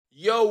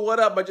Yo, what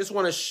up? I just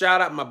want to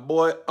shout out my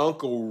boy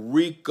Uncle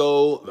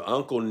Rico, the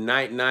Uncle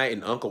Night Night,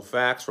 and Uncle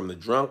Facts from the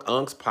Drunk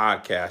Unks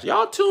podcast.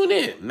 Y'all tune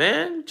in,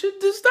 man.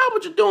 Just stop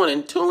what you're doing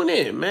and tune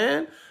in,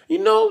 man. You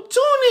know,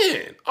 tune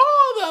in.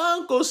 All the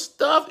uncle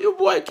stuff. Your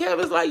boy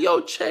Kevin's like,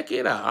 yo, check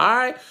it out, all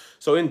right?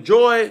 So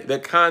enjoy the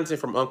content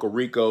from Uncle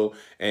Rico,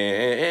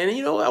 and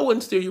you know, I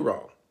wouldn't steer you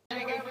wrong. Yo,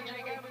 Uncle Rico.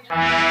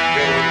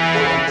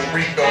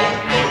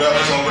 What up,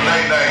 it's Uncle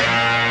Night Night.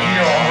 You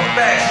know, Uncle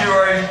Facts, you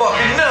already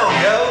fucking know,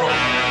 yo.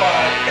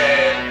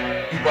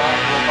 Podcast. You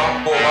rockin' with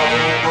my boy, my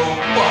little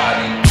road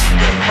body.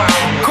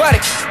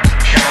 Aquatic.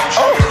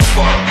 Oh.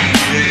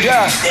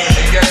 Yeah.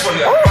 Hey, guess what?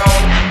 Yeah.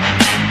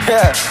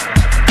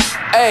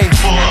 Hey,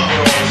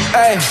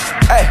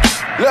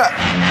 look.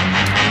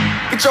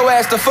 Get your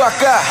ass the fuck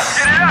up.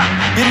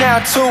 You're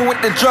now tuned with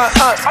the Drunk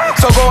Unks.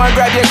 So go and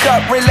grab your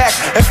cup, relax,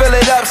 and fill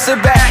it up.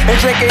 Sit back and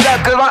drink it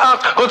up, cause my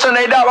unks gon' turn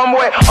it up. I'm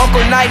with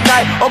Uncle Night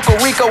Night, Uncle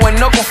Rico, and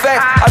Uncle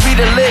Facts. I be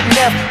the lit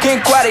Neff, King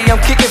Quaddy, I'm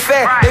kicking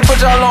fast. They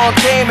put y'all on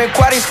game, and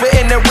Quaddy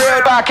spitting the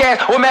real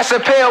podcast. With Master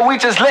Pill, we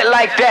just lit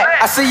like that.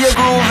 I see you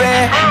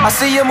grooving, I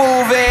see you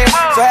moving.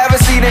 So have a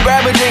seat and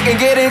grab a drink and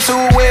get into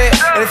it.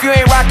 And if you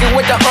ain't rocking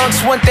with the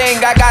Unks, one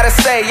thing I gotta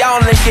say, y'all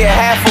only get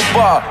half a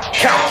bar.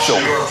 Count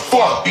your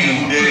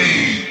fucking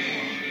days.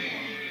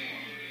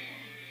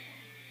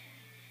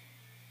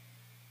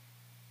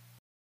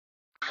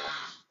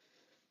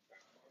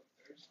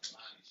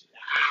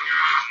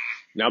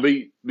 Now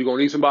we gonna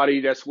need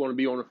somebody that's gonna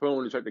be on the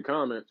phone to check the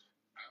comments.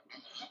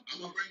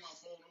 I'm gonna bring my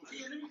phone over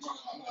here.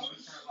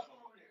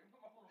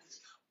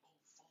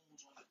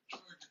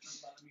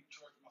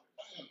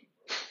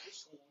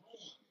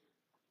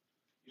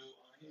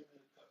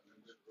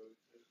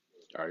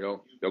 All right,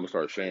 y'all can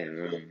start sharing.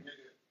 You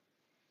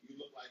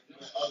look like the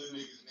other niggas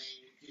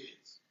name your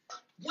kids.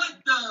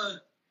 What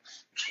the?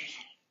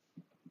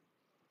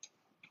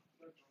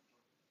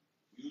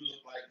 You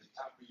look like the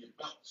top of your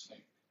belt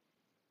snake.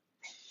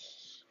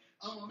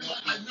 Oh, man,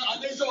 I know what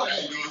I'm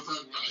talking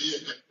about,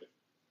 yeah.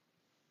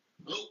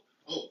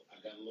 Oh, I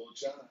got a little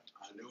child.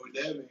 I know what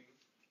that means.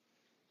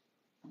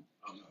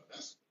 Oh, no,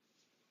 that's...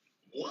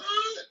 What?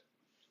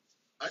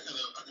 I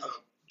got a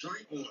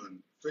joint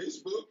on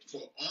Facebook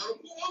for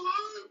Autumn going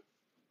live?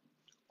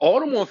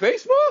 Autumn on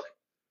Facebook?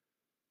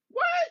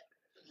 What?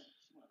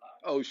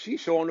 Oh, she's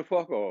showing the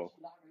fuck off.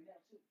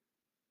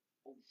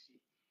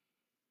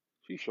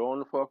 She's showing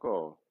the fuck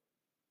off.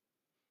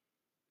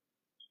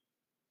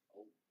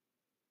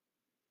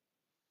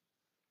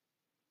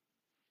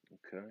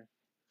 Okay.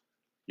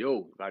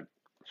 Yo, like,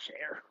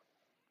 share.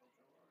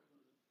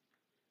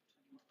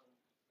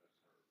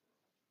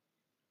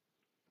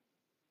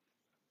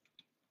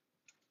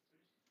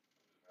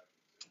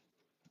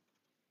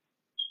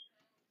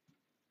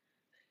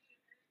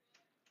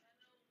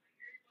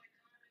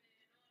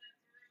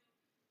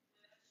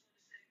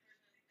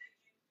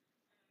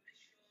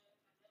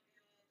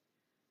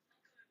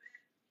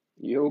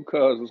 Yo,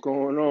 cuz, what's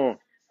going on?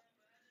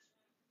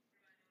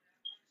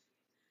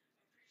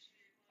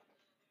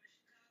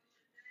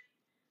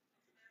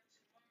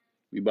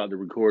 We about to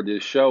record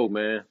this show,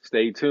 man.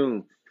 Stay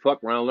tuned.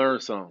 Fuck around, learn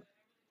something.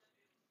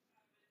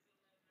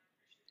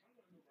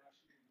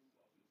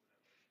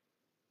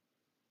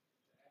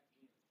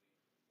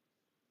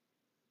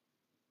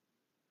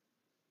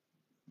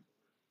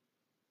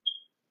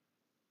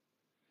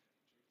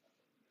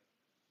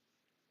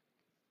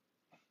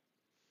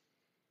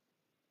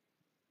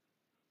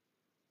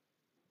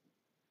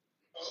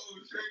 Oh,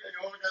 shit, they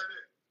only got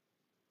that.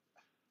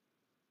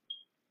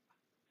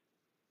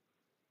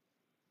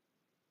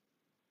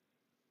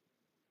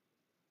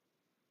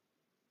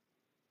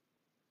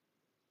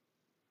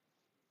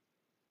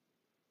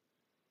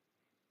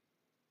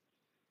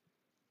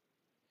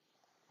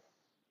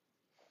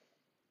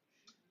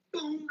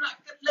 Boom, like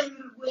a lady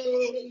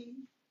way.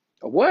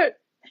 A what?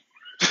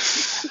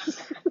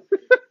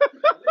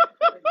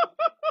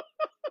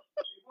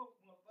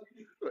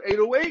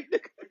 808?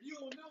 You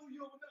don't know.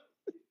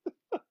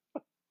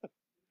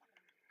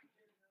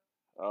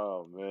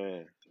 Oh,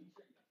 man.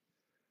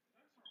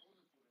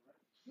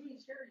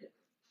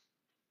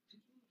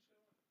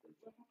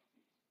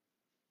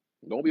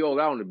 Don't be all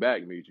out in the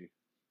back, Michi.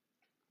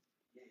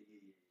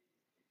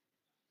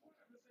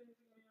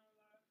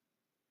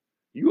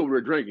 You over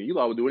there drinking. You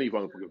allowed to do any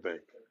fucking thing.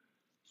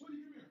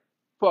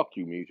 Fuck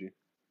you, Michi.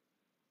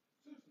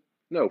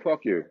 No,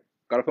 fuck you.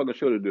 Got a fucking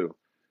show to do.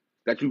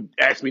 That you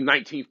asked me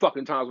 19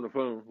 fucking times on the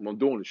phone when I'm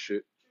doing this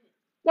shit.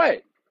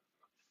 What?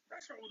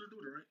 That's her older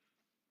daughter, right?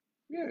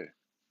 Yeah.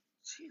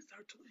 She's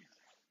her twin.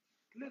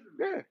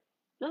 Literally.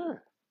 Yeah.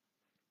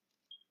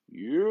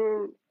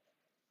 You.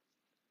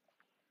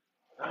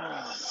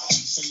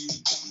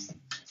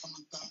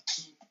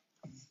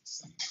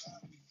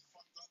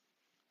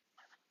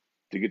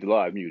 To get the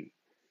live music.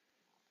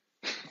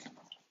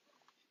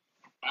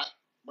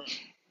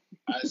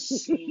 I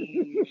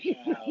seen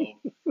how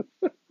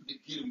the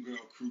Get 'em Girl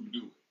crew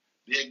do it.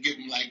 They'll give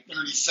them like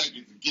 30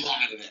 seconds to get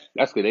out of that.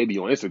 That's because they be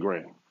on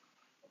Instagram.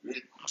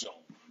 It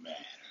don't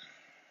matter.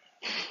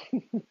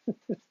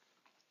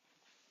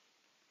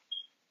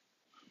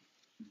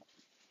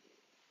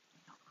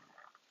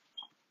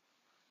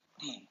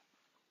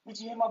 Put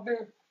your in my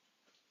beer.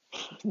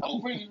 Oh,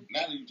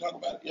 now that you talk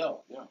about it,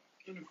 yo.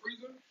 In the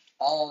freezer?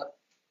 Are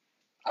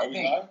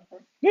we live?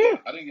 Yeah.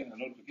 I didn't get a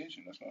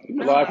notification. That's not. We've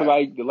been live for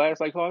like the last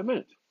 5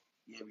 minutes.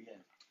 Yeah, we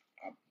have.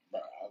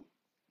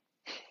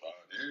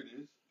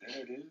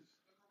 There it is.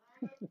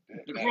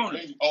 The Corona.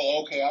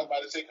 Oh, okay. I was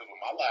about to say, because when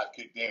my live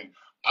kicked in,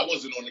 I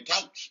wasn't on the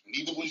couch.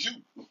 Neither was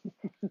you.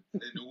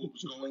 Didn't know what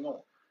was going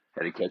on.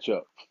 Had to catch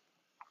up.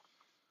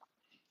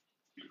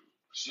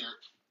 Sure.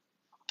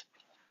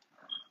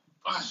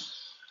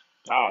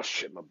 Oh,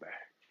 shit, my bad.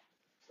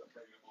 Stop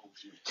bringing up old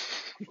shit.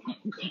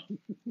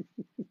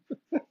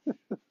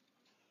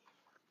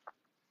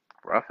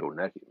 Bro, I feel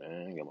naked,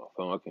 man. I got my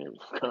phone. I can't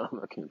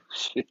even do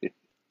shit.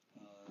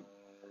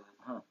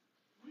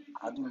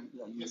 I do.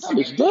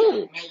 It's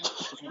dead.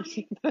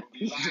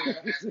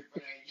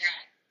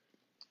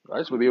 I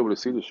just want to be able to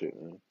see the shit,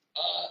 man.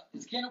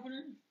 Is can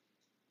opener?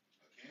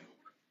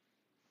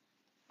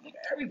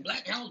 Every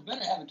black house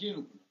better have a can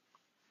opener.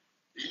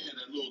 Yeah,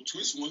 that little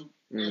twist one.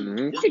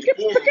 Mm-hmm. Work the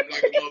board on like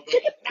a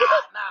motherfucker.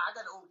 Nah, I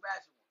got an old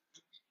fashioned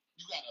one.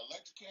 You got an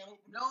electric can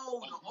opener? No,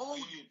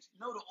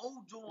 the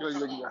old joint.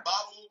 A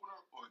bottle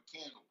opener or a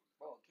can opener?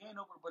 Bro, can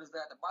opener, but it's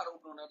got the bottle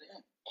opener on the other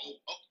end.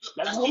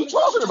 That's what we're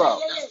talking about.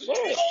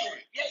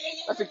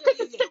 Yeah. That's the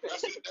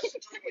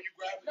joint when you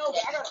grab it. No,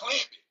 but like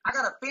clamp it. I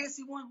got a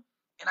fancy one,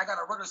 and I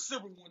got a regular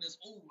silver one that's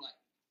old like.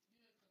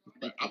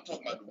 I'm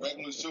talking about the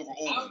regular silver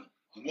old one.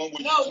 The one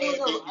where you No. clamp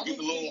it, you get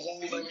the little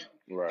hole in it.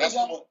 Right. That's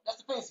the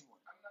fancy one.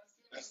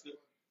 That's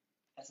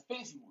a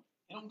fancy one.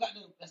 It don't got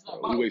that's not.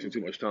 We're wasting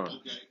too much time.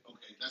 Okay.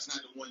 That's not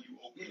the one you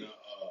open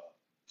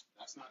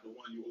that's not the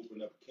one you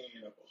open up a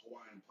can of a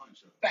Hawaiian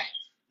punch up.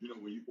 Facts. You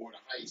know, when you order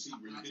high C,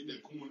 where you hit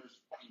the corners,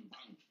 bang,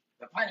 bang.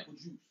 The pineapple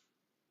juice.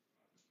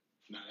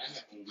 Now that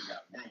happened when we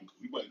got grown, because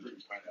we wasn't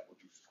drinking pineapple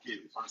juice as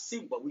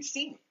kids. But we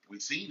seen it. We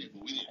seen it,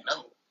 but we didn't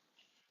know.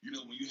 You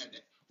know, when you had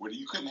that, where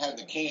you couldn't have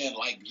the can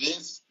like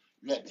this,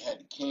 you had to have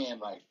the can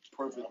like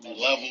perfectly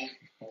level,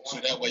 so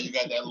that way you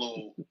got that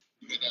little,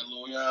 you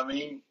know what I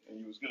mean?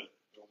 And you was good.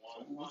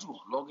 What you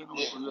want? Logan?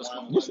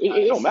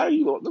 It don't matter.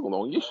 You look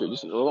along your shit.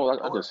 Just I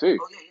can see.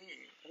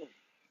 Yeah.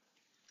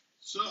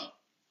 So,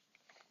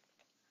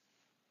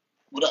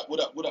 what up? What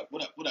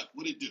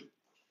it do?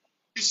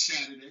 It's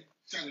Saturday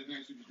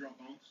night with the Drunk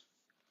Unks.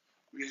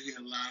 We're here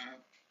live,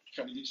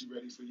 trying to get you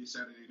ready for your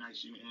Saturday night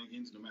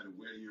shenanigans, no matter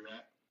where you're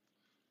at.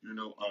 You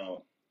know,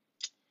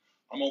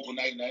 I'm Uncle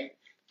Night Night.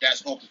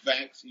 That's Uncle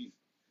Facts. He's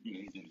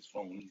in his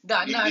phone. He's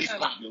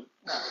popular.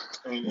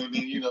 And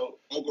then,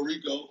 Uncle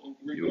Rico.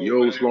 Yo,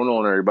 what's going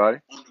on, everybody?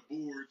 On the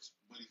boards,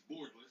 but he's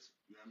boardless.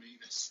 You know what I mean?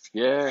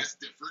 That's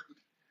different.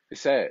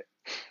 It's sad.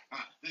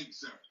 Thank you,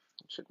 sir.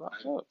 Shit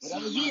locked up.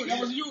 That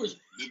was yours.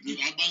 I'm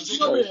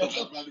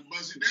about to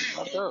bust it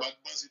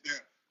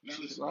down. Now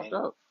listen, locked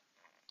up.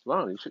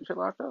 Lonnie, shit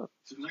locked up.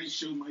 Tonight's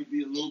show might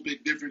be a little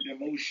bit different than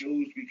most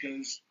shows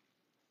because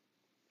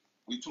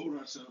we told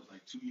ourselves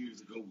like 2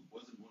 years ago we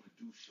wasn't going to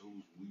do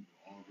shows when we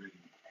were already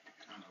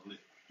kind of lit.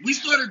 We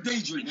started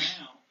daydreaming.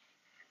 Now,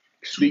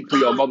 speak to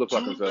your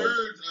motherfuckers. 2/3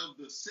 of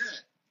the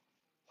set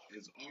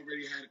has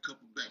already had a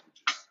couple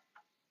beverages. A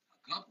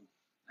couple?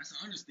 That's an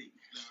understatement.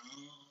 No,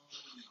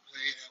 we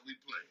play how we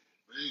play.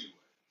 But anyway,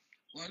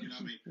 you know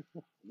what I mean?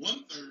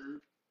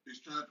 1/3 is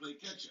trying to play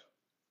catch up.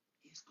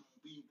 It's gonna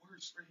be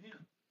worse for him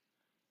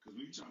because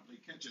when you try to play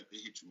catch up, they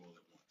hit you all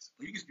at once.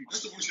 Well, you can speak.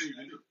 That's the worst thing you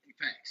can do.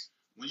 Facts.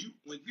 When you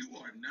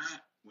are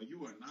not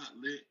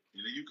lit,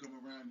 and then you come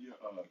around your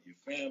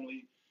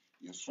family,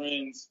 your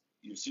friends,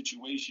 your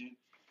situation,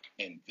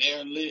 and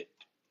they're lit,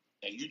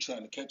 and you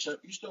trying to catch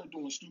up, you start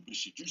doing stupid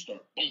shit. You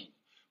start boom,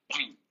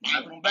 bang,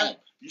 knocking them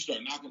back. You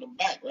start knocking them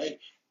back, right?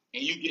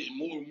 And you're getting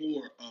more and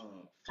more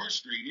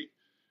frustrated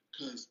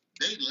because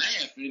they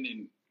laughing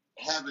and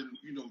having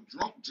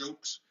drunk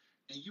jokes,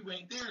 and you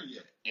ain't there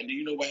yet. And then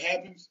you know what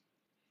happens?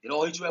 It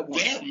all hit you at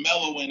once. They're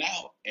mellowing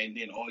out, and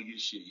then all your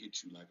shit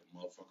hits you like a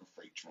motherfucking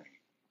freight train.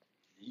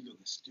 And you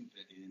looking stupid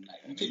at the end of the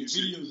night. You taking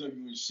videos of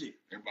you and shit.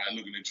 Everybody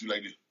looking at you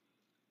like this.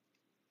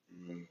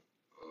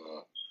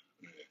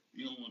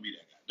 You don't want to be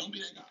that guy. Don't be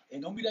that guy.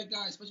 And don't be that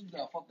guy, especially if you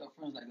got fucked up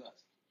friends like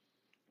us.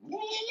 Woo!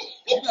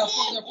 You got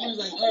fucked up friends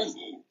like us.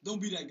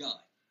 Don't be that guy.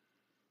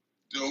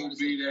 Don't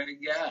be that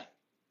guy.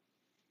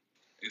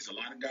 It's a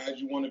lot of guys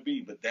you want to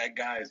be, but that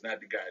guy is not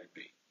the guy to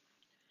be.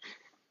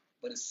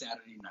 But it's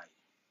Saturday night.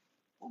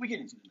 What we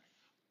getting to tonight?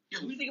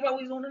 What do you think about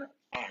what he's doing tonight?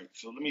 All right,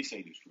 so let me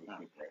say this real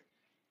quick, right?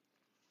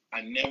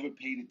 I never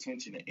paid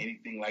attention to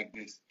anything like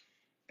this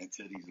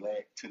until this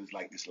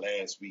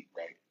last week,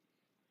 right?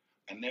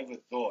 I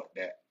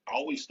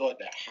always thought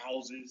that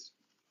houses,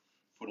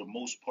 for the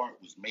most part,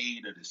 was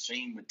made of the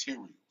same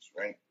materials,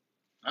 right?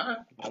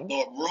 Uh-huh. I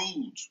thought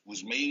roads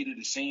was made of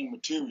the same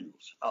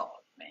materials. Oh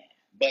man!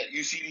 But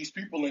you see these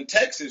people in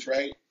Texas,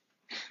 right?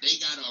 They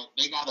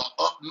got a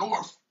up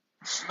north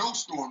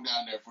snowstorm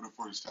down there for the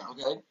first time.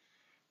 Okay.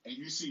 And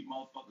you see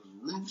motherfuckers'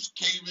 roofs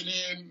caving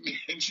in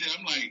and shit.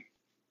 I'm like,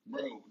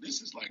 bro,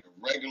 this is like a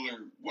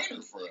regular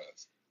winter for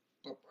us.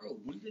 But bro,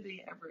 when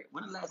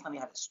the last time they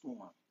had a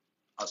storm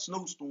a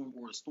snowstorm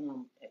or a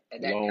storm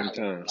at that Long caliber.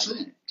 time.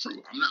 Like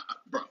True.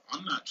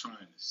 I'm not trying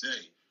to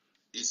say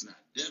it's not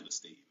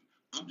devastating.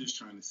 I'm just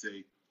trying to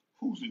say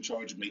who's in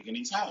charge of making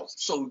these houses.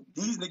 So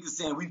these niggas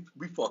saying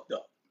we fucked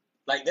up.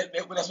 Like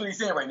that's what he's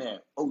saying right now.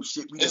 Oh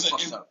shit, we just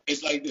fucked up.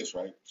 It's like this,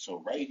 right?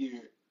 So right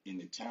here in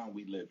the town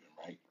we live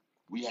in, right?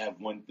 We have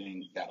one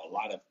thing that a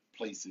lot of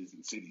places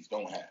and cities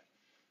don't have.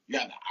 You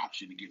have the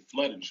option to get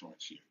flood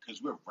insurance here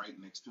because we're right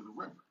next to the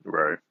river.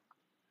 Right.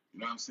 You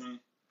know what I'm saying?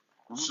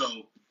 Mm-hmm.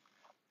 So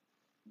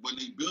when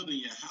they building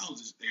your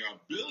houses, they are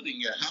building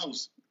your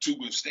house to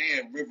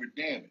withstand river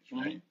damage,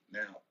 right? Mm-hmm.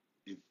 Now,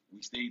 if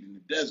we stayed in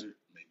the desert,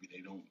 maybe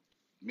they don't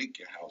make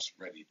your house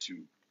ready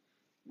to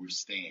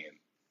withstand.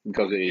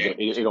 Because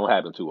it don't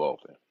happen too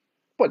often.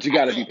 But you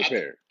got to be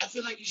prepared. I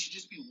feel like it should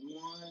just be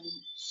one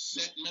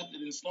set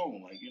method in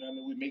stone. Like, you know what I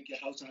mean? We make your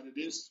house out of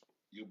this,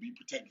 you'll be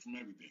protected from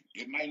everything.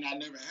 It might not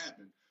never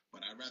happen,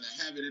 but I'd rather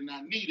have it and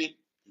not need it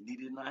than need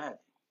it and not have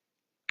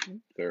it.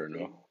 Fair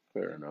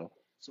enough.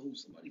 So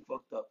somebody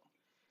fucked up.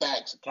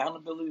 Facts.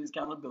 Accountability is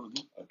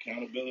accountability.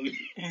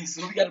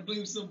 So we got to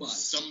blame somebody.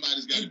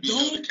 Somebody's got to be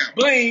held accountable. Don't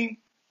blame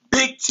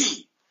Big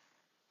T.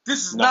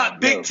 This is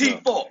not Big T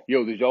fault.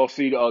 Yo, did y'all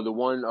see the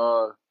one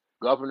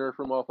governor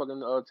from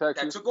fucking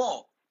Texas? That took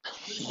off.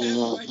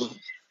 Remember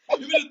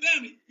the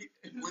family?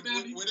 Where'd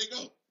they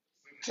go?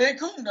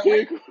 Cancun,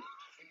 right?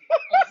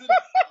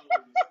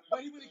 But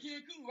he went to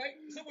Cancun, right?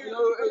 Somewhere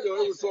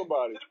it was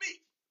somebody. To the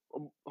beach.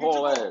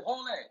 Haul ass.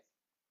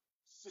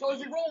 So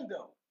is it wrong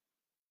though?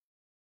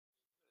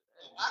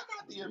 I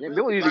got the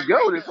ability to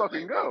go, then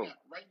fucking go.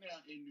 Right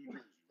now in New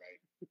Jersey,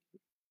 right?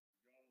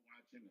 Y'all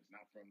watching that's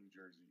not from New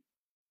Jersey.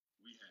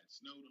 We had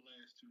snow the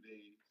last 2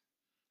 days.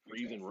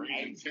 Freezing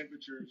rain.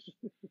 Temperatures.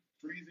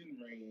 Freezing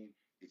rain.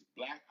 It's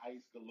black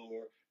ice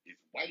galore. It's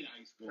white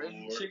ice galore.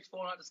 Crazy chicks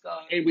falling out the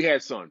sky. And we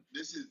had sun.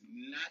 This is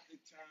not the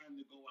time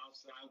to go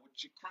outside with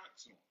your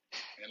Crocs on,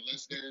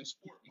 unless they're in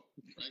sport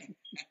mode, right?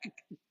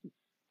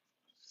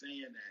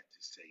 Saying that to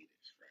say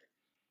this, right?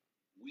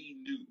 We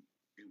knew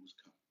it was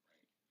coming,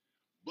 right?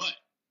 But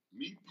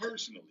me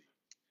personally,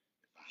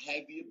 if I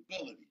had the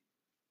ability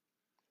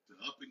to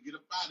up and get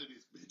up out of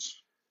this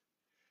bitch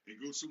and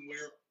go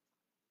somewhere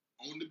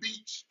on the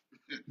beach,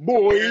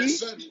 boy, it's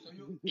sunny,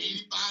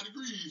 85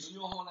 degrees. You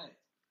don't hold that.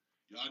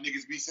 Y'all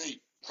niggas be safe.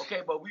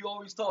 Okay, but we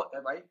always thought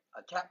that, right?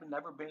 A captain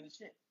never banned the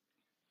shit.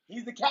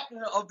 He's the captain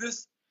of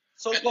this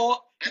so-called.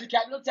 He's the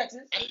captain of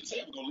Texas. I didn't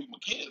say I'm gonna leave my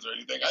kids or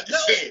anything. I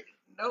just said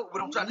no.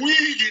 What I'm trying to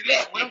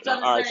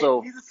Alright, say,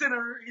 so he's a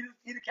senator.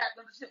 He's the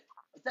captain of the shit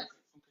of Texas.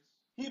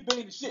 He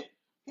banned the shit.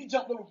 He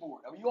jumped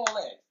overboard. I mean, you all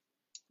ass.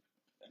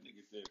 That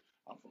nigga said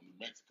I'm from New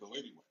Mexico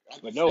anyway.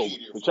 But no,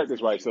 but check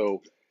this right.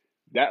 So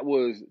that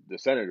was the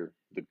senator,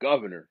 the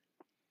governor,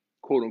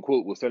 quote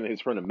unquote, was sending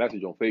his friend a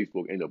message on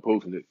Facebook and they're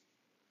posting it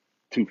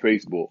to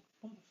Facebook.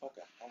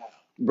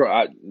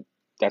 Bro,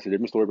 that's a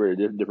different story for a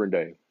different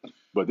day.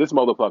 But this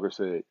motherfucker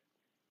said,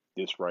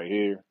 this right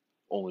here,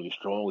 only the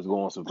strong is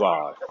going to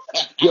survive.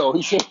 Yo,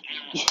 he said,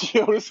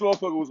 yo, this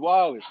motherfucker was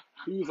wilding.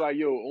 He was like,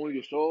 yo, only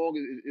the strong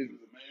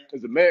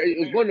is the mayor. It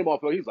was one of the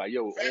motherfuckers. He's like,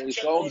 yo, only the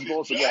strong is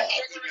going to survive.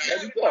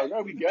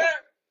 There we go.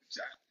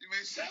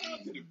 Shout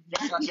out to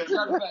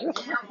the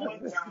back. Here one time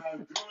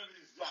doing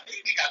his job.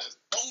 He got his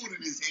phone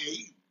in his hand.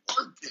 He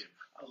working.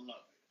 I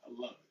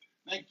love it.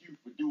 Thank you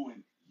for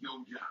doing your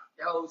job.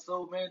 Yo,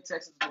 so man,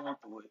 Texas going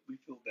through it. We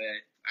feel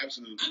bad.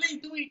 Absolutely. I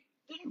mean, do we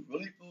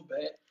really feel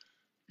bad?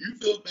 You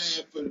feel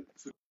bad for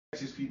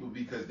Texas people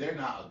because they're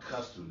not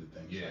accustomed to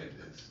things like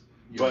this.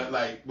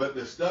 Yeah. But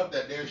the stuff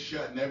that they're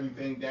shutting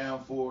everything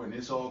down for and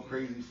it's all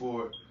crazy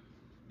for,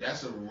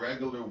 that's a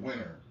regular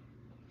winter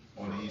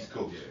on the East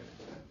Coast. Yeah.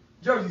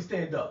 Jersey,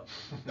 stand up.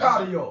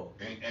 Proud of y'all.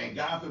 And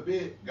God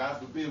forbid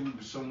we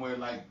were somewhere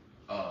like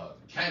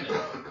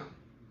Canada.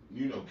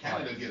 You know,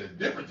 Canada get a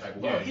different type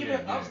of weather.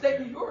 Even upstate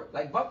New York,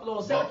 like Buffalo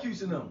and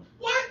Syracuse and them.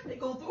 What? They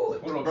go through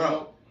it. Hold on,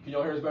 bro. Can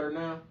y'all hear us better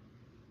now?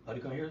 Oh,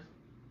 you can't hear us?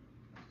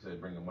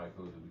 Said bring the mic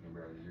closer so we can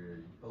barely hear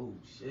you. Oh,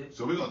 shit.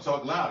 So we're going to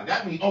talk louder.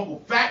 That means Uncle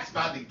Fat's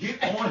about to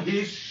get on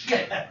his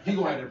shit. He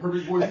going to have the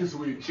perfect voice this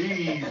week.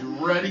 He's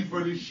ready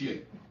for the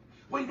shit.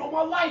 Waiting on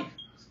my life.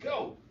 Let's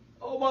go.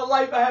 All my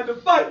life I had to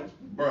fight.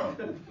 Bro,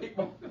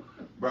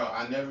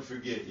 I never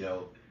forget,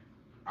 yo.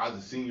 I was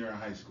a senior in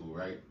high school,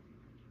 right?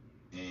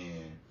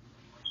 And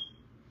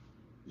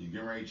you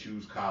get ready to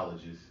choose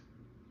colleges.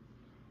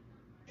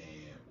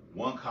 And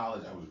one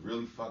college I was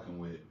really fucking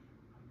with,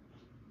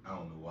 I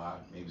don't know why.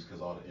 Maybe it's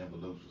because all the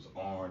envelopes was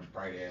orange,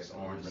 bright ass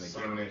orange when they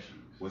came in,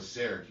 was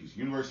Syracuse.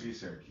 University of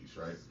Syracuse,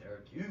 right?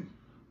 Syracuse.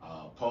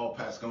 Paul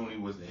Pasconi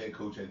was the head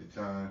coach at the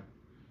time.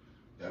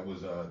 That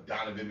was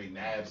Donovan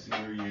McNabb's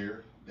senior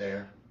year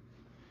there.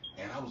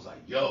 And I was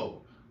like,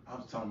 yo, I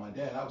was telling my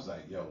dad, I was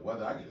like, yo,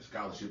 whether I get a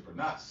scholarship or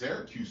not,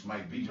 Syracuse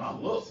might be my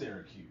look.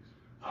 Syracuse.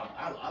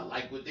 I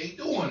like what they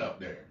doing up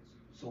there.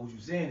 So what you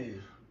saying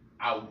is?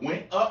 I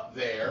went up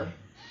there.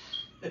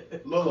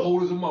 Look,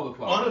 Cold as a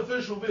motherfucker.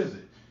 Unofficial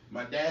visit.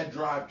 My dad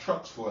drive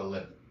trucks for a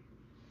living.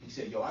 He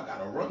said, yo, I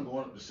got a run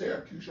going up to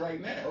Syracuse right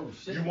now. Oh,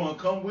 shit. You want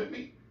to come with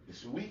me?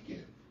 It's a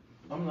weekend.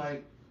 I'm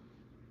like,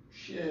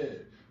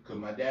 Shit. Because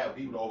my dad,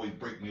 he would always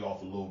break me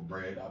off a little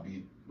bread. I'd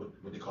be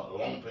what they call it,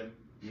 lumping,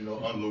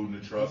 unloading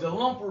the truck. He's a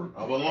lumper.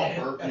 I'm a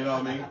lumper, you know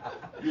what I mean?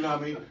 You know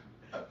what I mean?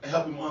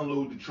 Help him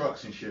unload the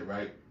trucks and shit,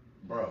 right?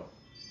 Bro,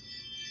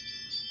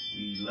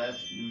 we left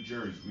New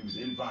Jersey. We was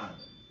in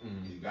Vineland.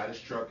 He got his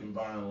truck in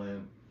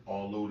Vineland,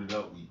 all loaded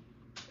up. We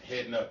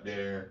heading up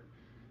there,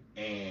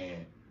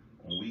 and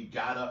when we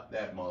got up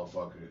that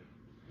motherfucker,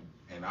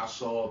 and I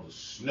saw the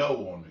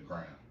snow on the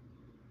ground,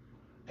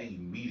 I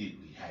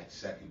immediately had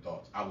second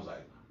thoughts. I was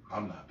like,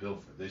 I'm not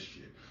built for this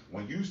shit.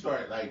 When you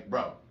start, like,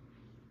 bro,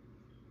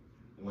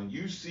 when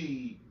you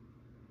see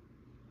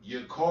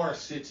your car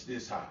sits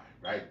this high,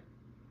 right?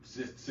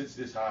 Sits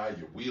this high,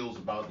 your wheels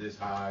about this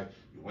high,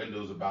 your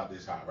windows about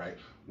this high, right?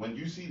 When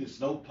you see the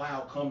snow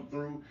plow come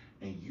through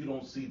and you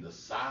don't see the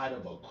side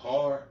of a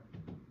car,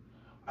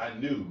 I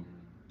knew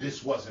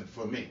this wasn't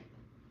for me.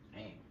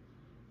 Damn.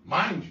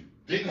 Mind you,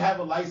 didn't have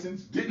a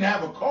license, didn't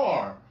have a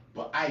car,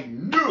 but I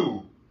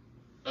knew,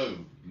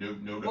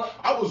 no.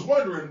 I was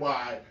wondering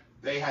why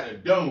they had a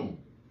dome.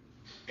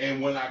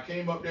 And when I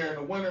came up there in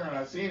the winter and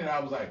I seen it, I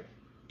was like,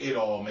 it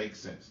all makes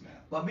sense now.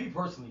 But me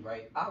personally,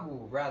 right, I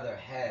would rather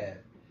have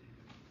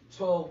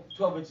 12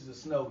 inches of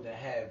snow than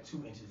have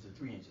 2 inches or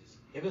 3 inches.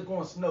 If it's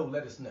going to snow,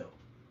 let it snow.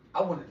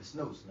 I wanted the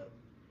snow.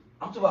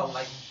 I'm talking about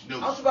I'm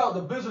talking about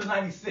the Blizzard of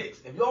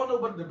 96. If y'all know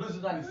about the Blizzard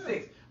of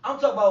 96, I'm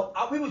talking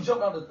about, we was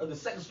jumping out of the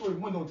second story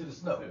window into the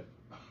snow.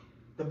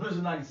 The Blizzard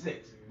of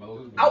 96.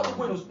 Out the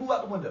window, move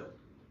out the window.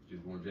 She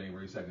was born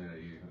January 2nd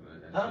that year.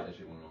 That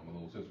shit went on. My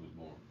little sister was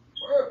born.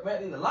 Word,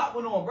 man, a lot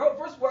went on, bro.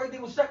 First of all,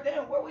 everything was shut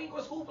down. Bro, we ain't go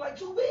to school for like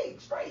 2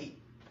 weeks straight.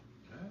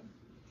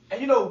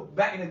 And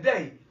back in the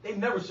day, they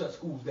never shut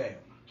schools down.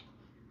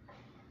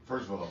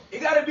 First of all, it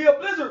got to be a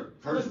blizzard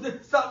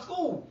to stop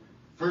school.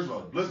 First of all,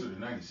 the Blizzard of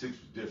 96 was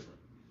different.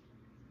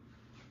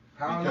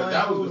 Power Because line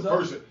that was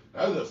goes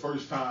the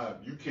first time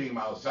you came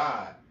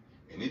outside,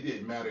 and it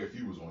didn't matter if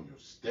you was on your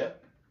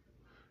step,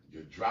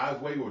 your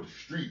driveway, or the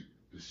street.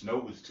 The snow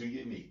was to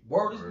your knee.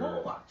 Word is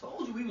born. I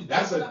told you we was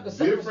That's jumping a out the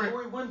second different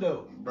story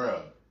window.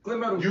 Bruh.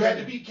 You had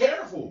to be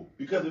careful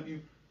because if you,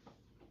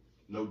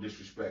 no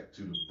disrespect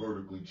to the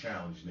vertically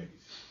challenged niggas.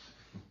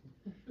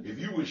 If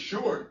you was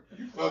short,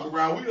 you fuck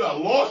around, we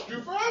done lost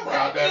you forever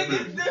out that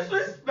bitch.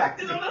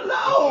 Disrespected on the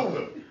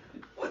low.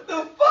 What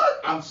the fuck?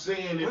 I'm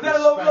saying it Was that a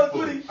low blood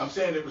respectfully. goodie? I'm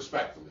saying it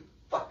respectfully.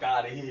 Fuck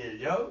out of here,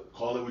 yo.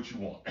 Call it what you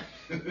want.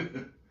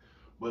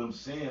 But I'm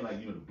saying,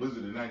 like, the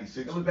Blizzard of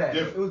 96 It was bad.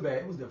 different. It was bad.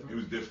 It was different. It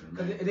was different,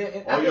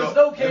 man. After the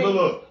snow came. And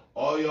look,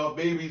 all y'all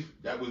babies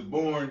that was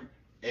born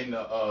in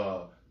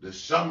the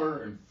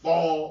summer and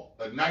fall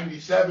of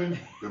 97,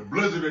 the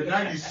Blizzard of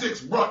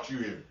 96 brought you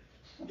here.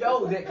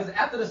 Yo, because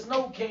after the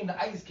snow came, the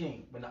ice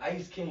came. When the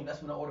ice came,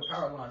 that's when all the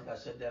power lines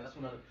got shut down. That's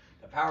when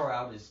the power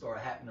outages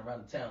started happening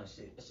around the town and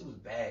shit. That shit was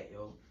bad,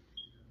 yo.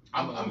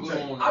 I'm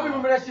telling you. I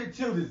remember that shit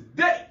till this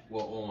day.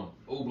 Well, on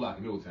Old Block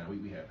in Middletown,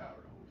 we had power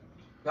the whole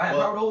time. I had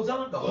power the whole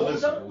time? The whole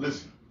time?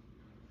 Listen,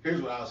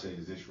 here's what I'll say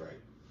is this, right?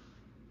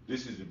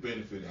 This is the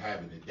benefit of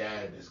having a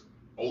dad that's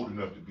old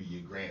enough to be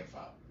your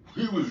grandfather.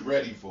 He was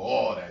ready for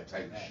all that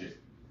type of shit.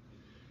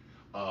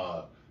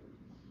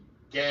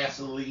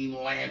 Gasoline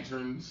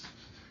lanterns,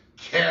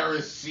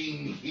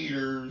 kerosene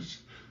heaters.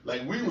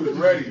 Like, we was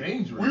ready.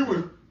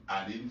 Dangerous.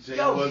 I didn't say it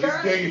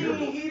wasn't dangerous.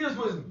 Kerosene heaters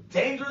was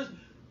dangerous.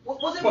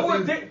 Was it But more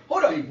they- dangerous?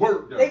 Hold up. they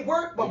worked, though. They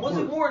worked, but They was it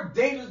worked. more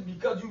dangerous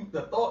because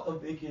the thought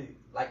of it could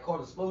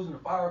cause explosion or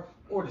fire,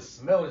 or the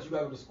smell that you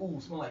got to school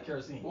smell like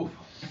kerosene? Oof.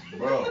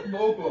 Bro,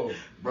 Bobo.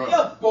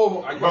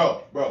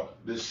 bro,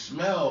 the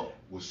smell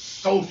was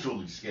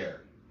socially scary.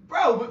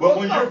 Bro, But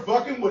when you're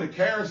fucking with a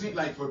kerosene,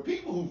 like for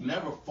people who've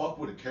never fucked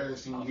with a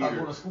kerosene I'm heater,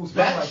 going to school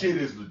smell that like shit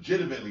is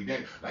legitimately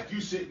dangerous. Like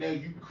you sitting there,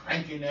 you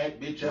cranking that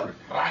bitch up,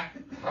 right.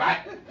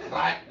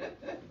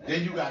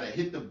 Then you gotta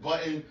hit the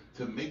button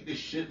to make this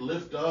shit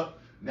lift up.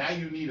 Now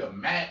you need a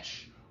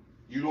match.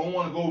 You don't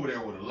want to go over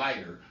there with a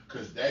lighter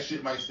because that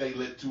shit might stay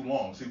lit too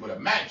long. See, with a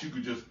match, you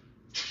could just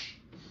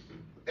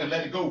and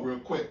let it go real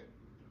quick,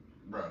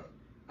 bro.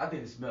 I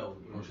think the smell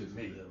was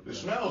me. The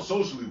smell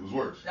socially was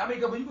worse. I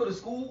mean, 'cause when you go to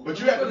school, But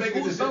when you have go to make a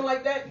school decision. smell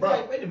like that, Bro. you're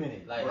like, wait a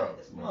minute, like Bro.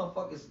 this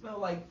motherfucker smell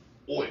like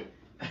Oil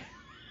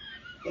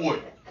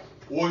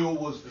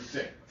was the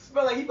thing.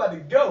 smell like he about to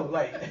go,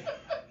 like.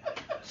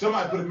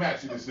 Somebody put a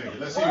match in this nigga.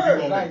 Let's see if Word,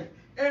 you gonna make like, it.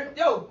 and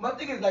yo, my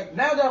thing is like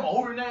now that I'm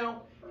older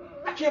now,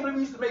 I can't believe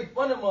we used to make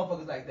fun of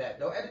motherfuckers like that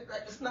though. And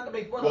it's not to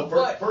make fun Well, of,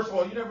 but first of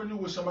all, you never knew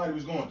what somebody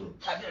was going through.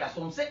 that's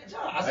what I'm saying,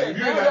 John. I Like, said if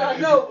you now ain't that got- I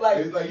know,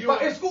 it's like you but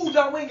don't- in school,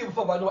 John, we didn't give a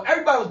fuck about doing.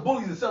 Everybody was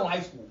bullies in Selma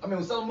High School. I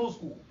mean, Selma Middle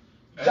School.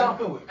 John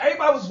Fenwick.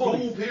 Everybody was School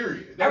bullies.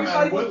 period. It doesn't Everybody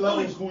matter what was level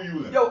of bullies. school you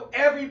was in. Yo,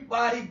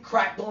 everybody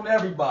cracked on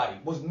everybody.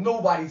 Was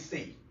nobody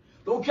safe?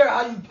 Don't care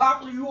how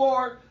popular you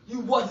are, you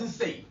wasn't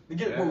safe to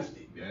get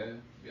roasted. Yeah.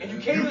 And you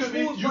came to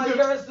school you like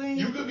kerosene.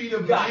 you could be the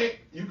got man. it.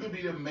 You could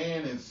be the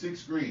man in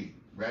 6th grade,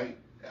 right?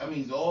 That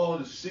means all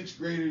the 6th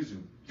graders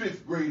and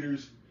 5th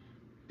graders,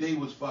 they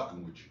was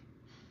fucking with you.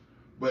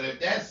 But if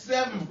that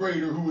 7th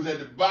grader who was at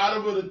the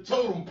bottom of the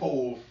totem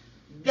pole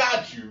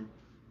got you,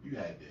 You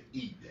had to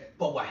eat that.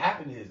 But what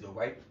happened is though,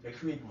 right? They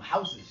created them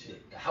houses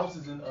shit. The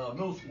houses in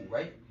middle school,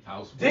 right?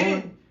 House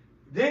 4.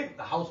 Then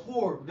the house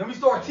 4. Then we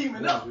start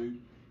teaming up.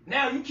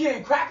 Now you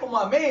can't crack on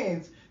my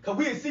mans because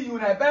we'll see you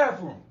in that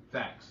bathroom.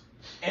 Facts.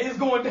 And it's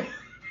going down.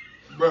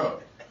 Bro.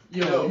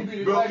 Yo,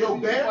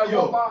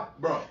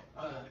 Bro.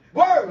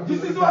 Word. You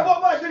see somebody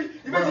walk by,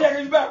 you bet you in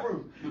his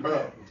bathroom.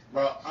 Bro,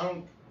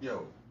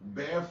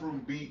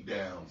 bathroom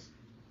beatdowns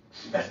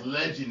is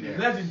legendary.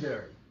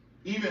 Legendary.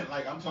 Even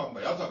like y'all talking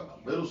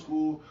about middle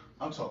school.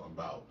 I'm talking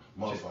about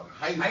motherfucking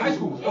high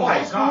school.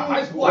 High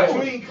school.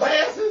 Between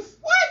classes.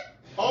 What?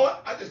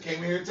 Oh, I just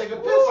came here to take a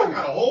piss. I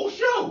got a whole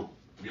show.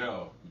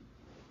 Yo,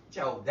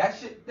 that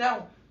shit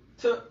now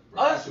to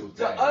us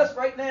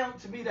right now,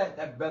 to me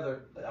that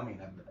better. I mean,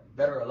 that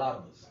better a lot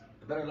of us.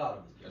 Better a lot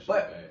of us.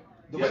 But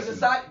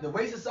the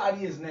way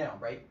society is now,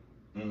 right?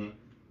 Mm-hmm.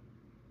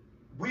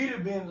 We'd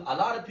have been, a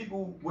lot of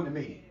people wouldn't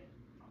have made it.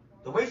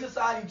 The way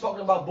society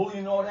talking about bullying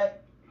and all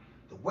that,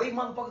 the way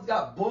motherfuckers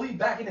got bullied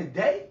back in the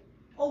day,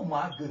 oh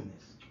my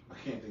goodness. I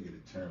can't think of the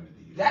term that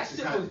they use. That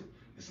shit was.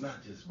 It's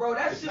not just. Bro,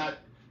 that it's shit. Not,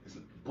 it's,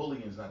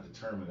 bullying is not the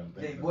term that I'm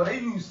thinking. They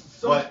use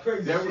so much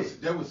crazy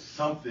shit. There was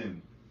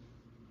something.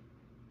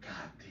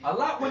 God damn. A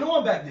lot went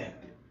on back then.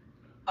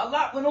 A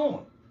lot went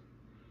on.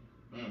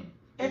 Mm.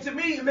 And to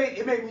me,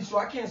 it made me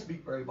strong. I can't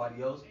speak for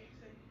everybody else.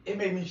 It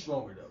made me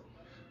stronger though.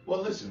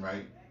 Well, listen,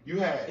 right?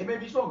 It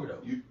made me stronger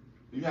though.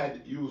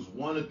 You was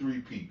one of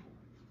three people,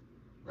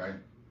 right?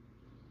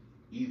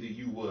 Either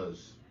you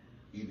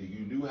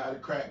knew how to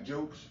crack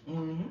jokes,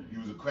 Mm-hmm. you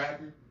was a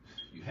cracker,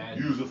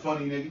 you was a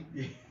funny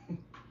nigga,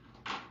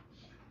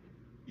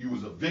 you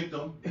was a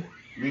victim,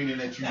 meaning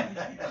that you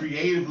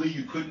creatively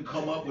you couldn't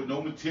come up with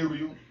no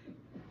material,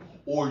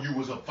 or you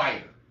was a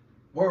fighter.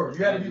 Word,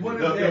 you had to be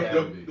one of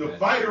them. The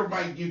fighter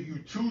might give you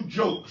two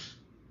jokes,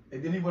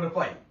 and then he want to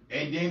fight,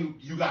 and then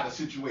you got a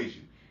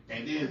situation,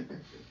 and then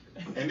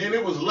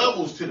it was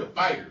levels to the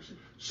fighters.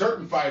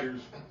 Certain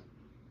fighters,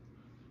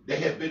 they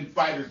had been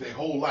fighters their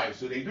whole life,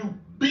 so they knew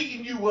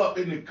beating you up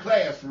in the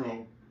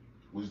classroom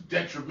was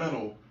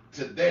detrimental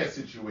to their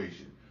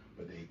situation.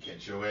 But they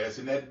catch your ass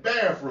in that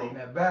bathroom. And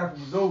that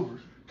bathroom was over.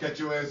 Catch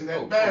your ass in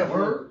that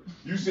bathroom.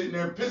 You sitting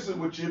there pissing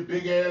with your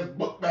big ass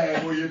book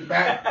bag on your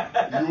back.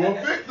 You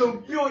a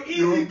victim. You an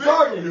easy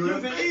target. You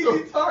was an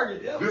easy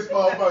target. Yep. This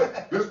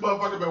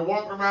motherfucker been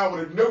walking around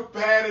with a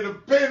notepad and a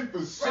pen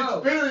for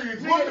 6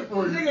 periods looking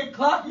for you. Nigga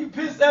clock you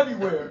piss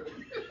everywhere.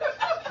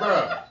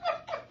 Bruh.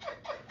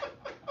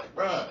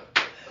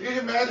 Can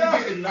you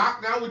imagine getting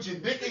knocked out with your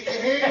dick in your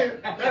hand?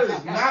 That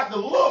is not the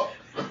look.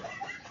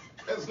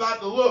 That's not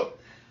the look.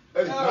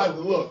 That is not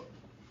the look.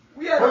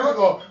 First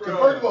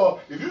of all,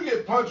 if you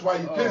get punched while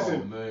you're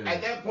pissing,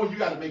 at that point you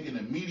got to make an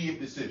immediate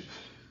decision.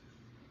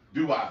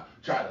 Do I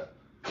try to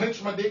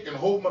clench my dick and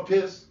hold my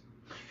piss,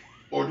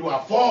 or do I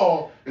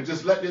fall and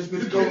just let this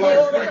bitch go like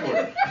a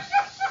sprinkler?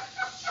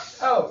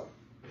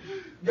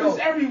 It's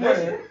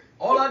everywhere.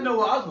 All I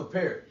know, I was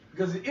prepared.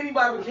 Because if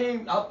anybody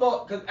came, I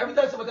thought, because every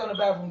time somebody got in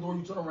the bathroom door,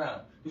 you turn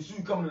around to see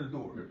you coming to the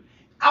door.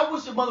 I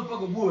wish a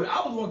motherfucker would.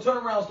 I was going to turn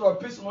around and start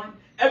pissing on him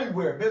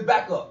everywhere. Bitch,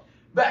 back up.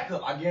 Back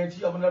up. I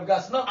guarantee you I would never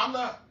got snuffed. I'm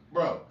not,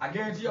 bro. I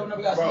guarantee you I would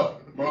never got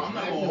snuffed. Bro, I'm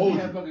not going to hold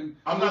you.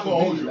 I'm not going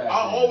to hold you. I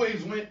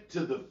always went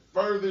to the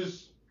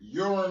furthest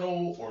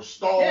urinal or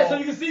stall. Yeah, so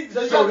you can see.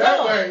 So you so got that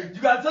time. way,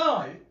 You got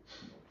time.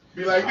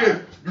 Be like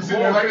this. Be sitting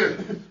there like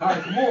this. All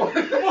right, come on.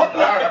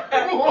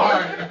 All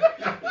right.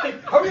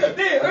 Hurry up,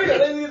 there. Hurry up.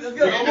 Let's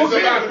go.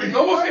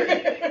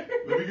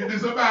 Let me get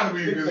this up out of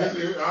me because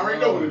I already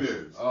know what it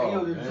is. Hey,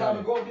 yo, did the time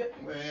to go up yet?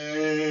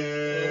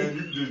 Man,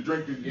 you can just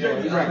drink the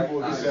drink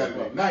before it's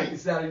Saturday night.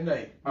 It's Saturday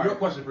night. All right,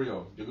 question for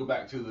you. To go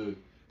back to the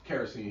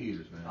kerosene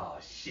heaters, man. Oh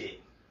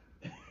shit.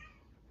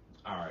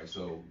 All right,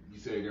 so you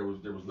said there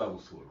was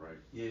levels to it, right?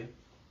 Yeah.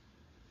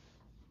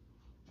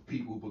 The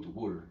people who put the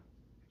water,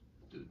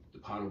 the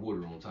pot of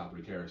water on top of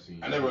the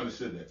kerosene. I never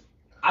understood that.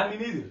 I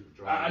didn't either.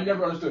 I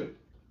never understood it.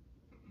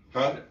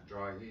 Huh?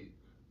 Dry heat.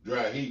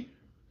 Dry heat.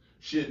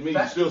 Shit, me,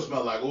 you still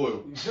smell like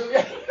oil. You sure?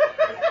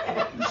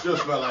 You still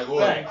smell like oil.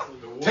 Thanks.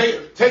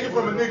 Take it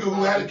from a nigga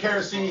who had a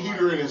kerosene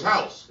heater in his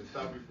house.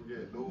 Stop me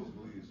forgetting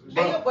nosebleeds.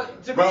 Hey,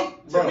 but to me,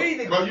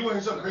 bro, you want to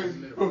hear something crazy?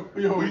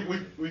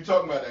 We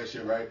talking about that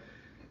shit, right?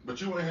 But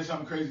you want to hear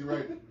something crazy,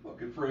 right?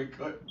 Fucking Frank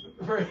Cut.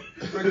 Frank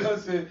Cut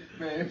said,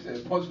 man, he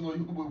said, punching on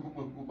you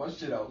with my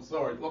shit out.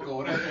 Sorry, fuck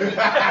all that.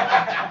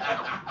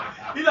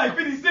 He like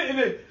 50 Cent in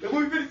it. The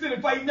movie 50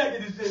 Cent fighting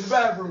naked and shit in the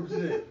bathroom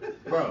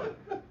shit. Bro,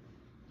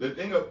 the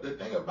thing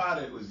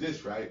about it was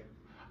this, right?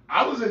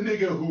 I was a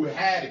nigga who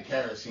had a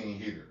kerosene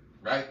heater,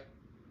 right?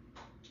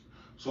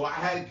 So I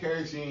had a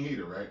kerosene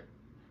heater, right?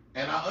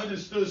 And I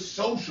understood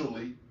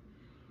socially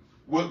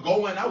what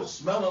going out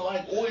smelling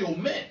like oil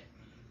meant.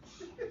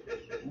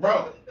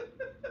 Bro,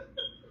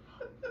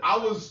 I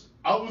was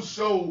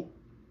so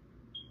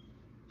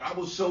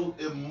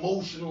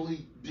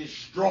emotionally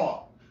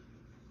distraught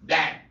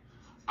that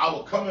I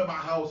would come in my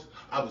house,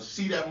 I would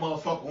see that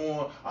motherfucker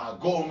on, I'd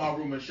go in my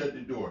room and shut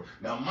the door.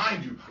 Now,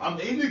 mind you, I'm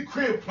in the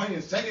crib playing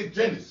Sega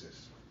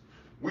Genesis,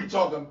 We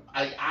talking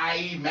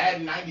I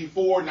Madden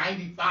 94,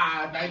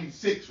 95,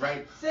 96,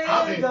 right?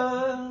 How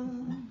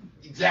many?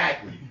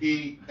 Exactly.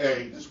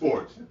 EA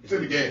Sports. It's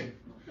in the game.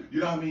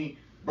 You know what I mean?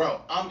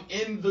 Bro, I'm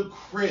in the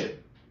crib.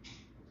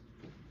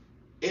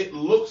 It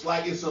looks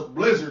like it's a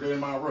blizzard in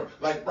my room.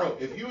 Like, bro,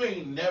 if you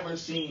ain't never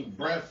seen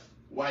breath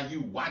while you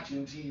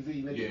watching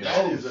TV, nigga, Yeah.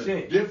 that Oh, is a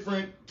shit.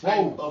 different type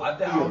of I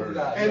feel. don't think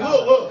I- And yeah,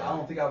 look. I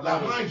don't think I've Now,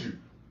 done it. mind you,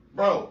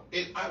 bro,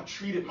 I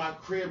treated my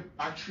crib,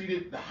 I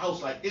treated the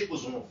house like it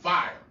was on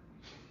fire.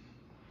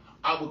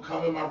 I would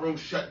come in my room,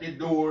 shut the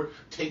door,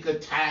 take a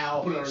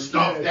towel, Put it on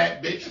stuff your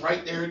that bitch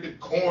right there in the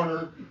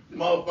corner,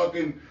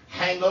 motherfucking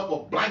hang up a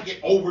blanket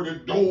over the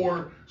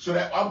door so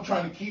that I'm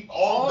trying to keep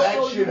all that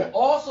shit up.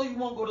 Also, you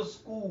won't go to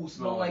school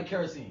smelling No. like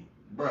kerosene.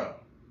 Bro.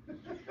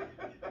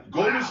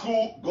 Go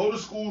to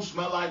school,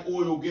 smell like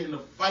oil, get in a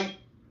fight,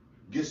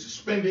 get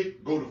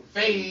suspended, go to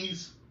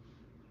phase,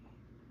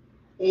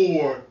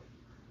 or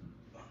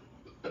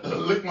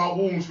lick my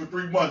wounds for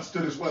 3 months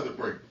till this weather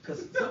break.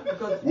 Because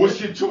What's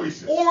your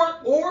choices?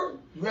 or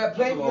you got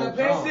plan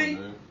C.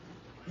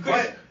 You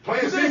Plan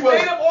could C have was-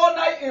 stayed up all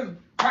night and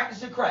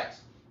practice your cracks.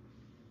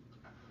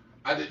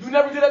 I did. You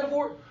never did that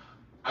before,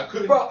 I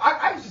couldn't. bro.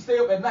 I used to stay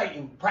up at night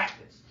and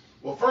practice.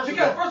 Well, first of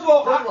Because, all,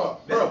 first of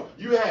all, bro,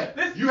 you had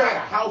a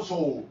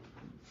household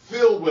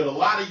filled with a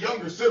lot of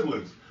younger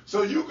siblings,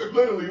 so you could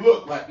literally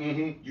look like,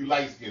 you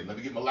light skinned. Let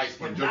me get my light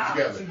skin But jokes nah,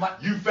 together. see, my-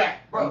 You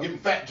fat, Bro, I'm getting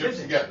fat jokes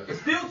listen, together.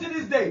 Still to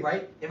this day,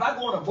 right? If I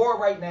go on a bar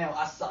right now,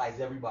 I size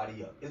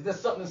everybody up. Is there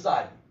something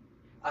inside me?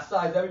 I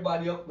size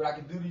everybody up, what I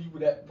can do to you,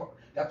 what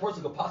that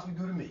person could possibly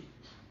do to me,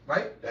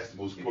 right? That's the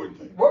most important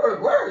thing.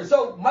 Word.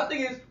 So my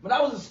thing is, when I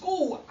was in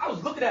school, I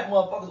was looking at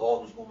motherfuckers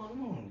all through school,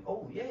 like,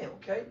 oh yeah,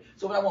 okay.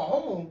 So when I went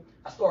home,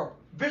 I started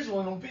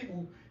visualizing on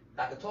people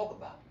that I could talk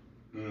about.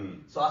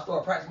 So I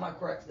started practicing my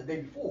cracks the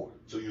day before.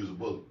 So you was a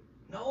bully.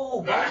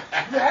 No, bro.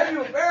 You had to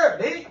be fair.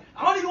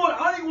 I don't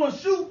even want to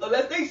shoot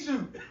unless they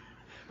shoot. You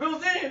know what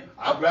I'm saying?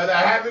 I'd rather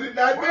have it than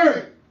not do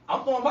it.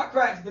 I'm throwing my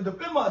cracks to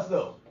defend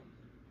myself.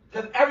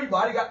 Because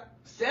everybody got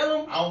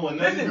Salem. I don't want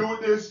nothing to do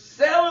with this,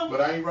 Salem.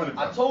 but I ain't running from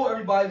I it. told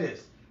everybody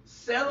this.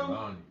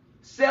 Salem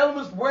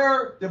is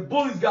where the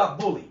bullies got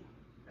bullied.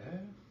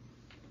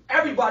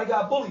 Everybody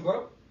got bullied,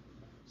 bro.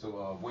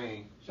 So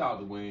Wayne, shout out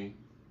to Wayne,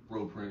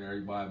 Bro Print,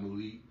 everybody,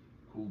 Malik,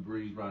 Cool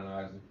Breeze, Brian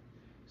Eisen,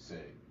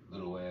 said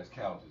little ass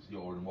couches. He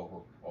ordered them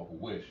off a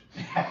Wish.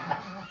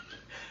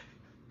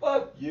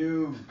 Fuck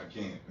you. I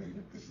can't.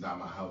 It's not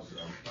my house.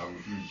 I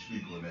refuse to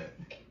speak on that.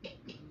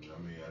 I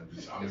mean,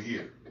 I'm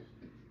here.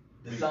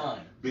 Design.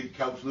 Big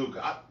couch, little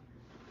couch.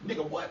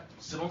 Nigga, what?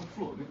 Sit on the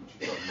floor. Nigga,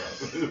 what you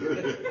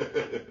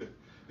talking about?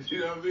 You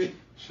know what I mean?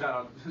 Shout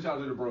out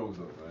to the bros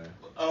though,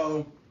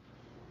 man.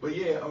 But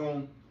yeah,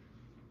 on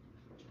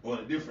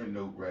a different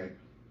note, right?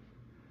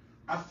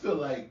 I feel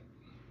like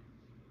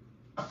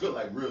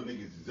real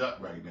niggas is up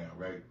right now,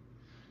 right?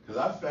 Cause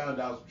I found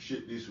out some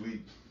shit this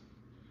week,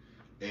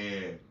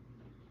 and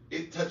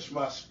it touched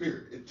my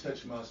spirit. It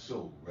touched my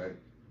soul, right?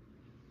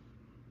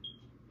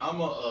 I'm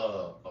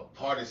a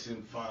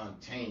Partisan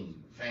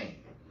Fontaine fan,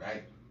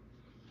 right?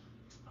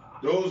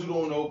 Those who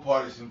don't know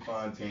Partisan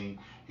Fontaine,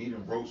 he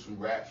done wrote some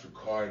raps for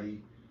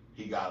Cardi.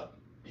 He got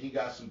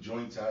some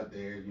joints out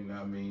there, you know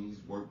what I mean? He's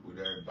worked with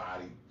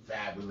everybody.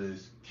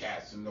 Fabulous,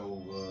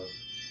 Casanova,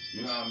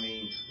 you know what I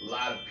mean? A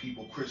lot of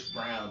people, Chris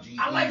Brown, G.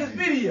 I like his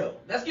video.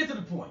 Let's get to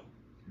the point.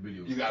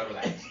 You gotta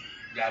relax.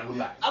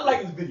 I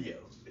like his video.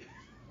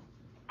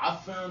 I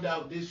found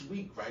out this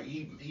week, right?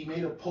 He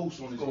made a post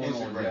on his What's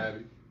going on, Instagram.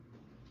 Gabby?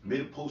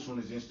 Made a post on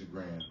his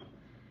Instagram.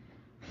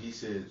 He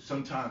said,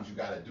 sometimes you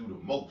gotta do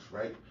the most,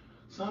 right?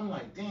 So I'm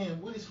like, damn,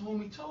 what is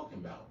homie talking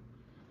about?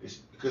 It's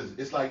because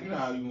it's like, you know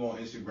how you go on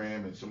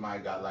Instagram and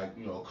somebody got like,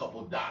 you know, a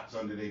couple dots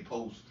under their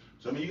post.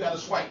 So I mean, you gotta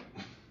swipe.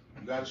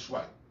 You gotta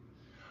swipe.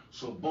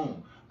 So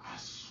boom, I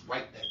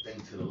swipe that thing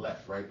to the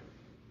left, right?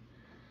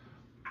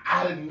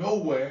 Out of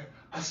nowhere,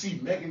 I see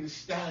Megan Thee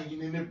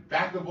Stallion in the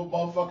back of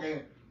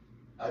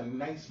a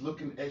nice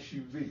looking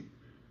SUV.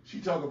 She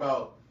talk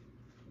about,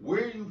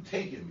 where are you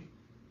taking me?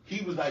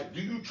 He was like,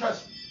 do you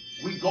trust me?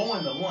 We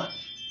going to lunch.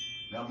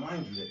 Now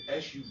mind you, the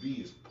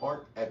SUV is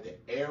parked at the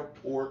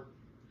airport,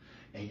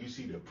 and you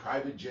see the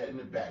private jet in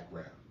the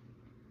background.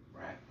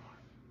 Right?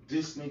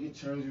 This nigga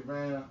turns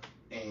around,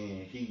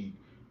 and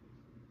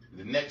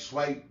the next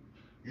swipe,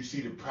 you see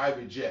the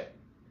private jet.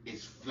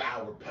 It's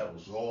flower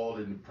petals all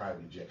in the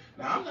private jet.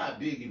 Now, I'm not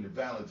big into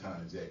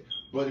Valentine's Day,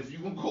 but if you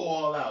can go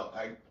all out,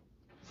 like,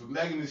 for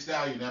Megan Thee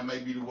Stallion, that may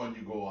be the one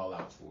you go all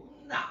out for.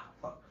 Nah,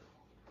 fuck.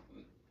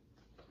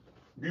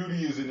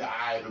 Beauty is in the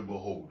eye of the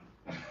beholder.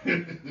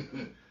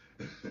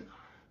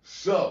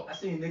 So, I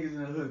seen niggas in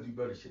the hood do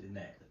better shit than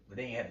that, but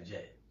they ain't had a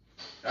jet.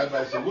 I was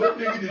about to say, what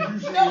nigga did you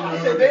see No, in the I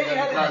hood said they that ain't got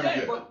had a a private jet,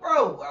 jet? but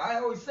bro, I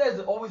always says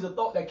it's always a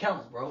thought that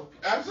counts, bro.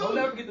 Absolutely.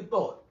 Don't ever get the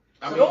thought.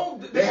 I So mean,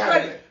 don't they had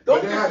discredit, it,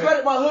 don't but they had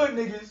discredit my hood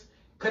niggas,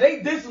 cause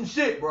they did some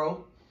shit,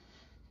 bro.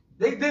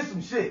 They did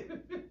some shit.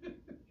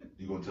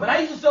 You gonna tell When me? I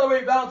used to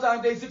celebrate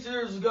Valentine's Day 6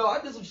 years ago,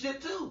 I did some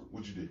shit too.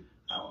 What you did?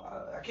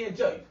 I can't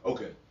tell you.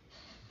 Okay.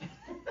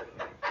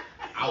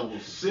 I will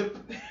sip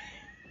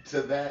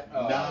to that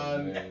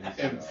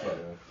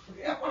non-info.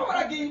 Yeah, why would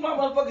I give you my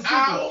motherfucking secret?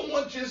 I don't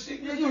want your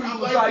secret. You I'm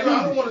was like, like,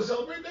 I don't want to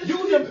celebrate that You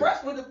shit was either.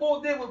 impressed with the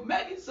boy did with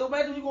Maggie, so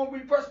imagine you gonna be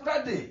impressed with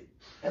what I did.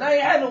 And I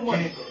ain't had no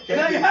money.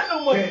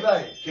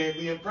 Can't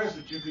be impressed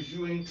with you because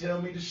you ain't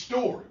tell me the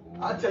story.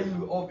 I'll tell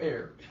you off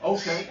air.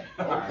 Okay.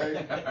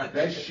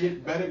 That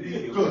shit better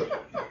be good.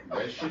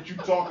 That shit you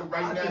talking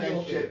right now,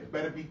 that shit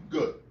better be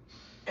good.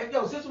 And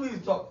yo, since we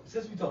talk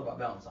about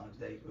Valentine's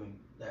Day,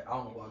 I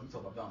don't know why we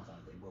talk about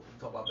Valentine's Day, but we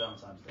talk about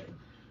Valentine's Day.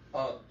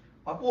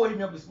 My boy hit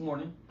me up this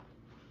morning,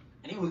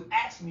 and he was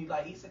asking me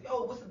he said,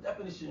 "Yo, what's the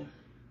definition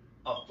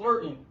of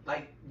flirting?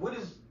 What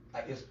is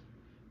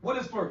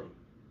flirting?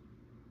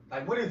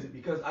 What is it?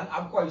 Because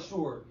I'm quite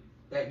sure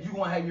that you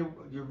gonna have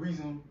your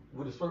reason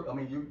with his flirt. I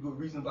mean, your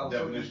reason about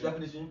his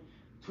definition.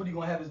 Tweety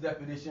gonna have his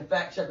definition.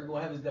 Fact checker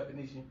gonna have his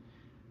definition.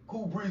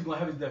 Cool Breeze gonna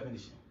have his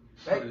definition.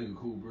 Right?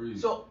 Cool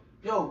Breeze. So,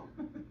 yo,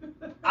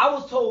 I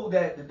was told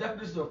that the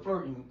definition of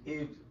flirting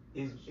is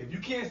if you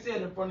can't say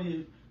it in front of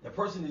the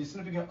person that your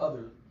significant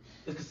other,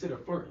 is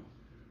considered flirting.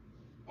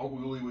 Uncle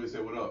Louie would have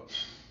said, "What up?"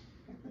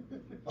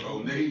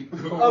 Oh, Nate.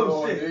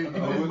 Oh shit.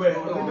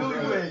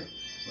 Newlywed.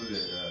 What's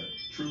that?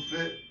 True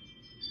fit?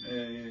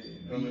 Yeah.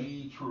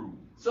 Be true.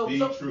 Be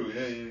true.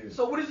 Yeah.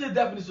 So what is your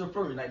definition of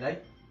flirting,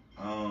 Night?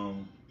 Tell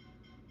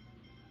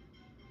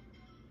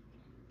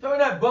me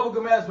that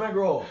bubblegum ass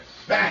finger off.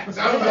 Facts.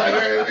 I was like,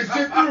 hey, that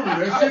shit threw me.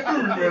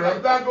 Man.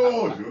 I'm not gonna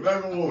hold you.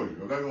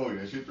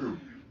 That shit threw me.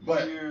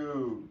 But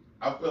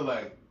I feel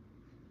like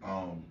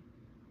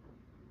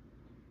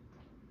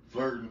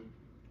flirting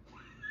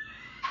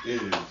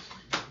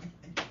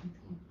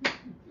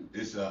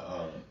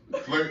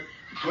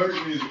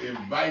flirting is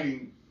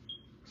inviting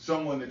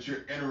someone that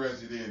you're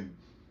interested in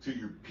to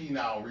your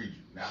penile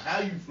region. Now,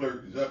 how you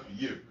flirt is up to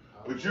you,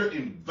 but you're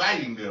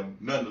inviting them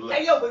nonetheless.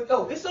 Hey,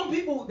 yo, it's some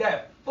people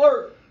that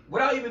flirt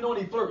without even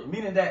knowing they flirting,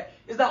 meaning that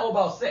it's not all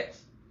about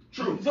sex.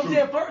 True. You know what I'm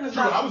saying? Flirting is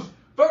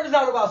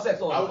not about sex.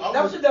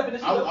 That was your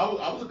definition. I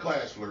was a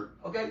class flirt.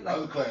 Okay. I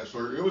was a class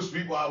flirt. It was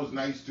people I was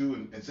nice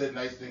to and said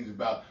nice things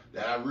about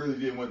that I really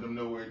didn't want them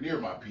nowhere near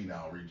my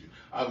penile region.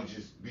 I was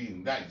just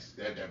being nice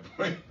at that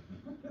point.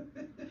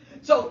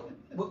 So,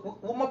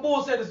 what my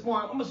boy said this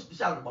morning, I'm going to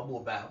shout out my boy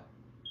Val.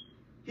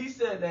 He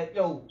said that,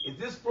 yo, is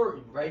this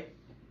flirting, right?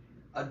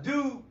 A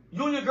dude,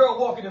 you and your girl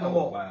walking in the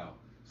mall. Wow.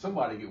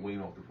 Somebody get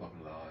Wayne off the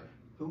fucking line.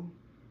 Who?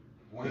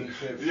 Wayne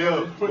said,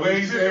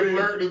 Wayne said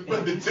flirt and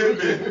put the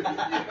tip in.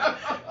 I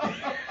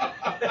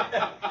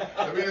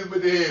mean, just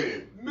put the head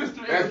in.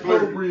 Mr. That's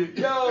flirting. Inappropriate.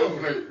 Yo.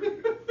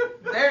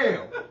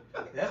 Damn.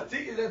 That's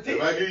tea.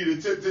 If I give you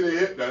the tip to the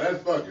hip, now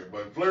that's fucking.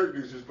 But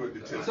flirting is just put the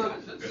tip.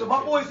 So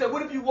my boy said,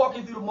 what if you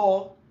walking through the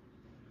mall,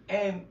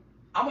 and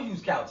I'm gonna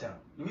use Cowtown.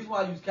 The reason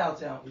why I use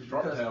Cowtown is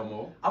because I'm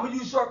gonna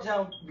use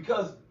Sharptown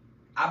because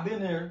I've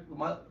been there with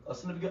my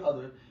significant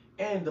other,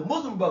 and the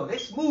Muslim brother, they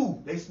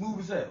smooth as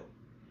hell.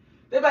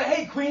 They're like,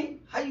 hey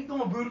queen, how you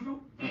doing,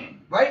 beautiful?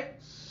 Right?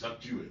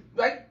 Sucked you in.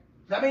 Right?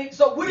 I mean,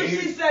 so what did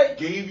she say?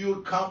 Gave you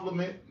a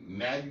compliment.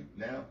 Now.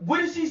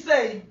 What did she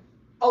say?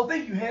 Oh,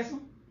 thank you,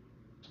 handsome.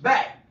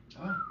 Back.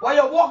 While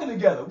y'all walking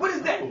together. What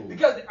is that?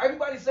 Because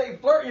everybody say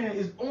flirting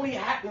is only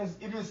happens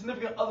if your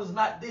significant other's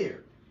not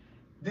there.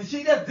 Did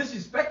she just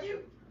disrespect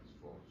you?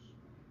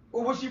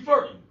 Or was she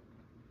flirting?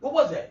 What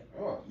was that?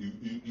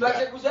 You got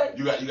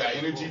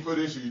energy for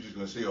this, or you just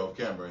gonna stay off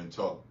camera and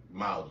talk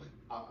mildly?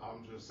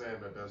 I'm just saying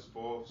that's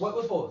false.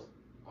 What's false?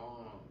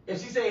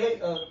 If she say,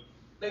 hey,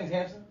 thanks,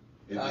 handsome.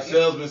 If the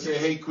salesman say,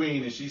 hey,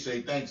 queen, and she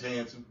say, thanks,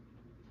 handsome,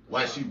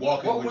 why she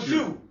walking with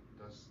you?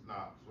 That's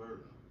not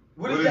flirting.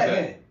 What is that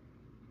then?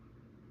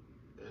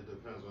 It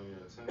depends on your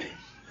intentions.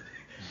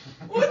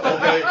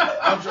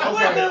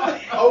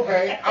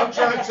 Okay. I'm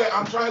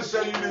trying to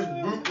sell you this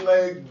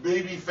bootleg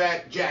baby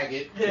fat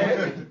jacket.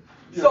 Yeah.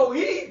 So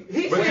he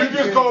But you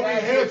just called me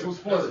handsome.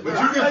 But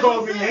you just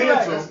called me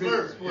handsome.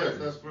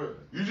 That's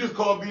flirting. You just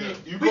called me.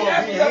 You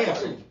called me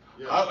handsome.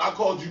 I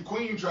called you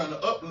queen, trying to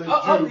uplift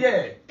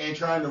you and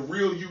trying to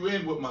reel you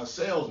in with my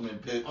salesman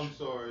pitch. I'm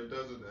sorry, it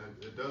doesn't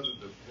depend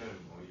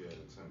on your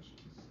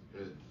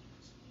intentions.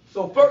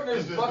 So flirting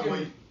is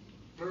fucking.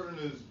 Flirting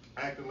is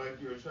acting like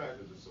you're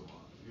attracted to someone.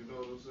 You know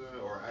what I'm saying?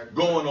 Or acting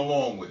going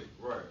along with it.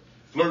 Right.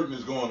 Flirting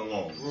is going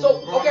along.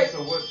 So okay.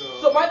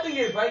 So my thing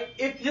is, right,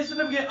 if your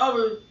significant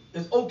other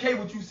is okay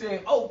with you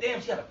saying, oh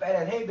damn, she got a fat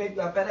ass, hey baby,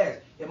 got a fat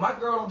ass. If my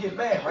girl don't get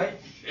mad, right?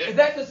 Is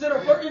that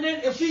considered flirting then?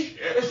 If she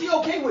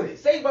okay with it,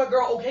 say my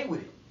girl okay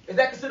with it, is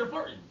that considered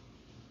flirting?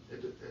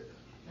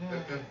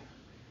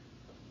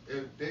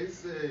 If they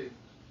say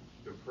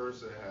the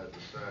person has a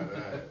fat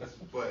ass,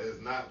 but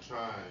is not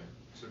trying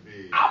to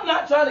be. I'm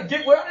not trying to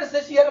get where I just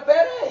said she had a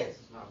fat ass.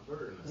 It's not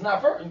flirting. It's not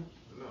flirting.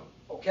 No.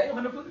 Okay, I'm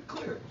gonna put it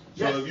clear.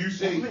 So if you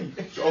say,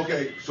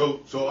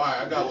 so all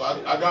right, I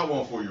got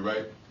one for you,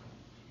 right?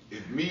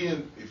 If me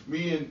and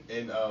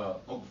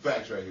Uncle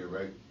Fax right here,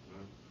 right?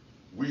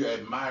 We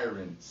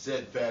admiring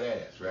said fat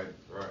ass, right?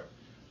 Right.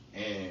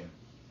 And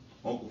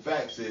Uncle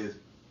Fax says,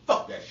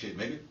 fuck that shit,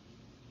 nigga.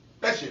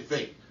 That shit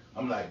fake.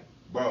 I'm like,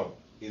 bro,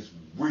 it's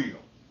real.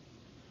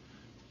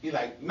 He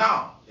like,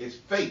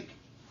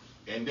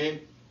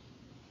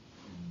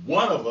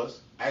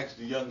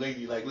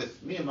 lady, like, listen,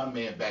 me and my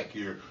man back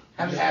here,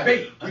 Having we a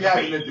debate. we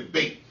having a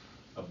debate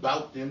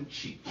about them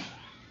cheeks.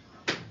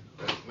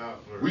 That's not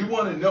We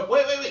want to know.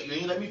 Wait. You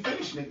ain't let me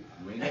finish, nigga.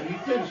 You ain't let me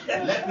finish.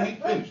 Let me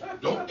finish.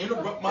 Don't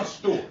interrupt my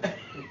story.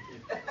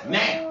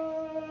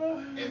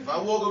 Now, if I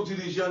walk up to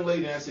this young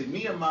lady and I say,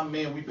 me and my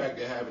man, we back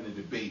there having a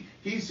debate.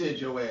 He said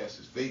your ass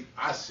is fake.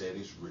 I said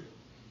it's real,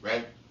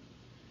 right?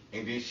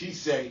 And then she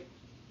say,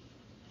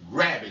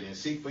 grab it and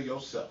see for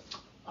yourself.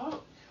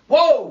 Oh.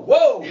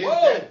 Whoa. Is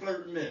that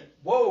flirting then?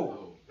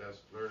 Whoa. That's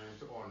flirting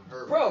on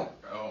her. Bro.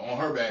 On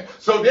her back.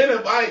 So then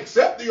if I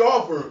accept the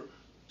offer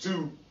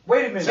to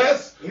Wait a minute.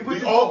 test He went the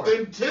too far.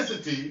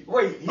 authenticity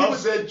Wait, of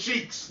said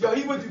cheeks. Yo,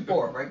 he went too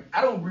far, right?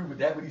 I don't agree with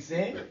that, what he's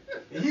saying.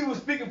 He was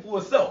speaking for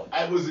himself.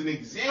 That was an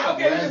example.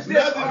 Okay, It has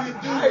nothing to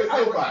do with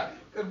nobody.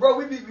 Cause bro,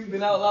 we've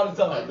been out a lot of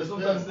times. That's what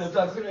I'm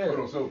trying to say. Hold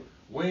on, so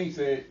Wayne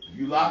said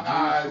You lock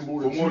eyes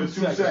for more than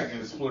 2 seconds.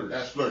 It's flirting.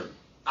 That's flirting.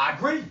 I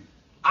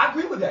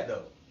agree with that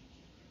though.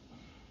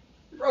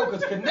 Bro,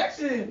 because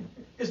connection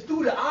is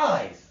through the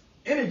eyes.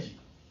 Energy.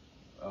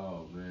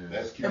 Oh man.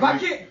 That's If I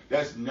can't-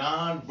 That's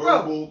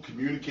non-verbal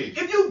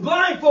communication. If you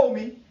blindfold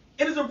me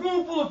and there's a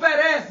room full of fat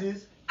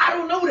asses, I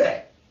don't know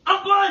that.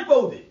 I'm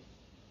blindfolded.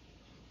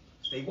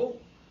 Stay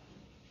woke.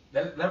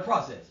 Let it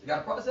process. You got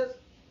a process?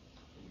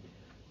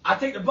 I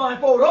take the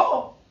blindfold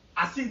off.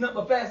 I see nothing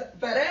but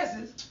fat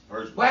asses.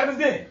 What happens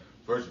then?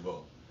 First of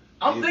all,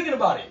 I'm thinking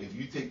about it. If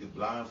you take the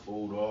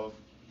blindfold off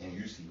and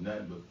you see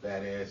nothing but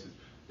fat asses,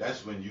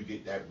 that's when you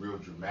get that real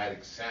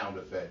dramatic sound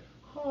effect.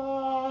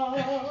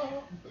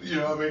 You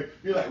know what I mean?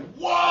 You're like,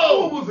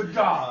 whoa! Who was a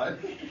god?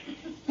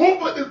 Who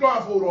put this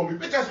blindfold on me?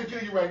 Bitch, I should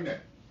kill you right now.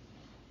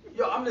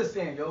 Yo, I'm just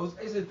saying, yo,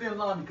 it's a thin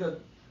line because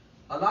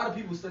a lot of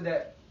people said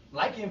that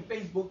liking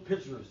Facebook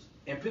pictures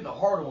and putting a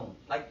heart on them.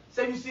 Like,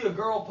 say you see a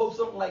girl post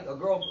something like a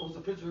girl post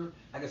a picture,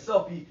 like a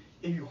selfie,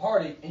 and you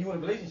heart it and you in a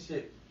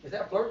relationship, is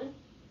that flirting?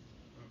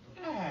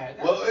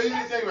 Well, here's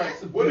the thing, right?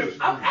 What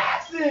if I'm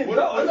asking, What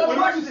bro. It's a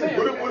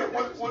if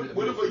question.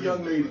 what if a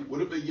young lady?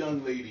 What if a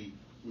young lady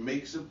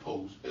makes a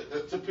post?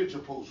 It's a picture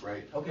post,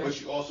 right? Okay. But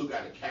she also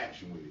got a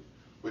caption with it.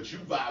 But you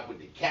vibe with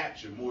the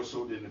caption more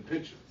so than the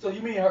picture. So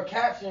you mean her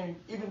caption,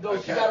 even though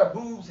Her she got her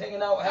boobs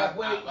hanging out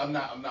halfway? I'm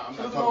not She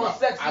talking looking all about.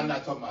 sexy? I'm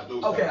not talking about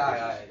those. Okay, type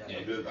of all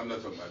pictures. right. I'm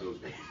not talking about those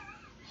pictures.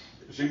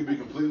 She could be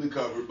completely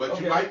covered, but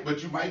Okay.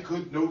 you might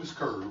could notice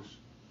curves,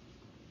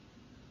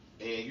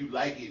 and you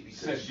like it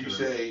because you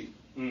say,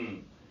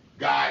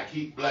 "God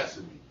keep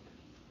blessing me."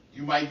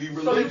 You might be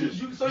religious.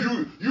 You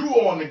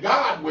on the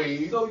God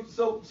wave.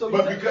 So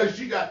but because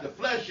she got the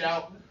flesh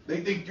out, they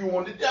think you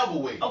on the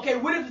devil wave. Okay,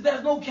 what if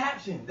there's no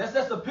caption? That's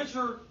a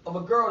picture of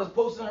a girl that's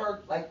posting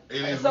her like It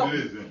is selfie. what it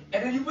is, then.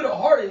 And then you put a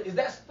heart in. Is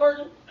that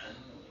flirting?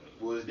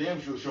 Well, it's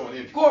damn sure showing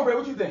interest. Cornbread,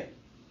 what you think?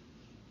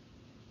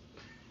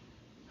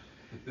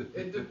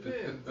 It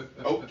depends.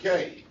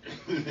 Okay.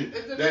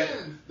 It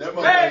depends. That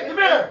Hey, come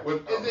here.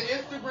 Is it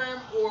Instagram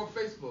or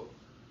Facebook?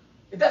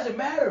 It doesn't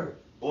matter.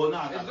 Well,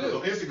 nah, It nah. do.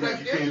 On Instagram,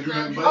 you Because can't do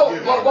nothing Instagram, but Oh,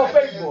 give well,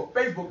 it.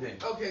 Facebook then.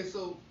 Okay,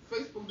 so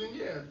Facebook, then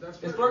yeah, that's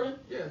flirting. It's flirting?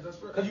 Yeah, that's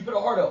flirting. Because you put a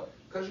heart up.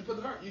 Because you put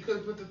the heart, you could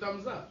have put the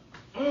thumbs up.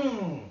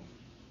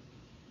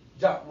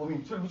 Job,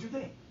 Twitter, what you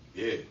think?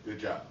 Yeah, good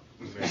job.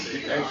 That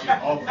shit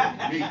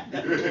awful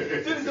me.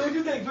 Twitter, so what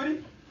you think,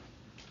 Twitty?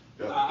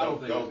 I don't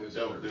think Don't it's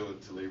do flirting.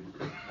 it to labor.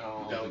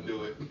 don't Don't think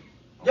do it.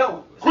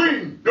 Yo,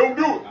 Queen, don't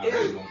do I it.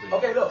 really don't think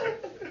okay, look.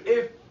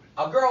 If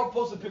a girl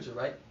posts a picture,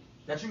 right,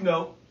 that you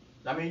know,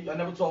 I mean, I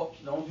never talk,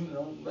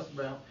 don't mess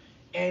around,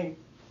 and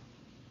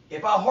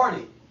if I heart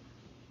it,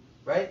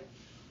 right,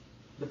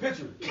 the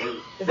picture, is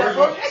that First of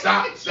all,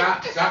 flirting?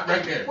 stop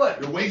right there.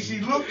 What? The way she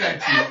looked at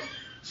you, as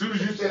soon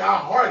as you said I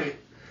hearted,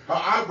 her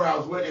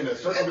eyebrows went in a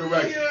certain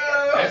direction.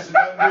 That's a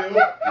done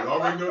deal. You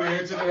already know the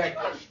answer to that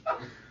question.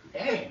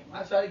 Damn,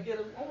 I try to get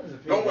a woman's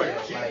opinion. Don't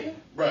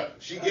worry,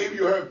 she gave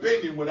you her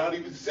opinion without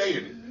even saying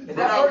it. Is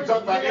Now that we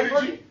talking about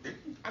flirting? energy.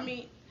 I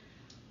mean,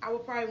 I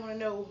would probably want to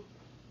know,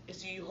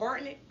 is you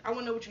hearting it? I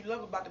want to know what you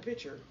love about the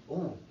picture.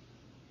 Ooh,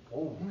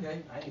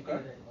 okay, I ain't think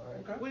of that. All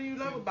right. What do you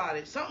love about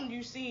it? Something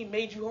you seen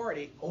made you heart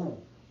it. Ooh,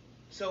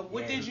 So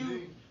what Yeah. did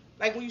you,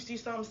 like when you see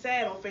something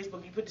sad on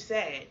Facebook, you put the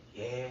sad.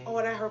 yeah. Oh,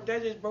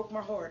 that just broke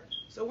my heart.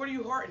 So what are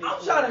you hearting it I'm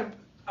for?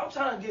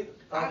 trying to get.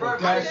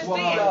 That's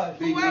why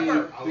they Whoever.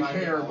 did the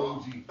care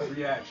emoji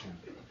reaction.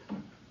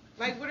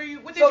 Like what did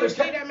So you the see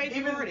ca- that made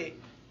you even- heart it?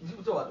 You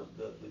talking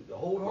about the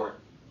whole heart?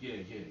 Yeah.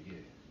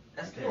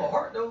 That's still a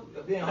heart though,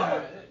 being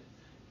hard.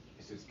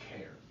 It's just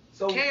care.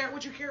 So Care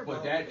what you care But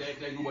about. that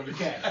ain't nobody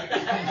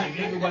cash.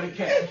 Ain't nobody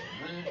cash.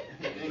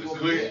 Ain't It's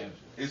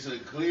nobody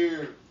clear.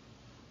 cash.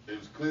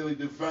 It's clearly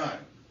defined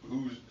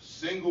who's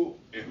single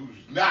and who's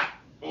not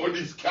on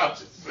these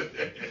couches.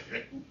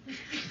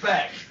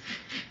 facts.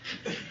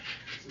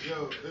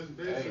 Yo, it's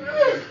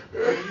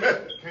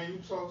basically. Can you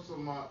talk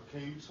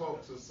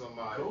to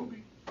somebody? Kobe.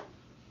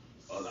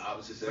 On the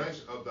opposite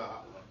sex.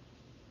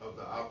 of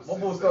the opposite My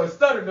boy sex. started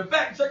stuttering. The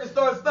fact checker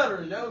started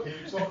stuttering, yo. Can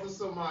you talk to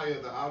somebody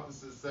of the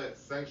opposite sex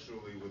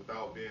sexually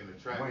without being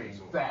attracted Wait, to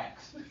them?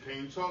 facts.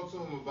 Can you talk to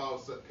them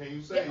about? Can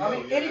you say? Yeah, I yo,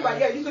 mean, your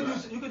anybody. ass Yeah,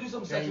 is fat? you could do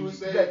something Can sexual. you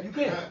say Yeah, you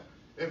can. that?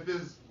 If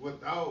it's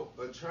without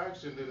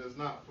attraction, then it's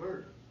not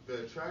flirting.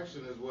 The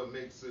attraction is what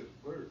makes it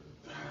flirting.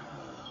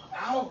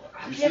 I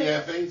You see can't.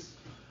 that face?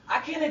 I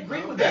can't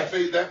agree with That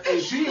that.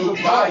 face She's speaks appalled.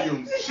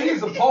 volumes.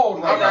 She's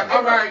appalled right now.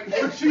 All right.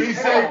 He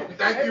said,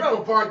 thank Hey, you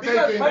bro, for because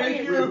partaking.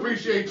 thank We you.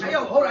 appreciate you. Hey,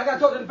 yo, hold on. I gotta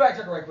talk to the fact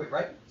checker right quick,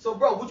 right? So,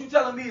 bro, what you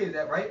telling me is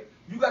that, right?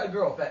 You got a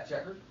girl, fact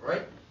checker,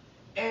 right?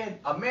 And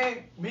a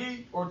man,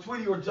 me or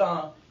Tweety or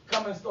John,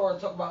 come and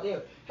start talking about, yeah,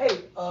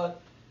 hey,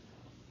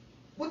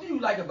 what do you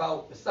like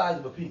about the size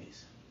of a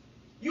penis?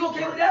 You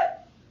okay with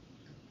that?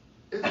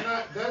 It's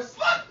not. That's.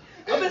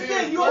 I'm just being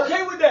saying, you flirt-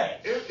 okay with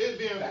that? It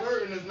being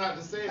flirting is not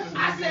the same as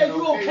I me said being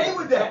you okay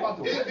with that.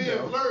 It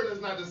being flirting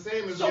is not the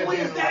same as So me what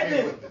being is that okay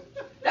then? with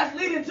it. That's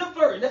leading to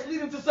flirting. That's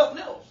leading to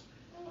something else.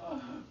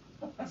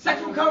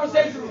 Sexual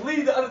conversations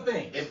lead to other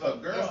things. If a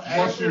girl That's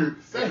asks you,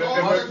 if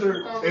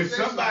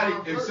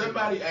conversations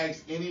somebody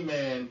asks any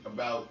man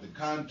about the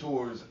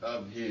contours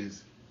of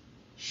his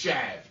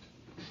shaft,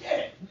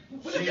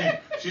 Yeah.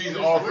 she's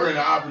offering an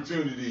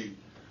opportunity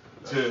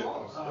to.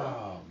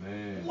 Oh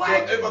man. So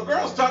if a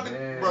girl's talking,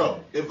 Man.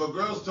 bro, if a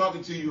girl's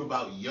talking to you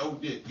about yo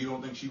dick, you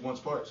don't think she wants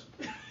parts?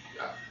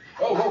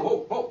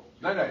 Whoa.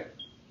 Night.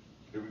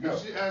 Here we go.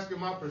 If she asking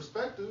my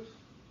perspective,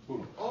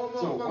 Boom. all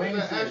So motherfuckers Wayne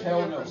that said, ask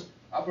hell me no. your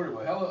I put it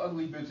with hella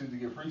ugly bitches to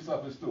get free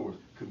stuff in stores.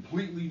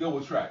 Completely no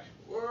attraction.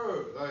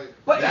 word, like.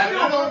 But it's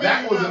still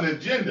That was an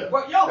agenda.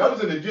 But, yo, that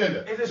was an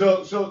agenda. Is it-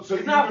 So it's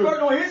you not knew-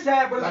 flirting on his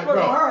half, but it's like,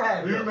 flirting bro, on her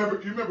half. you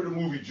remember the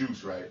movie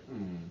Juice, right?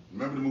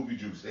 Remember the movie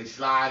Juice? They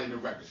slide in the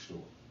record store.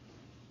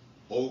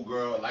 Old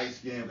girl, light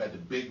skin, got the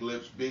big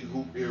lips, big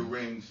hoop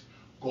earrings,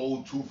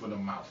 gold tooth in the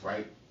mouth,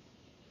 right?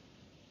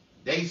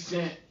 They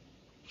sent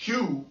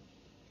Q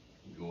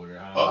Go there.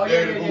 up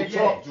there to go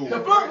talk to her.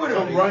 The flirt with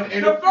her. To run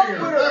The flirt with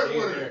Flirt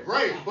with her. her,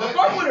 right? But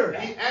flirt with her.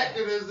 he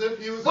acted as if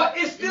he was. But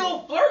it's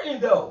still flirting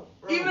though.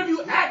 Bro, Even if you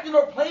yeah. acting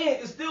or playing,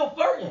 it's still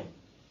flirting.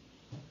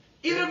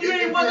 Even if you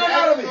If ain't want you're nothing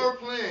out of acting or it.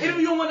 playing. Even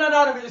if you don't want nothing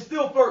out of it, it's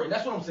still flirting.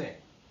 That's what I'm saying.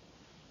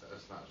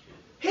 That's not true.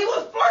 He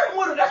was flirting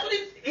with her. That's what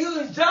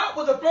his job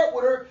was to flirt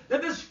with her, to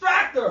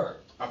distract her.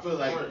 I feel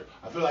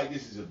like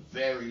this is a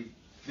very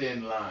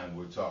thin line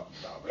we're talking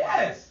about. Right?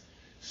 Yes.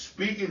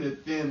 Speaking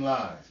of thin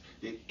lines,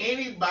 did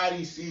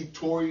anybody see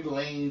Tory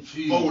Lane's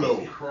Jesus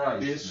photo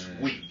Christ, this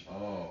man. week?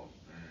 Oh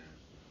man.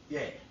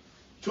 Yeah.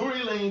 Tory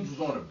Lanez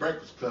was on the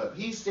Breakfast Club.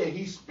 He said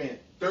he spent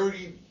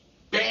 30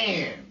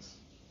 bands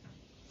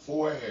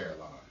for a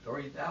hairline.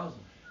 30,000.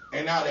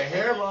 And now the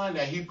hairline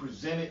that he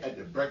presented at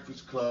the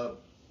Breakfast Club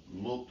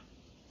looked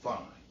fine.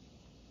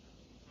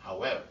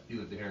 However, He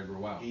let the hair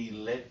grow out. he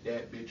let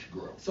that bitch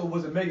grow. So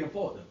was it Megan's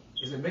fault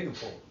though? Is it Megan's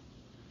fault?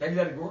 That he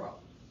let it grow out?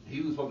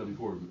 He was fucked up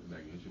before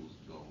Megan. Shit was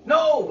going.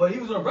 No, but he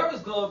was on the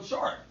Breakfast Club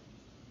short.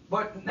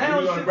 But When now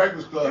he was on the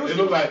Breakfast Club, was it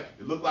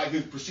looked like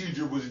his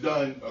procedure was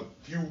done a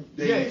few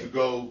days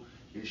ago.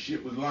 His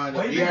shit was lined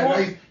up. But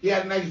He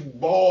had a nice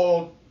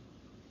bald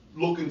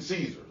looking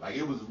Caesar. Like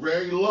it was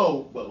very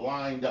low but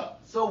lined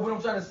up. So what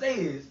I'm trying to say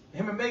is,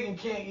 him and Megan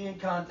can't get in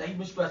contact. He's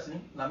been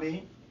stressing. I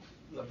mean,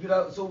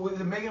 so was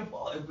it Megan's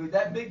fault? Was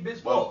that big bitch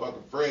fault?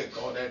 Motherfucker Fred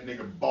called that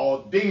nigga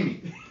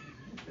Baldini.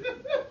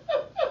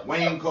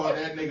 Wayne called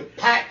that nigga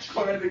Patch.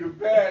 Call that nigga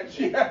Patch.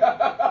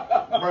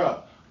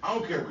 Bruh, I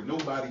don't care what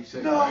nobody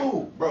says. No.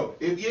 Right? Bro,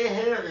 if your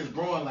hair is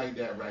growing like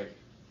that, right?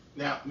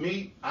 Now,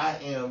 me, I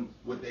am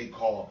what they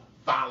call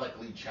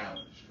follically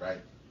challenged, right?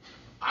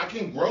 I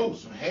can grow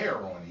some hair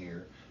on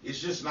here. It's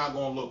just not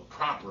gonna look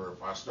proper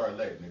if I start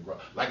letting it grow.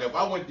 Like if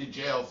I went to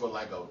jail for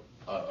like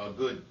a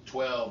good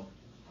 12,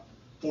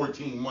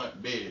 14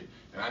 month bid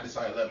and I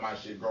decided to let my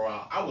shit grow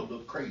out, I would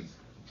look crazy.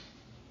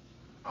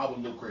 I would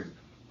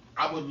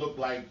look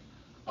like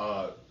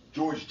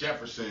George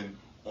Jefferson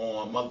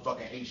on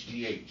motherfucking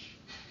HGH.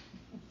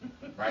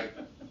 Right?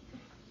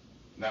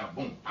 Now,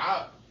 boom.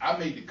 I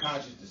made the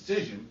conscious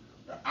decision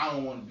that I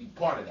don't want to be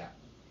part of that.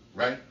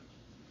 Right?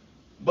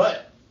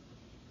 But,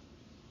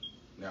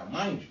 now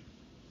mind you,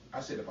 I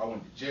said if I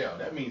went to jail,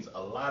 that means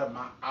a lot of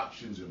my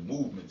options and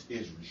movements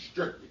is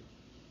restricted.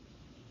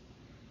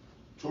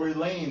 Tory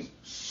Lanez,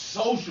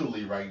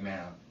 socially right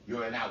now,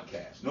 you're an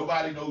outcast.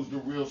 Nobody knows the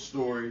real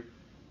story.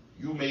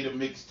 You made a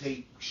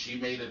mixtape, she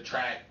made a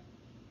track,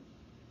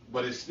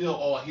 but it's still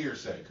all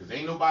hearsay because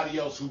ain't nobody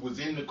else who was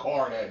in the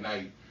car that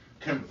night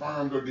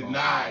confirmed or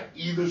denied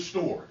either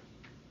story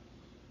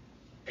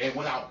and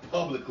went out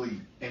publicly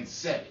and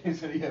said it. He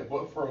said he had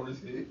butt fur on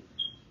his head.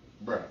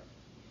 Bruh.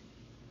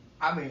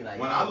 I mean, like,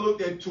 When I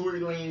looked at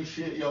Tory Lanez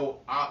shit, yo,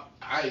 I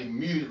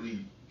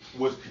immediately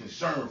was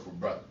concerned for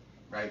brother,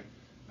 right?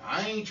 Now,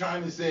 I ain't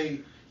trying to say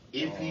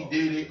if he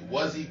did it,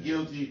 was he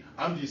guilty?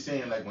 I'm just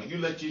saying, like, when you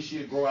let your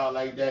shit grow out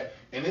like that,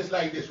 and it's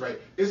like this, right?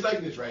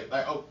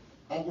 Like, oh,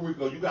 Uncle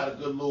Rico, you got a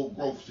good little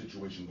growth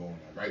situation going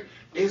on, right?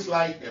 It's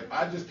like if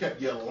I just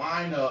kept your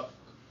line up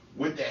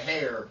with the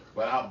hair,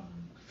 but I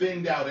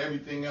thinned out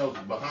everything else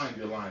behind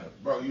your lineup,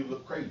 bro, you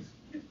look crazy.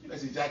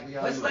 That's exactly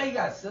how Let's he say he looked.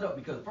 got set up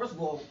because first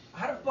of all,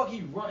 how the fuck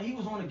he run? He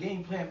was on the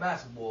game playing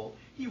basketball.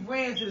 He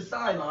ran to the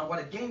sideline while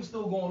the game's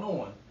still going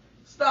on.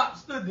 Stopped,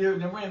 stood there,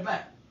 and then ran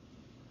back.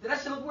 Did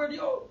that shit look weird to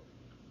y'all?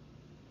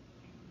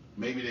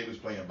 Maybe they was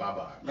playing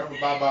Bye-Bye. Remember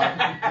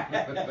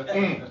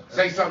Bye-Bye?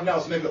 Say something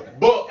else, nigga.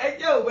 Book. Hey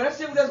yo, but that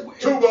shit was just weird.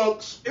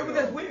 $2. It was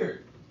just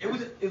weird.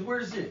 It's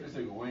weird as shit. This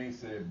nigga Wayne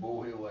said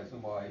Bull Hill like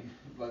somebody,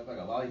 like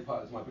a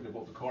lollipop somebody picked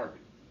up off the carpet.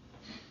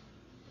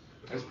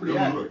 That's pretty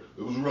accurate.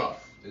 It was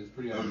rough. It's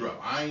pretty It was accurate.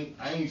 rough. I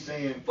ain't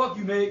saying. Fuck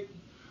you, Meg.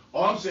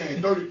 All I'm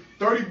saying,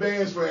 30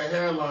 bands for a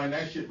hairline,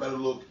 that shit better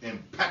look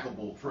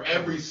impeccable for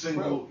every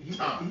single Bro,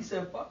 time. he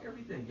said fuck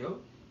everything, yo.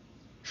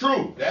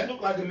 True. That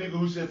looked like a nigga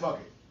who said fuck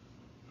it.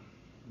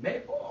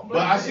 Meg, But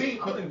I seen,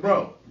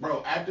 bro,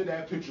 after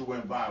that picture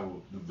went viral,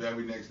 the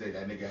very next day,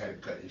 that nigga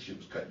had to cut, his shit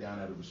was cut down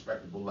at a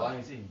respectable I level.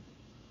 ain't seen.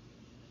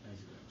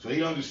 So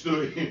he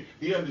understood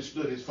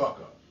his fuck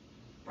up.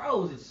 Bro,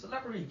 it was a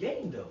celebrity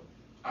game though.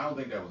 I don't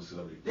think that was a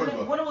celebrity. When First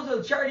of all, it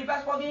was a charity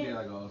basketball game? Yeah,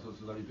 like so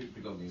celebrity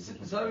pickup game.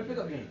 Celebrity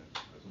pickup game.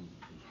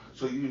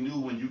 so you knew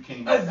when you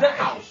came out the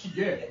Exactly. house,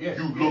 Yeah.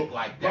 you looked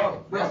like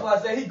that. Bro, that's why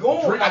I said he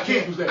going. I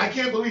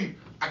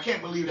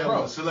can't believe that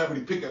Bro. was a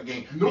celebrity pickup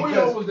game.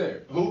 Norino was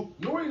there. Who?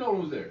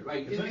 Norino was there.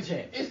 Like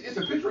it's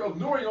a picture of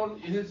Norino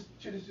and his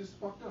shit is just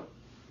fucked up.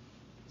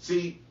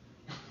 See,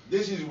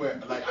 this is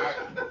where like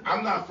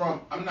I'm not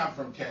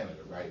from Canada,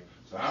 right?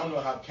 So I don't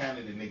know how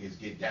Canada niggas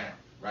get down,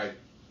 right?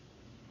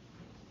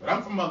 But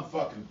I'm from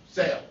motherfucking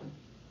Salem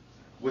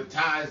with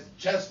ties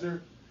to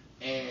Chester,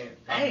 and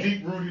I'm Hey.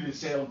 deep rooted in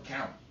Salem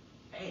County,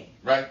 Hey.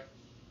 right?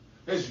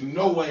 There's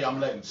no way I'm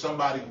letting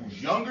somebody who's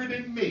younger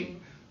than me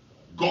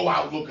go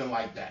out looking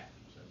like that.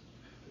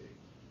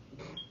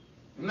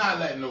 I'm not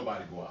letting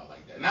nobody go out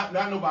like that. Not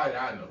nobody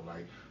I know.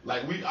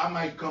 Like I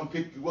might come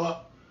pick you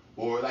up,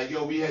 or like,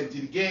 yo, we heading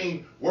to the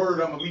game. Word,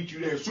 I'm gonna meet you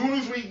there as soon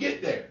as we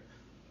get there.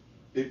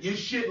 If your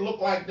shit look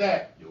like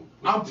that,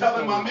 I'm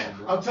telling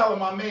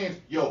my man,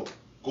 yo,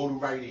 go to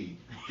Rite Aid.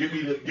 Give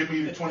me the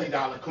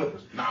 $20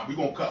 Clippers. Nah, we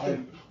gonna cut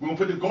home. We gonna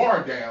put the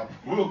guard down.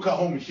 We gonna cut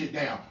home and shit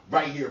down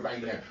right here,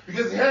 right now.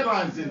 Because the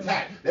headline is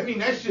intact. That mean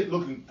that shit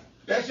looking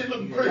pretty.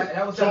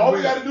 That was So kinda all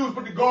we weird. gotta do is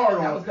put the guard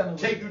That was on, kinda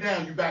take weird. you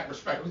down, you back It was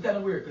respectable. kind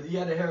of weird because he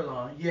had a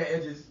hairline, he had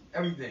edges,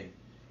 everything,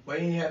 but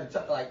he ain't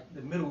had like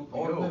the middle,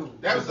 all the middle.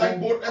 That was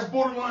that's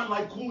borderline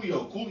like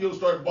Coolio. Coolio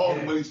started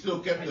balling, but he still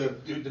kept the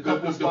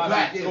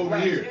plaques over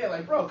here. Yeah,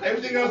 like bro.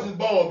 Everything else is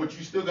bald, but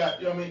you still got,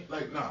 you know what I mean?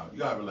 Like, nah, you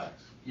gotta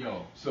relax.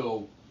 Yo,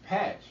 so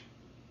Patch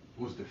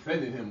was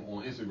defending him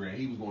on Instagram.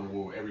 He was going to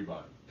war with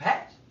everybody.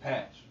 Patch?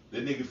 The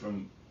nigga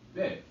from,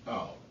 Yeah.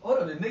 oh, Hold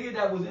on, the nigga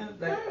that was in,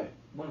 like, Yeah.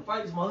 when the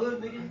fight is my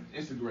hood, nigga?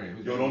 Instagram.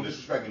 His yo, name don't is-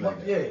 disrespect me like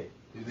that. Yeah.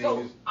 His name So,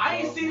 is, I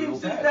ain't seen him Real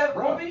since Patch. that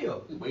Bro,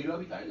 video. He waited up,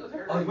 he got his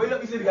hair. Oh, he waited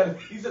up, he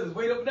said his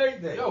weight up and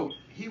everything. Yo,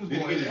 he was Did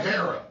he going get his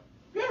hair up?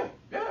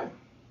 Yeah.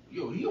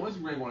 Yo, he on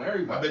Instagram going to I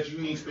everybody. bet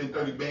you ain't spent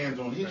 30 bands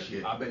on his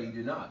shit. I bet he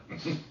did not.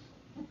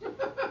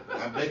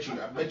 I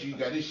bet you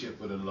got his shit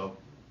for the low.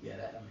 Yeah,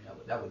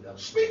 that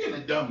was. Speaking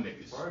of dumb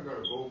niggas, Probably got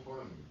a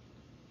GoFundMe.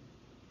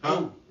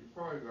 huh? He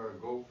probably got a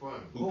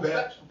GoFundMe. Who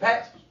Patch?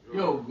 Patch.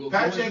 Yo,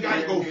 Patch ain't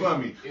got to go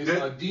fund me. It's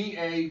a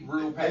DA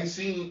real They Patch.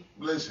 seen,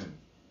 listen,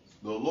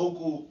 the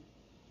local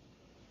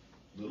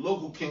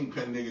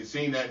kingpin nigga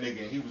seen that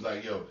nigga and he was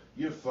like, yo,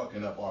 you're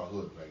fucking up our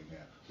hood right now.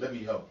 Let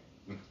me help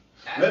you.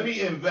 Let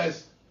me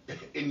invest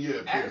in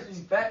your appearance.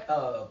 Actually,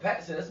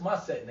 Pat said, that's my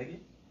set, nigga.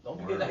 Don't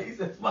forget that. He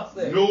said, it's my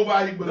set.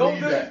 Nobody Don't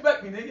believed that.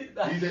 disrespect me,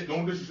 nigga. He said,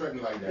 don't disrespect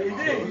me like that. He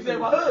my did. hood. He said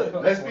my hood.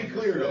 Let's be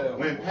clear though.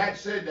 When Pat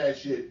said that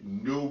shit,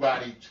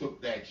 nobody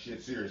took that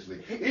shit seriously.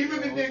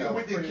 Even the nigga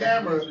with the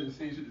camera, The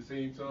same shit at the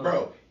same time.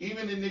 bro,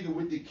 even the nigga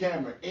with the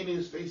camera in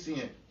his face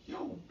saying,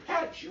 yo,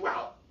 Pat, you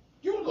out.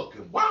 You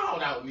looking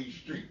wild out in these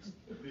streets.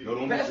 Yo,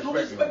 don't Pat said, don't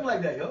disrespect me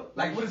like that, yo.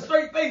 Like, with a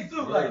straight face,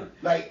 too.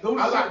 Like, don't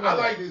I disrespect me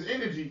like his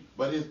energy,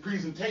 but his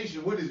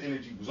presentation with his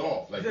energy was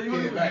off. Like, He said, you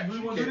you can't match. really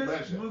You want to can't do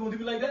match this? that. You really want to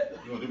do me like that?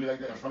 You gonna do me like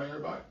that in front of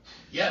everybody?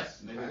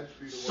 Yes, nigga. Patch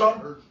be the one that Some,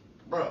 hurt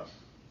bro,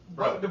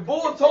 But the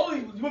bull told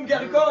him, you want me to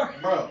get in the car?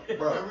 bro.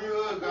 Every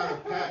hood got a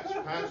patch.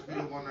 Patch be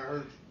the one that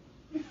hurt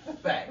you.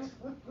 Facts.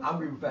 I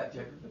agree with fact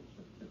checker.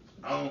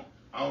 I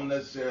don't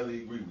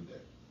necessarily agree with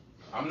that.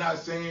 I'm not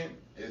saying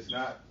it's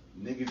not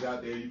niggas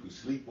out there you can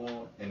sleep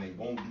on and they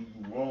won't do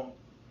you wrong.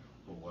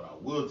 But what I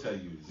will tell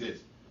you is this: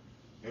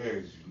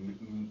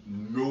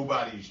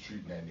 nobody's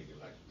treating that nigga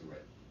like a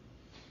threat.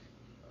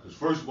 Because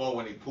first of all,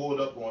 when they pulled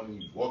up on him,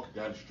 he was walking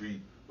down the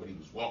street, but he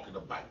was walking a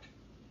bike.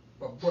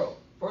 But bro,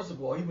 first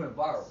of all, he went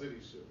viral. City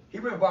shit. He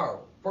went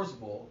viral, first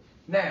of all.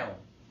 Now,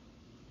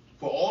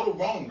 For all the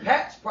wrong reasons.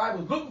 Patch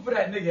probably was looking for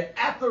that nigga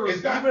after he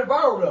It's not- went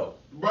viral, though.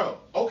 Bro,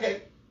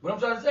 okay. What I'm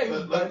trying to say, he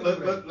was probably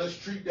looking for that. Let's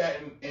treat that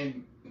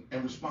and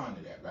respond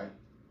to that, right?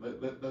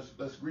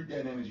 Let's read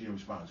that energy and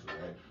respond to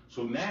it, right?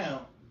 So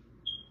now,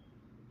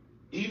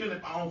 even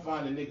if I don't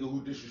find a nigga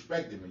who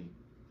disrespected me,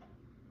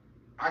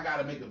 I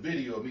gotta make a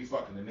video of me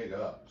fucking the nigga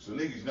up, so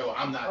niggas know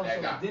I'm not that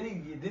so guy. Then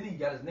he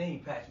got his name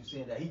patched. You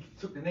saying that he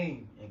took the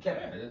name and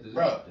kept it.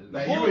 Bro,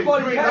 now Bull you ain't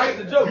thought he like passed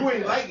the joke.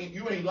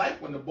 you ain't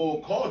like when the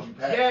bull called you,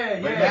 Pat. Yeah,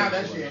 But yeah. now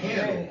that's your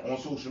handle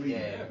on social media.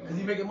 Yeah, because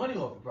he making money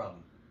off it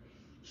probably.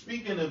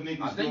 Speaking of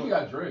niggas, I think he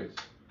got dreads.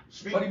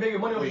 But he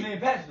making money off his name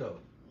patch though.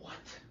 What?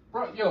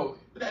 Bro, yo,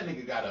 But that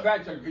nigga got a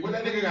fact check. What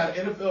that nigga got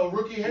an NFL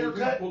rookie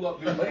haircut? Pull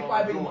up But he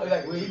probably making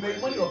like he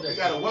make money off that. He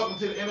got a welcome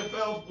to the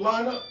NFL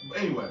lineup.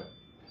 Anyway,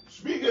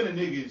 speaking of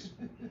niggas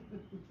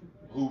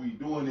who be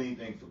doing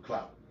anything for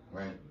clout,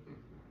 right?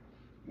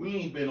 We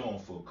ain't been on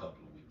for a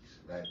couple of weeks,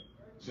 right?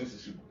 Since the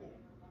Super Bowl.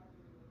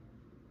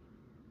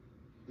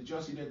 Did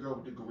y'all see that girl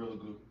with the Gorilla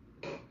Glue?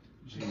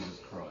 Jesus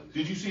Christ.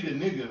 Did you see the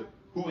nigga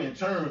who in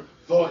turn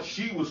thought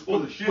she was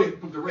full of shit?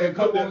 Put the red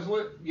cup on his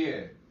lip?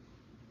 Yeah.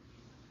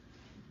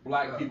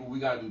 Black people, we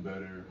gotta do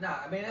better. Nah,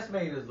 I mean that's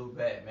made us look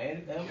bad,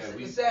 man.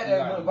 We- It's sad we that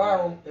gotta went do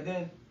viral, and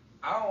then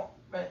I don't.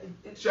 Man,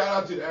 Shout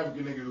out to the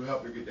African nigga who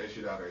helped her get that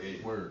shit out of her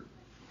head. Word.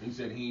 He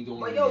said he ain't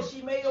doing But it yo, again.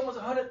 she made almost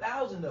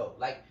 100,000 though.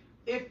 Like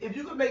if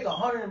you could make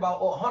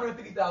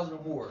 150,000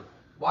 or more,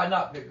 why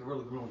not make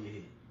Gorilla Glue on your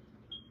head?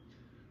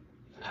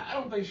 I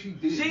don't think she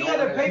did. She knowing got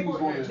a that paper- was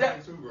gonna-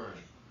 that- 22 grand.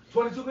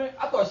 22 grand?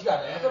 I thought she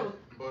got it. I thought it was,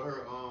 But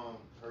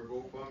her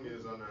GoFundMe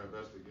is under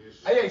investigation.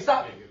 hey,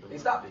 stop Can't it. get the They money.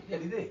 stopped it. Yeah,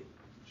 they did.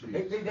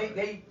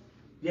 They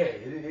yeah,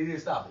 they did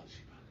stop it.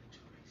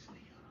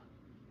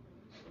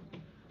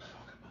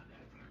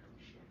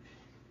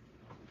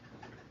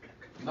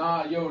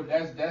 Nah, yo,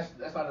 that's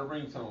not a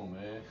ringtone,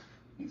 man.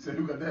 He said,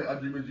 "Who got that? I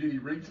Dream of Genie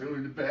ringtone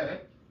in the bag."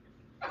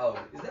 Oh,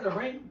 is that a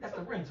ring? That's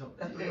the ringtone.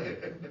 That's the ring.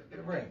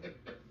 The ring.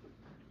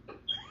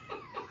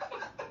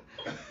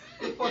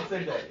 Who the fuck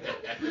said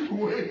that?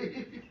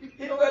 Wait.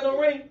 He don't got no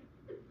ring.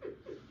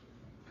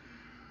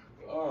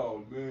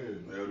 Oh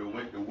man. Yo,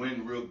 the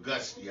wind real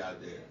gusty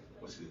out there.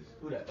 What's this?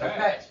 Who that? Patch.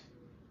 Patch.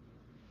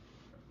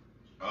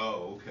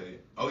 Oh, okay.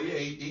 Oh yeah,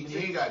 he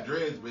ain't got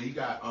dreads, but he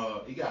got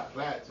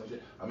plaits and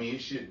shit. I mean,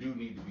 his shit do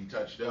need to be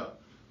touched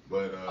up,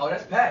 but Oh,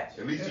 that's Patch.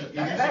 at least That's he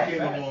Patch.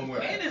 came a long way.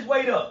 And his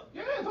weight up.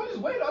 Yeah, don't just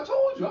wait. I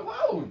told you. I'm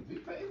following. He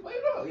wait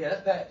Oh up. yeah,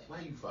 that's Patch.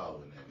 Why you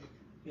following that nigga?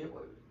 Yeah,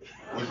 what?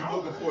 Was you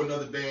looking for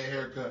another bad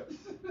haircut?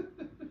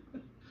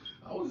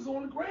 I was just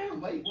on the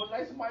gram late one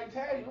night. Somebody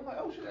tagged me. I'm like,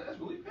 oh shit, that's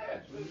really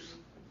Patch.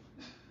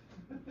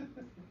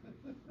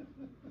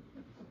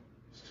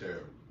 It's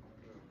terrible.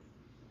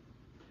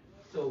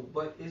 So,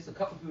 but it's a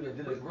couple people that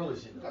did a gorilla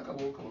shit. I got a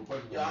couple of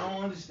questions. Yeah, I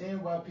don't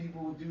understand why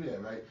people would do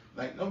that, right?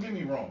 Like, don't get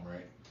me wrong,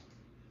 right?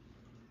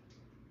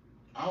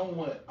 I don't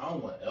want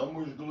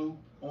Elmer's glue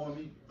on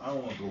me. I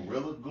don't want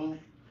Gorilla Glue.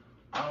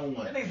 I don't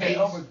want That nigga said paste.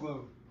 Elmer's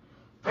glue.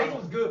 Paste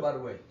was good, by the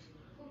way.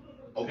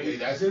 Okay,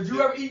 that's. Did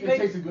you ever eat It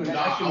paste? tasted good. Nah,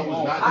 That shit I was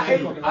was not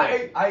awesome. I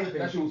ate That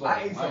paste. shit was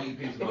I ate awesome. some.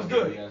 paste It was on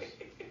good. yes.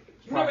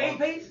 You never ate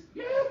paste?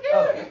 Yeah,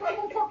 that's why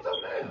I'm fucked up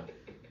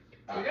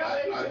now.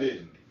 I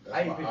didn't. That's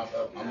I ain't why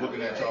I'm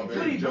looking at y'all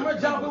very Sweetie, remember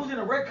John judgmental. was in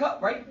a red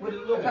cup, right? With a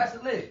little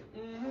plastic lid.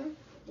 Mm-hmm.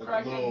 With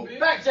the little,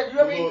 Fact check. You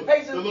ever eat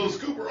paste? the little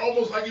scooper,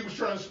 almost like he was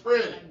trying to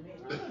spread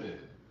it.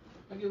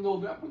 I get a little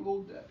bit. I put a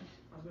little bit.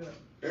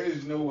 There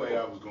is no way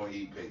I was going to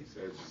eat paste.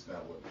 That's just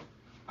not what.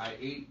 I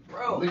ate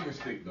Bro. liquor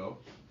stick though.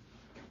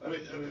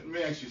 Let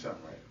me ask you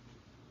something, right?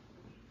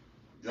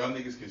 Y'all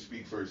niggas can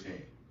speak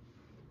firsthand.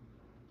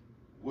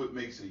 What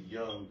makes a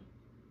young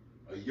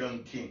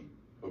king,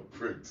 a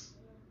prince,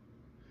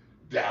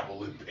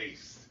 dabble in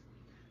paste?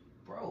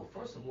 Bro,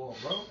 first of all,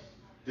 bro,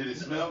 Did it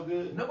smell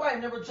good? nobody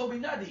never told me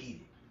not to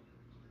eat it.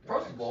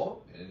 First of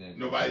all,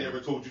 Nobody ever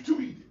told you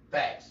to eat it.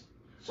 facts.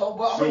 So,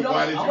 but So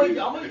why did you eat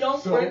I'm a it?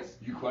 young So, prince.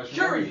 you question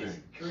Curious.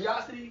 everything.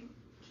 Curiosity.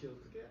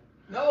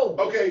 No.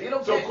 Okay, they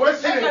don't so care.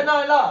 question That's it. not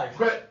nine lives.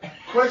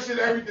 Question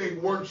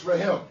everything works for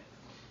him.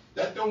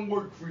 That don't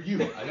work for you.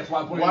 That's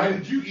why I put it Why in.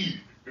 did you eat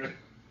it?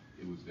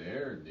 It was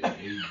there. They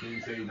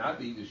didn't say not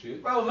to eat the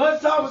shit. Bro,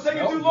 lunchtime was It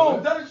taking too smelled long.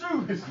 good. Tell the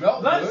truth. It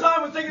smelled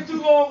Lunchtime was taking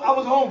too long. I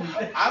was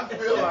hungry. I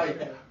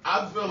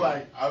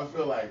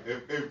feel like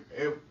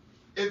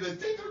if the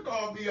teacher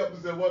called me up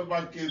and said one of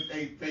my kids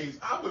ate paste,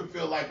 I would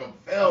feel like a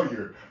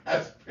failure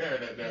as a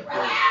parent at that point.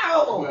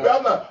 Wow. But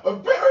I'm like,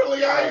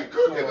 apparently I ain't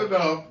cooking So,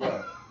 enough.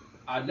 bro,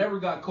 I never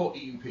got caught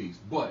eating paste,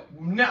 but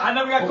Nah, I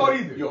never got caught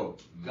either. Yo,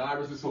 God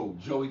rest his soul,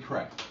 Joey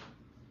Crack.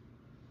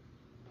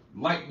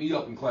 Light me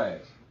up in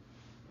class.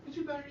 But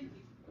you better eat.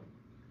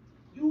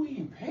 You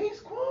eating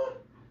paste, Quan?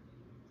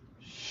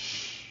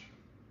 Shh.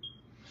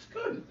 It's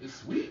good. It's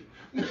sweet.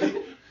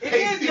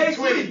 Pasty taste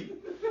 20.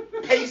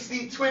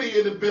 Pasty 20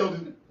 in the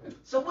building.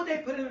 So what they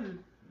put in to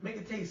make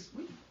it taste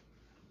sweet?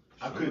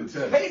 I couldn't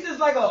tell you. Paste is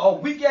like a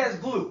weak ass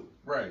glue.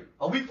 Right.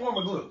 A weak form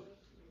of glue.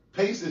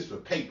 Paste is for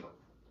paper.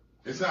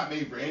 It's not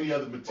made for any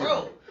other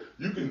material. Bro.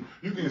 You can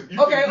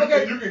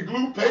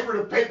glue paper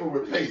to paper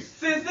with paste.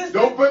 Since this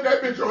Don't put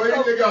that bitch on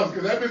anything else,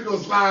 because that bitch gonna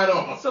slide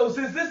off. So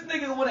since this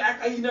nigga wanna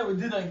act like he never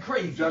did nothing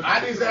crazy.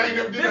 I didn't say I ain't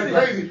never did nothing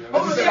Listen. crazy. I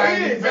just said I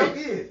ain't He eat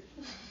paste. is.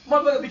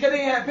 Motherfucker, because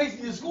they ain't had paste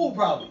in your school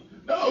probably.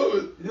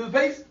 No, It was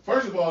paste?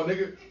 first of all,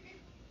 nigga,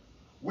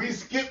 we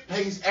skip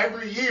pace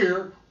every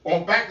year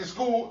on back to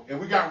school, and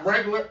we got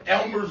regular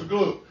Elmer's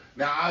glue.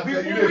 Now I'll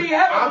tell you this,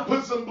 I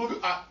put some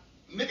glue.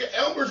 Nigga,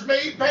 Elmer's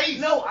made pace.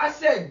 No, I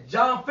said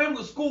John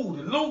Finwood School,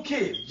 the little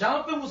kids.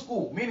 John Finwood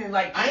School, meaning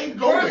like I ain't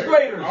going first there.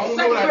 graders, I don't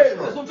second know that graders.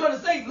 story. That's what I'm trying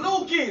to say.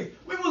 Little kids.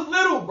 We was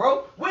little,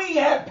 bro. We ain't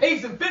had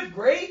pace in 5th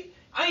grade.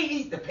 I ain't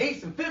eat the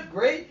pace in 5th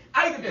grade.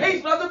 I ate the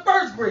pace when I was in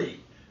 1st grade.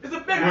 It's a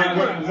big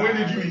difference. When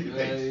did you eat the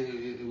pace?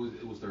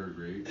 It was 3rd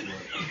grade.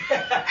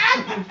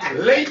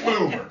 Late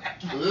bloomer.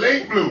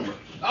 Late bloomer.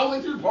 I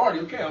went to the party.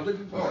 Okay, I went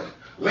to the party.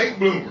 Late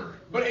bloomer.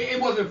 But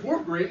it wasn't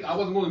 4th grade. I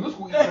wasn't going to middle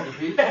school eating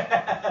fucking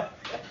pace.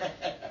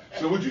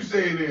 So what you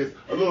saying is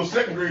a little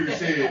 2nd grader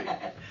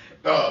said,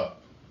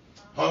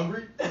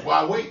 hungry?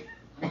 Why wait?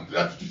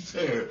 That's what you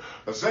said.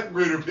 A 2nd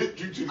grader picked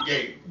you to the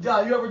game.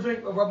 John, you ever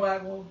drink rubbing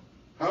alcohol?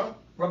 Huh?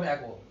 Rubbing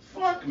alcohol.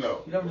 Fuck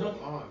no. You never drunk?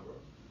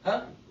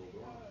 Huh?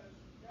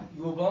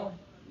 You were blind?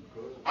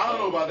 I don't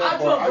know about I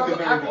that drunk part.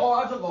 rubbing alcohol.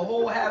 I took a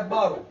whole half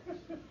bottle.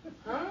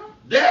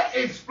 That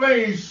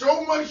explains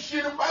so much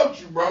shit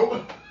about you,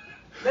 bro.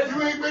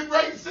 You ain't been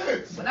right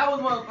since. When I was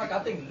like, I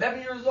think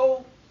 11 years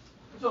old,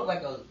 I took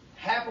like a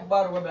half a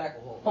bottle of rubbing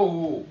alcohol.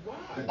 Oh,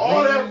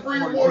 all that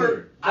free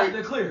water. I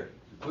did clear.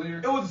 Clear?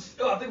 It was,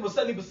 I think it was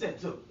 70%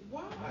 too.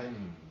 Why?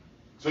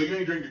 So you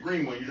ain't drink the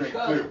green one, you drink the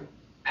Because clear one.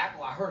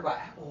 alcohol, I heard about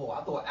alcohol.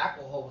 I thought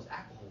alcohol was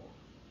alcohol.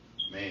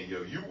 Man,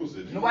 yo, you was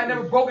a... Nobody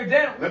never broke it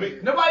down.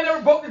 Nobody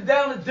never broke it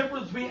down the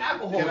difference between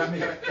alcohol Can and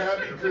me. I be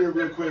clear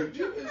real quick?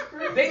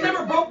 They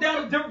never broke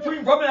down the difference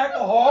between rubbing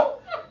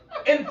alcohol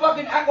and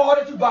fucking alcohol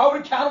that you buy over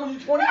the counter when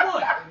you're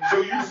 21. So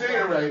you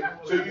saying right?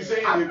 So you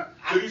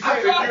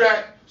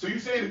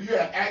saying if you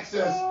had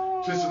access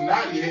to some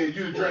naughty head,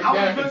 you'd drink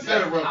that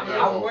instead of rubbing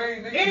alcohol.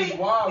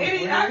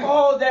 Any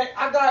alcohol that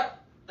I got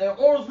an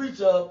orange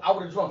reach of, I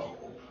would have drunk it.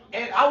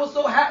 And I was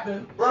so happy.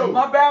 Bro. In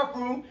my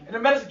bathroom in the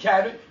medicine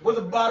cabinet was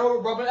a bottle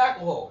of rubbing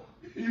alcohol.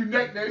 You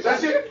neck that That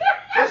shit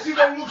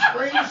don't look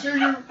strange to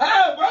you.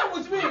 Hey, bro,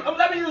 what you mean? I'm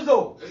 11 years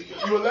old.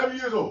 You're 11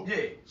 years old.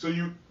 Yeah. So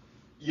you're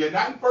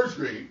not in 1st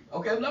grade.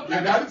 Okay, I'm 11.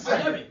 You're not in I'm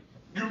 2nd. 11.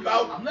 You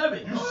about I'm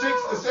 11. You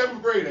 6th or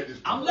 7th grade at this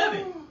point. I'm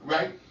 11.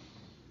 Right?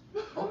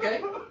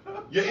 Okay.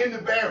 You're in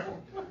the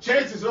bathroom.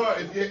 Chances are,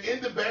 if you're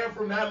in the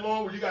bathroom that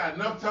long where you got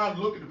enough time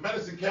to look at the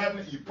medicine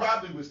cabinet, you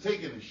probably was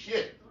taking a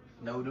shit.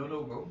 No, bro.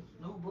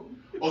 No, bro.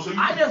 Oh, so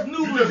I just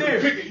knew it was there.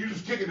 You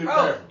just kick it in the Bro,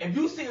 bathroom.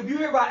 if you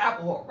hear about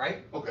alcohol, right?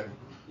 Okay.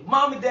 Your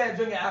mom and dad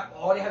drinking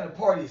alcohol, they having a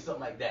party or something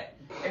like that.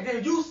 And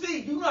then you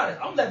see,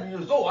 I'm 11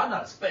 years old, I'm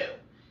not a spell.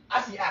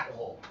 I see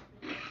alcohol.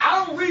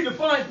 I don't read the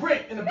fine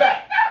print in the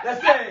back that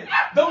says,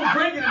 don't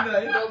drink it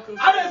tonight.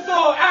 I just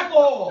saw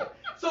alcohol.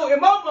 So in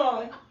my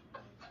mind,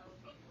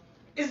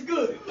 it's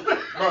good.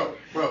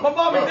 Bro. My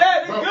mom and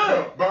dad, they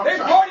good. They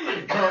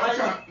partying.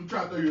 I'm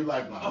trying to throw you a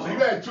lifeline. So you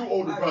had 2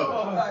 older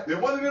brothers. Did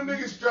one of them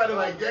niggas try to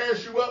like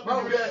gas you up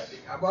and do that?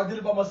 I did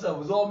it by myself. It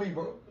was all me,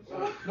 bro.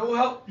 No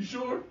help. You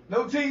sure?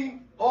 No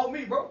team. All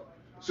me, bro.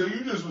 So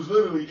you just was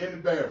literally in the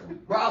bathroom.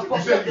 Bro, I was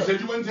fucked up. You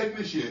said you wasn't taking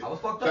this shit. I was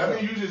fucked So up. I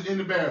mean, you just in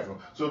the bathroom.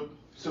 So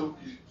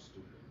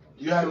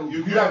you had a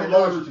a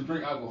large. to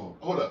drink alcohol.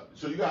 Hold up.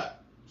 So you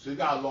got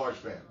a large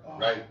family,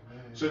 right?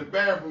 So the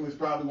bathroom is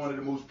probably one of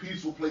the most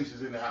peaceful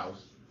places in the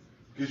house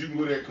because you can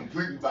go there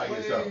completely by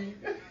yourself.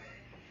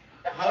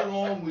 How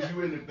long was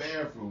you in the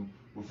bathroom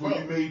before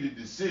you made the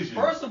decision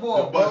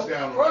to bust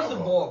down on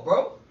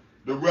alcohol?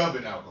 The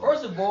rubbing alcohol.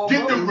 First of all,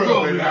 Get bro, the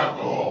rubbing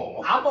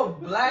alcohol. I'm a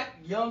black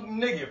young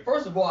nigga.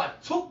 First of all, I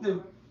took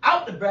them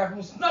out the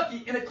bathroom, snuck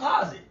it in the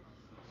closet.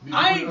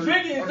 I ain't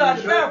drinking inside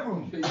the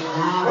bathroom.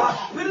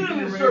 I put it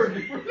in the shirt.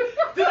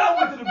 Then I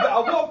went to I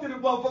walked to the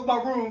motherfucker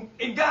my room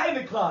and got in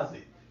the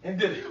closet and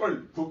did it.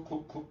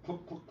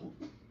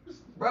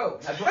 Bro,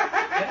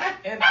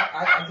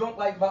 I drank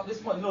like about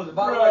this much. You know, the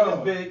bottle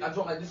like this big. I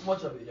drank like this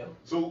much of it, yo.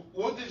 So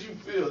what did you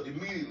feel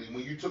immediately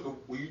when you took a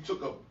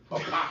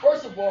pop?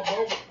 First of all,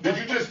 bro. Did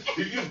you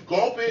just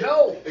gulp it?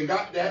 No. And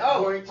got that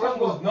No. point? First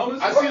of all,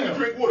 I seen you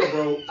drink water,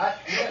 bro. You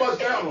bust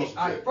down on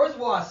some shit. First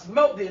of all, I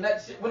smelt it and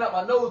that shit went out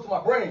my nose to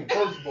my brain.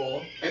 First of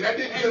all. And that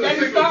didn't get a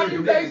signal to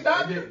you. Can't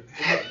stop you.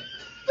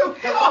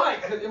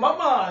 Because in my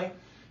mind,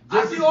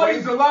 I see all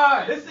these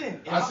alive.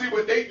 Listen, I see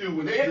what they do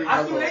when they drink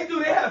I see what alcohol. they do.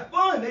 They have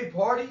fun. They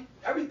party.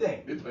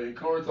 Everything. They playing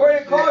cards.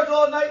 Playing cards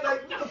all night.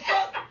 Like, what the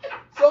fuck?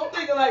 So I'm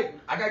thinking, like,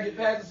 I gotta get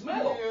past the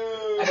smell.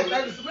 I get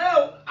past the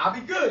smell, I'll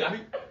be good. I'll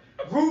be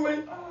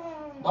grooving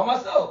by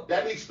myself.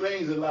 That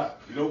explains a lot.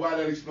 You know why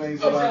that explains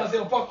a So I'm lot?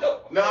 saying I'm fucked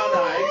up. No,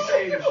 I ain't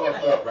saying you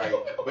fucked up, right?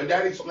 But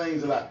that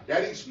explains a lot.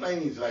 That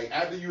explains, like,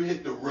 after you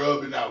hit the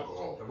rub and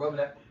alcohol. The rubbing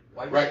that.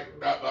 Right?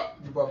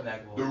 The rubbing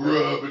alcohol. The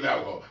rub and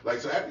alcohol.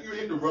 Like, so after you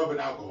hit the rub and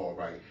alcohol,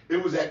 right?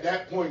 It was at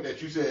that point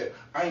that you said,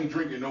 I ain't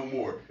drinking no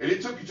more. And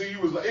it took you till you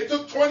was like, it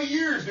took 20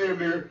 years damn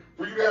near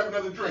for you to have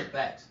another drink.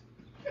 Facts.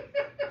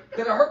 Cause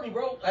it hurt me,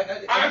 bro. Like,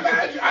 I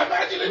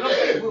imagine it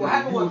did. What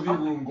happened was,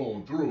 room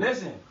going through.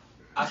 listen,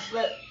 I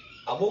slept.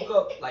 I woke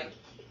up like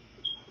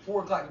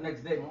 4 o'clock the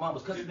next day. My mom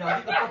was cussing me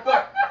out, get the fuck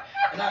up.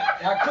 And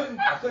I couldn't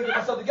get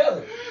myself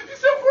together. You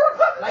said 4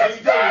 o'clock.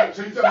 Like,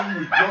 So you telling me you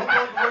was drunk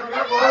on rubbing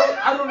alcohol?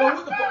 I don't know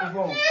what the fuck was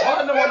wrong. All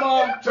I know, my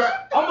mom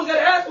almost got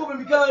an ass whooping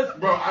because,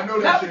 Bro, I know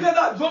that not shit. because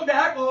I drunk the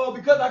alcohol,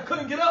 because I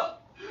couldn't get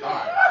up.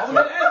 Alright. I was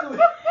got an ass whooping.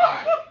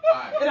 Alright.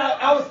 And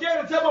I was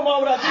scared to tell my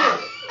mom what I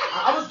did.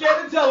 I was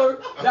scared to tell her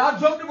that I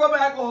drunk the rubbing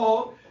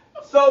alcohol.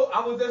 So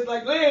I was just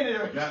like laying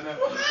there. Now,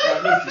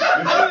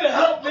 I needed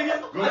help,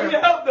 nigga. I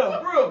needed help though,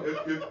 bro.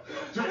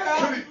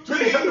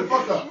 Twitty, shut the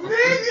fuck up.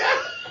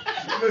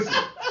 Listen,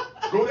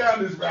 go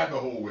down this rabbit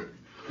hole with me.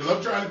 Because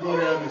I'm trying to go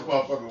down this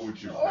motherfucker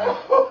with you. Right?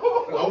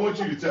 I want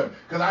you to tell me.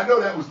 Because I know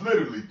that was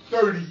literally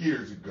 30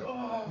 years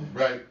ago.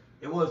 Right?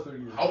 It was 30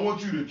 years ago. I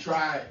want you to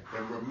try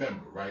and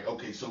remember, right?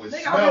 Okay, so it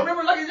Nigga, smelled. I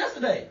remember like it's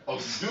yesterday. Oh,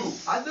 you do?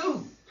 I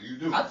do. You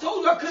do? I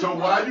told you I couldn't. So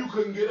why you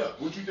couldn't get up?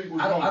 What you think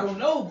was wrong? I don't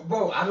know,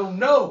 bro. I don't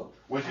know.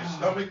 Was your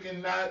stomach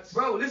in knots?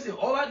 Bro, listen,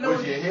 all I know Was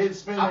is your head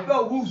spinning? I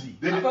felt woozy.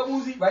 Did I it- felt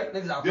woozy, right?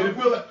 Listen, Did it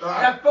feel like?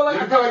 I felt like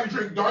did it feel like you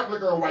drink dark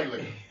liquor or white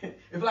liquor? it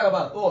felt like I'm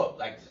about to throw up.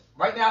 Like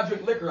right now, I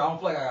drink liquor. I don't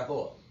feel like I got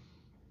throw up.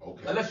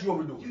 Okay. Unless you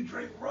overdo it. You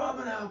drink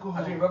rubbing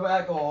alcohol. I drink rubber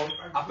alcohol.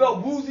 I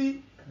felt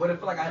woozy, but it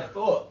felt like I had to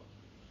throw up.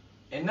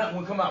 And nothing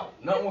would come out.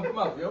 Nothing would come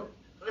out, yo.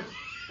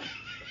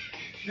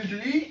 Did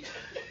you eat?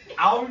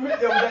 I don't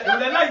remember. It was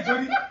that night,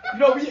 Tony. You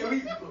know,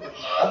 we.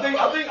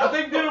 I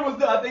think dinner was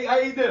done. I think I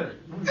ate dinner.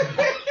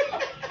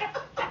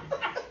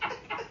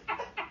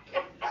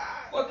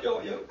 Fuck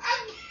yo.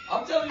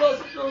 I'm telling y'all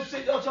some real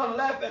shit. Y'all trying to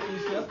laugh at me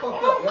and shit. That's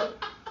fucked up, yo.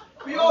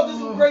 We all do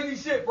some crazy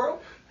shit, bro.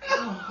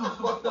 That's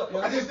fucked up,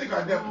 yo. I just think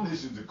our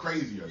definitions are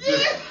crazy or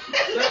different.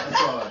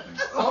 That's all I think.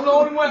 I'm the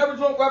only one ever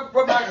drunk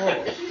rubber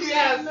alcohol.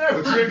 Yes,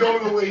 But you ain't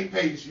going the way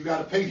pace. You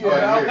got a pace Yeah,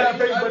 I buddy got a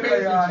here. pace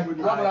buddy.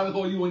 Rubbing Alright.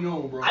 alcohol, you on your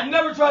own, bro. I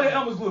never tried the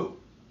Elmer's glue.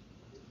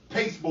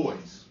 Pace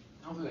boys.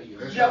 I don't think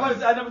That's Yeah, right.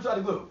 I never tried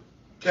the glue.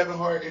 Kevin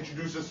Hart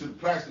introduced us to the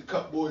Plastic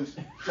Cup Boys.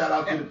 Shout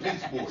out to the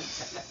Pace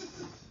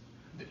Boys.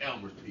 the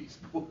Elmer's piece,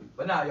 boy.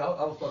 But nah, y'all,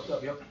 I was fucked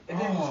up, yo. And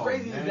then what's Oh,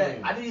 crazy is man. that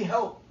I need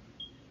help.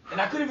 And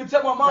I couldn't even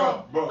tell my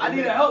mom Bro, I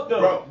needed help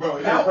though.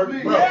 Bro, help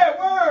me. Yeah,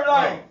 word,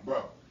 like.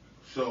 Bro.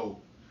 So,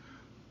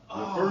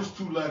 the first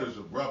 2 letters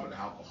of rubbing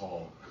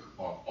alcohol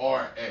are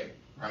R-A,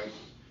 right?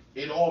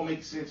 It all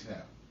makes sense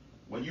now.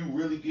 When you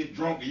really get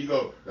drunk and you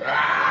go,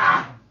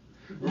 ah,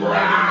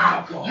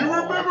 rah, you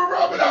remember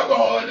rubbing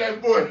alcohol at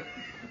that point.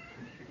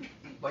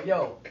 But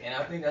yo, and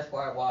I think that's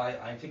why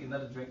I ain't taking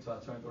another drink till I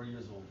turn 30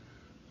 years old.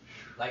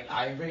 Like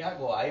I ain't drink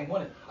alcohol. I ain't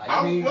want it. Like,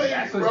 I mean,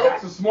 That's bro. a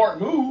smart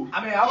move.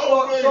 I mean,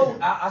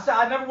 I said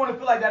I never want to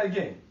feel like that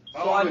again.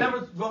 So I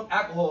never drunk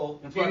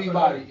alcohol until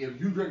Anybody, if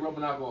you drink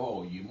rubbing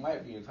alcohol, you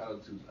might be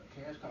entitled to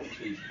a cash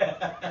compensation.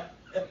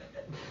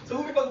 So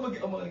who the fuck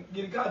I'm gonna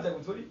get in contact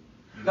with, Twitty?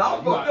 I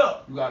was fucked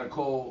up. You gotta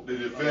call.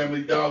 The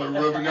Family Dollar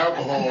rubbing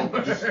alcohol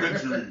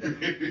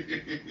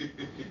dispensary.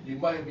 You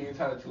might be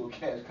entitled to a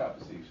cash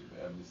compensation,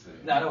 man. I'm just saying.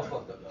 Nah, that was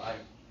fucked up though.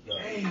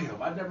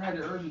 Damn, I never had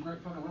the urge to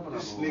drink fucking rubbing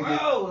This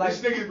alcohol. nigga,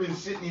 this nigga been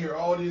sitting here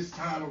all this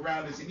time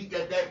around us, and he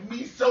got that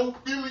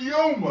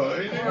mesothelioma.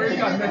 We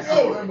got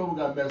meso. Remember we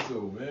got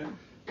meso, man.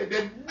 Got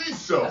that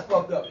meso. That's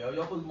fucked up, yo.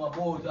 Y'all supposed to be my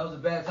boys. That was a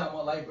bad time in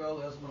my life, bro.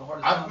 That's one of the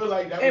hardest I times. feel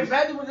like that And was.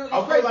 imagine when it I was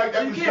feel crazy. like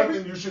that You was can't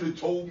something you should have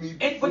told me.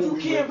 But before you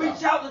we can't went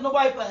reach out to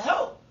nobody for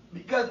help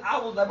because I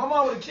was like, my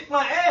mom would have kicked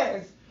my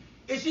ass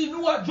if she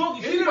knew I drunk.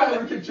 And she Anybody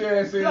would kick your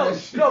ass in No, that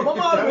shit. no, my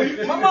mom would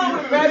have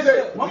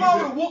my mom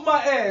would have whooped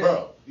my ass.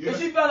 Bro, If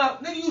she found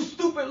out, nigga, you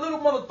stupid little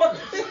motherfucker,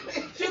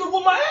 she would have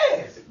whooped my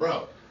ass.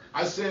 Bro,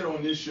 I said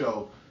on this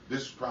show, this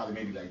was probably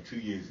maybe like 2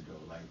 years ago.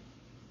 Like,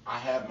 I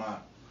had my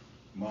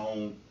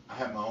own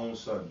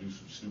son do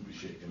some stupid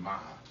shit in my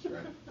eyes,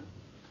 right?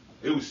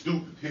 It was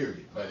stupid,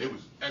 period, but it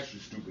was extra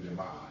stupid in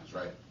my eyes,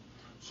 right?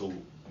 So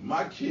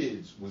my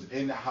kids was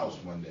in the house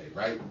one day,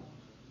 right?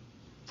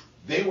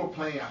 They were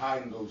playing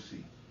hide and go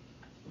seek.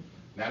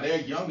 Now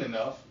they're young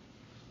enough.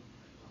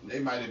 They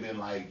might have been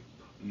like,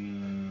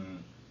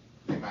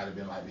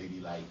 maybe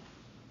like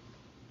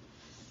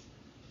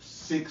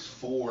 6,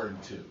 4,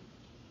 and 2,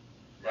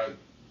 right?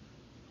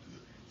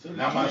 So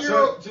Now my the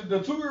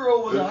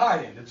 2-year-old wasn't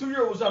hiding. The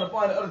 2-year-old was trying to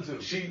find the other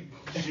 2. She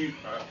That's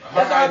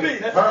how I be.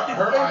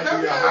 her idea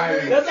of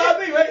hiding. That's how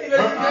I be, right?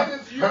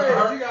 You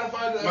gotta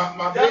find us.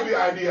 My baby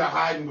idea of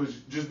hiding was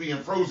just being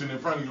frozen in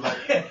front of you,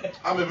 like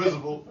I'm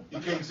invisible, you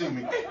can't see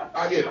me.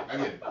 I get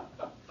it.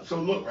 So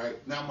look, right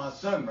now, my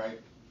son, right,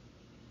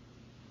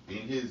 in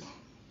his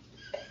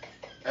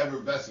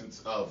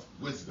effervescence of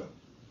wisdom,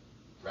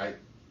 right,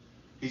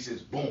 he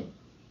says, boom,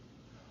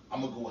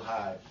 I'm gonna go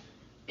hide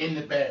in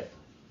the bathroom.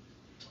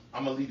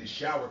 I'm gonna leave the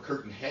shower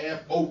curtain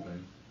half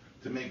open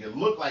to make it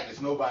look like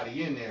it's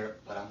nobody in there,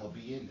 but I'm gonna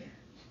be in there.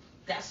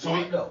 That's So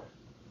smart, though.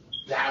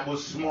 That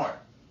was smart.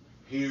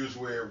 Here's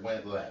where it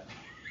went left.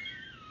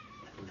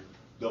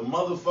 The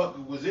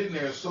motherfucker was in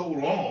there so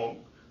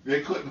long,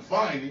 they couldn't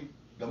find him.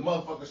 The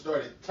motherfucker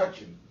started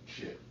touching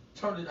shit.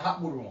 Turned the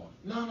hot water on.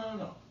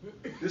 No.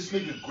 This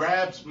nigga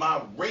grabs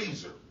my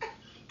razor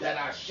that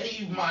I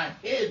shave my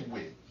head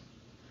with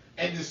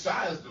and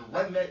decides to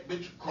run that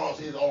bitch across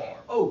his arm.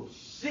 Oh,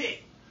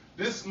 shit.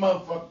 This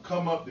motherfucker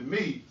come up to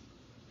me,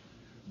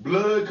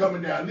 blood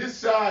coming down this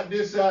side.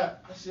 I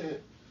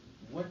said,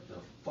 what the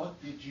fuck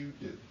did you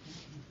do?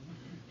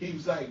 He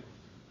was like,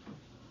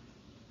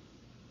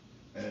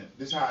 and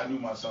this is how I knew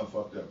my son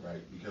fucked up,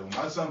 right? Because when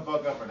my son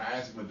fucked up and I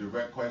asked him a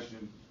direct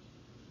question,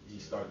 he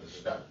started to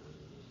stutter.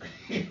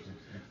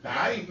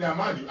 Now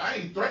mind you, I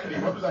ain't threatening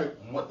him. I was like,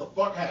 what the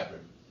fuck happened?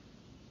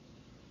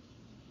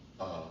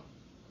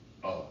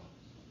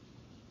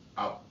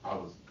 I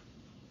was,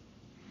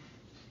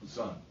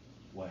 son,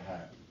 what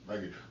happened?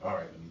 Like, all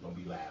right, don't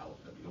be loud.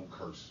 Don't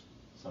curse.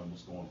 Son,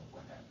 what's going on?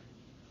 What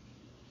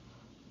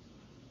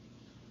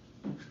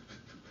happened?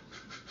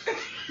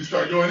 He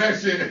started doing that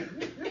shit.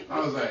 I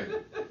was like,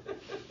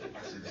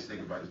 I said, this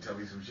nigga about to tell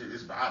me some shit.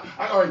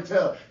 I already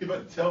tell. He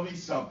about to tell me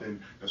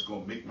something that's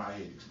going to make my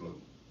head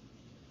explode.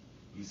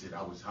 He said,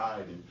 I was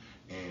hiding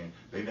and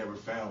they never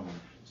found me,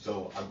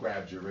 so I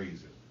grabbed your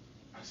razor.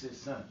 I said,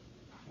 son,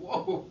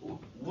 whoa,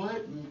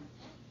 what?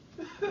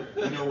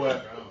 You know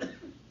what?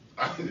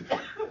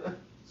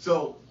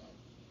 So,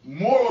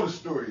 moral of the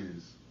story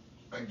is,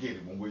 I get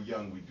it. When we're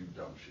young, we do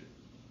dumb shit.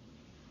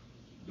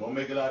 Don't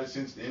make a lot of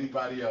sense to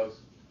anybody else.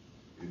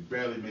 It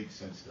barely makes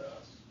sense to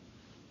us.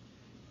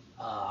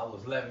 I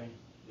was 11.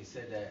 They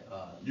said that.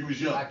 You was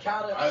young. I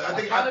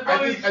think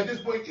at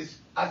this point it's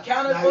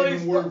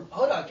accountability.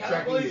 Hold on,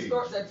 accountability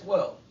starts at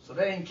 12, so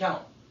that ain't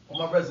count on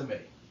my resume.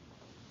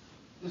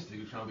 This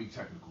nigga trying to be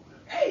technical, man.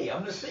 Hey,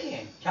 I'm just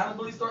saying,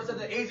 accountability starts at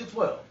the age of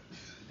 12.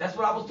 That's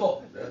what I was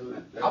taught.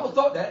 I was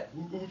taught that.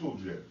 Who told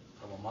you that?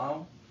 From my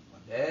mom, my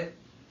dad,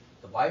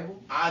 the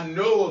Bible. I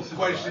know a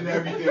question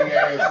everything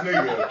ass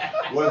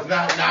nigga was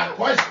not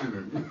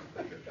questioning.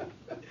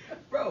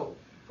 Bro,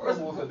 first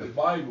of all, said the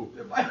Bible.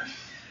 The Bible.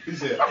 He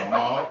said, my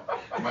mom,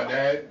 my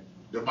dad,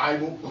 the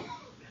Bible.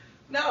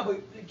 No,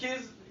 but a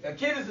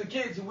kid is a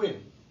kid to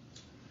win.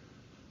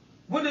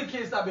 When did a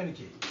kid stop being a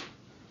kid?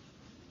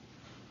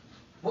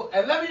 Well,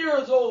 at 11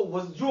 years old,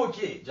 was you a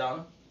kid,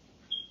 John?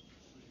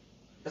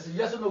 That's a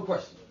yes or no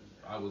question.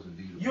 I was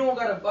indeed. You don't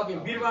gotta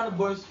fucking beat around the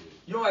bush.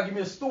 You don't gotta give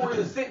me a story,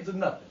 a sentence, or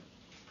nothing.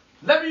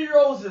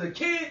 11-year-olds is a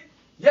kid,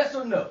 yes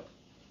or no?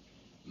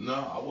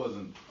 No, I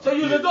wasn't. So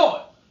you was an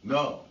adult?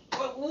 No.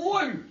 What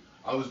were you?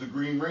 I was the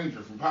Green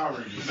Ranger from Power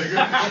Rangers,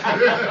 nigga.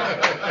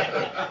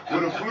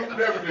 With a flute and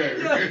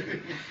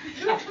everything.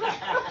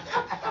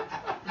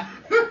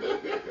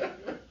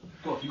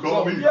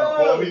 Call me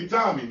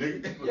Tommy,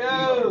 nigga.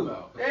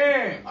 Yo,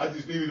 damn. I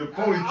just needed a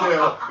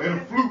ponytail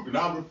and a flute, and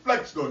I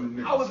reflexed on them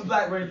niggas. I was a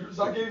Black Ranger,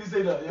 so I can't even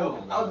say that,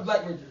 yo. I was a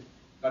Black Ranger.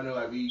 I know,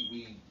 like,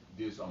 we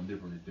did something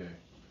different today,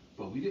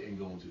 but we didn't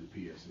go into the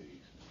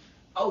PSAs.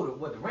 Oh,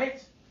 the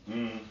rants?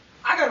 Mm-hmm.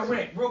 I got a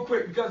rant real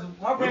quick because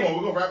my rant.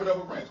 We're gonna wrap it up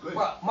with rants. Go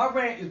ahead. My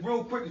rant is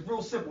real quick. It's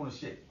real simple and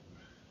shit.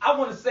 I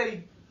want to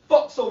say,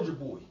 fuck Soulja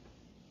Boy.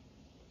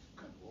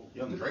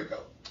 Young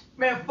Draco.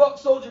 Man, fuck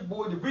Soulja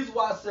Boy. The reason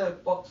why I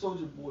said fuck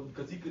Soulja Boy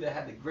because he could have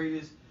had the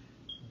greatest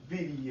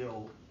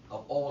video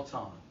of all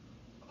time,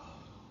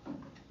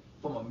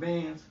 from a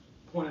man's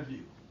point of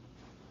view.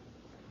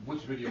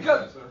 Which video?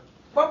 Because was that, sir?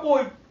 my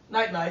boy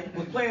Night Night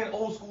was playing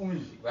old school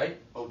music, right?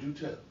 Oh, do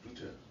tell.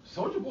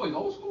 Soulja Boy's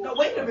old school? No,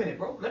 wait a minute,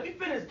 bro. Let me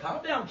finish.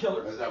 Calm down,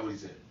 killer. That's not what he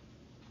said.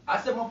 I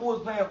said my boy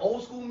was playing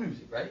old school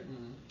music, right?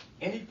 Mm-hmm.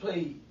 And he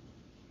played,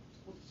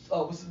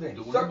 what's his name?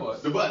 Doing the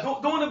butt. The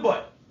butt. Doing the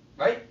butt,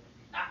 right?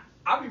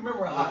 I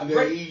remember how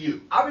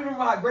great. I remember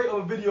how great of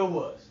a video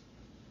was,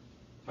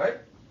 right?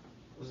 There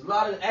was a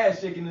lot of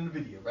ass shaking in the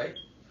video, right?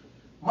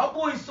 My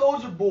boy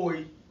Soulja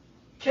Boy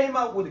came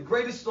out with the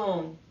greatest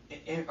song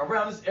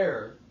around this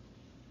era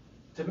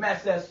to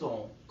match that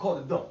song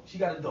called "The Dome." She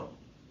got a dome.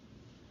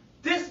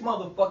 This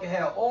motherfucker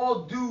had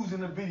all dudes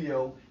in the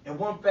video and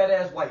one fat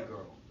ass white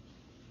girl.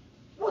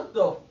 What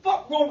the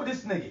fuck wrong with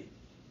this nigga?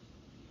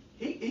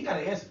 He gotta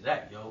answer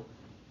that, yo.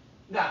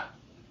 Now,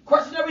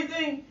 question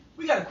everything,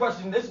 we gotta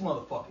question this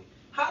motherfucker.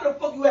 How the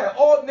fuck you had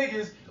all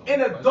niggas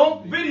in a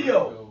dump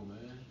video?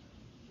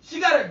 She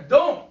got a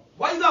dump.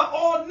 Why you got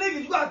all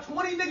niggas? You got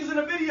 20 niggas in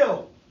the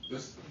video.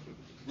 Does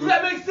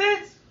that make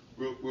sense?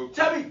 Real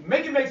Tell me,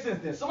 make it make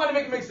sense then. Somebody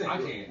make it make sense. I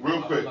can't.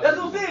 Real quick. That's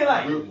what I'm saying,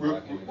 like.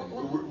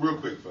 Real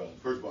quick, fella.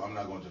 First of all, I'm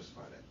not gonna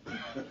justify that.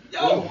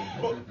 Yo,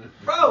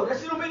 bro, that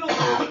shit don't make no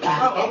sense.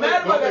 I'm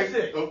mad about that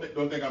shit.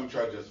 Don't think I'm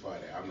trying to justify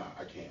that. I'm not.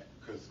 I can't.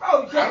 Cause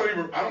bro,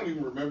 I don't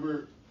even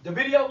remember the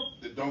video.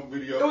 The dump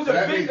video. It was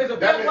there's a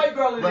fat white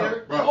girl in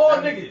there. All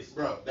niggas.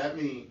 Bro, that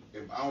mean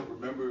if I don't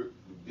remember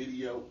the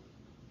video,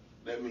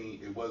 that mean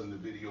it wasn't the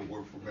video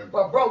worth remembering.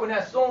 But bro, when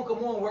that song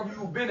come on, wherever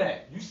you've been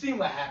at, you seen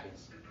what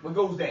happens. What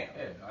goes down.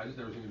 Yeah, I just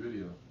never seen the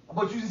video.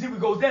 But you can see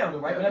what goes down, though,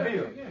 right? In that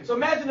video. Yeah. So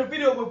imagine a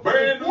video with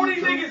 40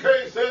 40 niggas.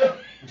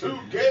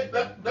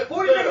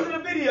 40 niggas in the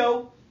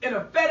video and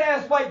a fat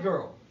ass white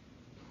girl.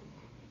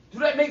 Do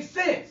that make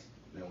sense?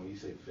 Now, when you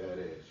say fat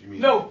ass, you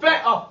mean no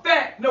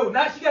no,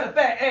 not she got a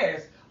fat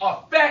ass, a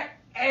fat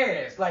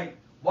ass, like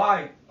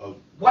white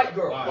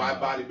girl. Wide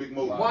body, big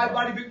motor. Wide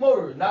body, big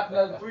motor, not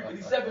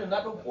 357,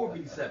 not no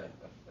 457.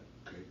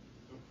 Okay.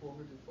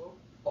 454?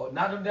 Oh,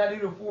 not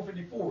even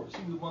 454.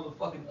 She was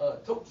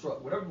motherfucking tow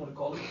truck, whatever you want to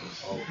call it.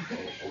 Oh,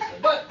 okay.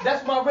 But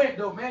that's my rant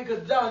though, man.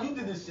 Cause John, you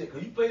did this shit.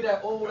 Cause you played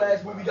that old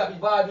ass movie, got me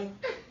vibing.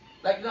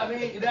 Like, you know what I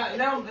mean? And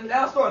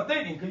now I start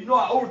thinking, cause you know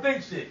I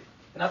overthink shit,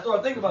 and I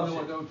started thinking about you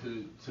shit. know,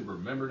 to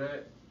remember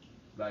that,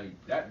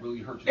 like that really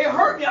hurt you. It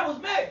hurt me. I was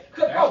mad.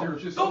 Cause bro,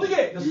 don't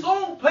forget the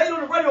song played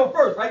on the radio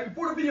first, right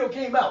before the video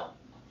came out.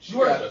 She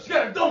got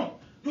a dump.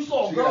 You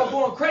saw a girl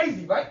going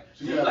crazy, right?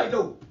 She was like,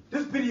 "No,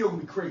 this video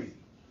gonna be crazy."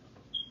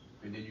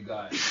 And then you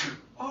got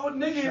all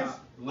niggas,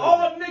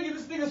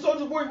 this nigga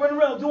Soulja Boy running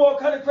around doing all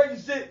kind of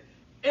crazy shit,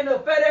 and a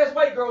fat ass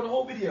white girl in the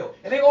whole video,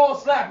 and they all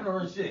slapping her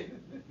and shit.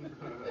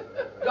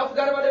 Y'all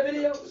forgot about that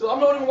video? So I'm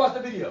not even gonna watch the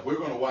video. We're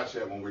gonna watch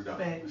that when we're done.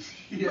 Man,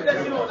 we're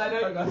gonna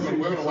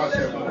watch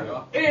that when we're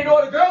done. It ain't no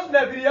other girls in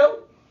that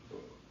video.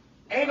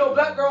 Ain't no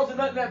black girls in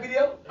nothing in that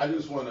video. I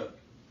just wanna,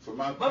 for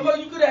my.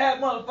 Motherfucker, you could have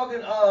had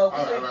motherfucking All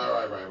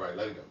right.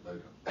 Let it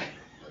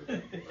go.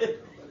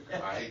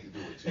 I hate to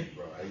do it to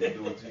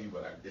you,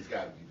 bro. But it's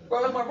gotta be done.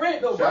 Bro, that's my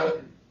rant though,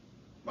 bro.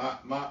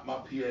 My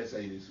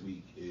PSA this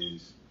week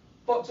is.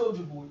 Fuck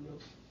Soulja Boy, bro.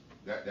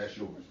 That's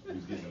yours.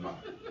 Who's getting mine?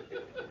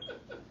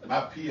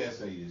 My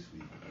PSA this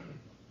week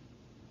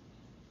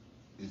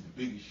is the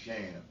biggest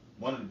sham,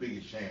 one of the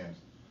biggest shams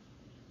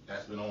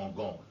that's been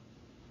ongoing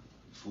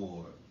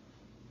for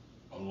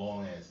a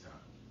long ass time,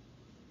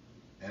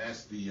 and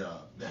that's the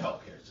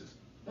healthcare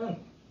system.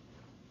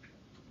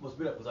 What's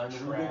been up? Was I in the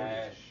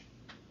trash?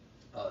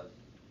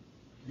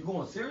 You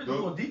going serious? You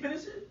going deep in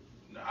this shit?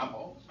 I'm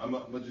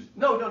gonna just.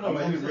 No. I'm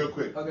gonna hit it real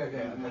quick.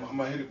 Okay. I'm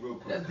gonna hit it real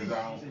quick because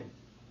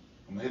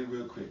I'm gonna hit it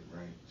real quick,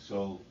 right?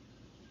 So,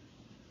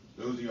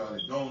 those of y'all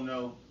that don't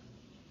know,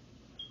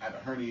 I have a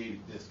herniated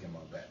disc in my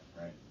back,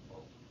 right?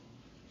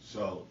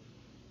 So,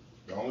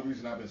 the only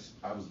reason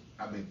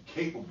I've been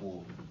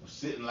capable of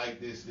sitting like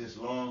this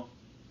long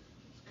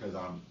is because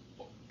I'm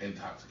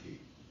intoxicated.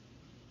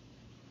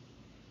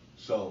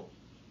 So,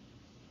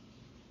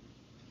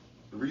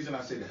 the reason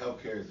I say the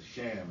healthcare is a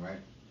sham, right?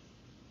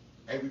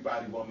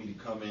 Everybody want me to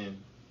come in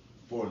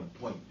for an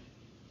appointment,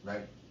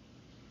 right?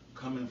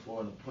 Come in for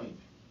an appointment.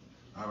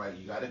 All right,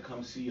 you got to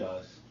come see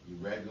us, your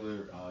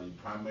regular, your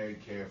primary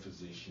care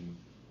physician.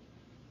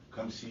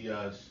 Come see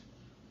us.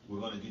 We're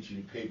going to get you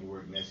the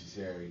paperwork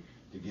necessary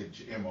to get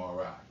your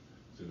MRI.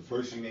 So the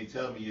first thing they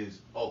tell me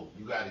is, oh,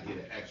 you got to get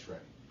an x-ray.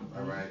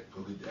 All right,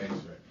 go get the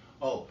x-ray.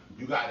 Oh,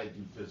 you got to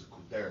do physical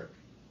therapy.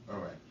 All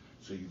right,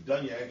 so you've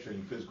done your x-ray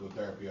and your physical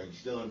therapy. Are you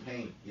still in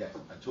pain? Yes,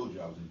 I told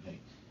you I was in pain.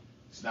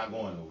 It's not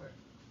going nowhere.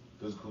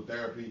 Physical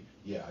therapy,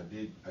 yeah,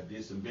 I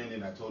did some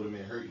bending. I told him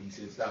it hurt. He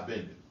said, stop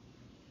bending.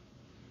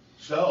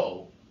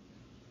 So,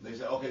 they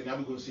said, okay, now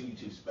we're going to send you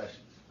to the specialist,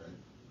 right?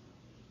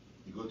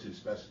 You go to the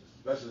specialist.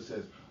 The specialist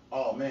says,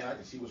 oh, man, I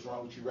can see what's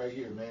wrong with you right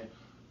here, man.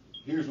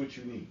 Here's what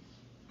you need,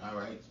 all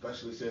right?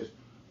 Specialist says,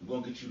 I'm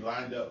going to get you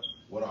lined up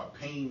with our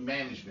pain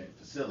management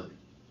facility.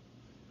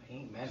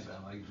 Pain management?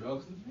 Sound like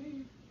drugs to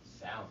me.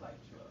 Sounds like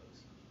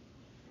drugs.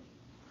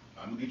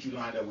 I'm going to get you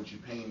lined up with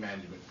your pain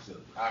management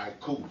facility. All right,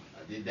 cool.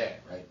 I did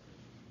that, right?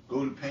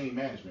 Go to pain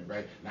management,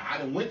 right? Now, I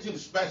done went to the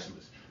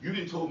specialist. You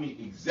done told me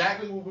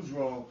exactly what was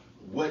wrong,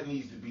 what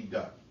needs to be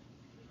done.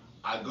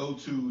 I go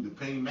to the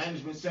pain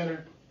management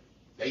center.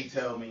 They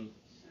tell me,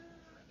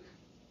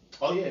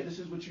 oh, yeah, this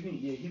is what you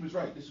need. Yeah, he was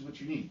right. This is what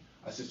you need.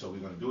 I said, so we're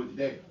going to do it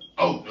today?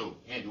 Oh, no,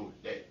 can't do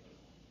it today.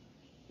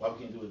 Why we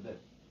can't do it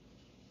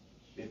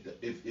today?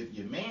 If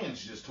your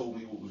man's just told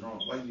me what was wrong,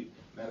 why you?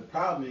 Now, the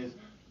problem is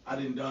I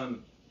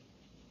done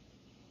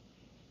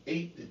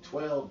 8 to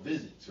 12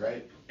 visits,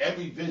 right?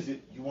 Every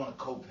visit, you want a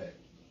copay.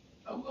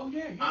 Oh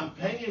yeah. I'm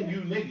paying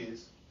you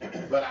niggas,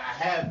 but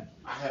I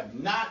have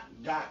not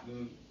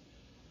gotten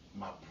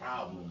my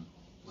problem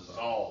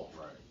resolved,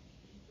 right?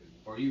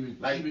 Or even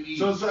like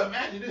even so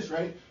imagine this,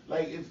 right?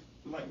 Like if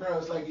like bro,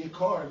 it's like your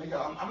car,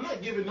 nigga. I'm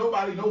not giving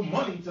nobody no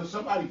money till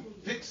somebody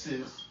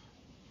fixes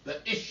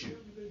the issue.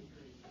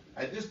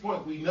 At this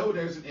point, we know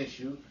there's an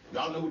issue.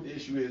 Y'all know what the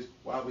issue is.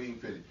 Why we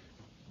ain't fitted?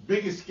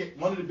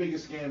 One of the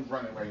biggest scams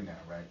running right now,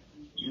 right?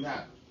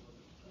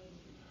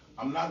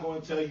 I'm not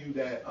going to tell you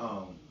that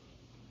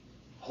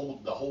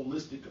the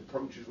holistic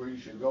approach is where you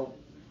should go,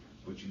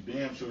 but you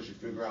damn sure should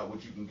figure out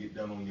what you can get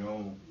done on your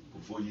own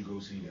before you go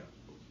see them.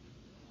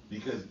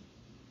 Because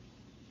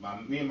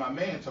me and my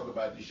man talk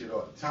about this shit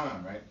all the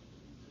time, right?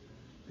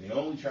 They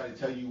only try to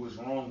tell you what's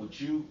wrong with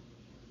you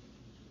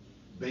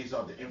based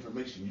off the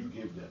information you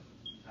give them.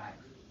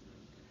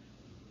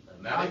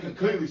 Now they can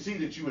clearly see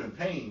that you're in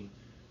pain,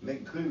 and they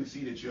can clearly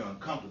see that you're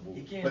uncomfortable,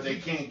 but they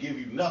can't give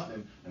you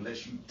nothing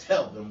unless you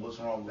tell them what's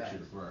wrong with you.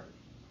 Right.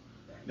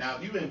 Now,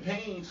 if you're in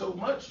pain so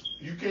much,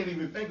 you can't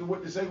even think of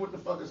what to say. What the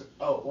fuck is it?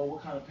 Oh, well,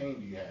 what kind of pain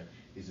do you have?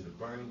 Is it a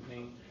burning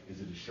pain?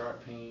 Is it a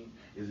sharp pain?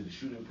 Is it a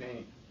shooting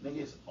pain? Nigga,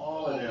 it's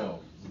all of them.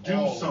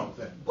 Do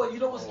something. But you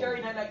know what's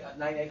scary? I don't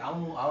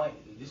know.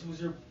 This was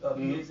your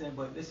opinion,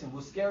 but listen,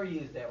 what's scary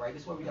is that, right?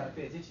 This is why we got to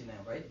pay attention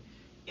now, right?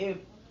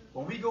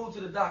 When we go to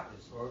the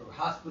doctors or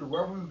hospital,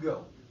 wherever we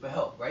go for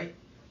help, right?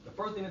 The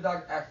first thing the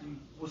doctor asks you,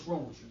 what's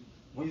wrong with you?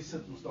 When your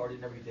symptoms started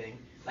and everything.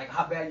 like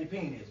how bad your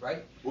pain is,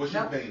 right? What's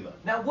now, your pain level?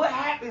 Now, what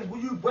happens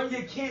when you bring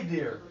your kid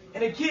there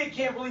and the kid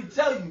can't really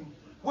tell you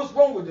what's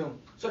wrong with them,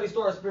 so they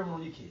start experimenting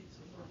on your kids?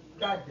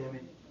 God damn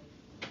it.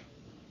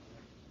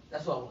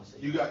 That's all I want to say.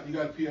 You got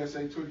a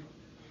PSA, Twitty?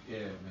 Yeah,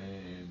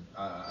 man.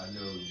 I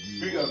know you.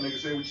 Speak up, nigga.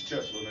 Say with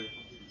your chest, little nigga.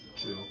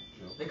 Chill.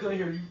 They couldn't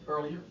hear you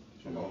earlier.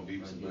 Come on,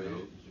 Beavis and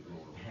Butthead.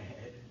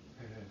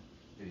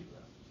 There you go.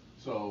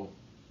 So,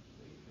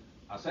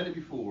 I said it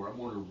before. I'm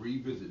going to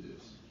revisit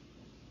this.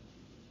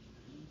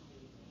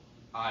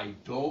 I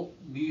don't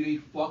need a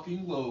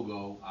fucking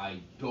logo. I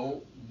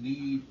don't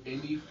need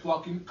any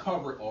fucking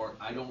cover art.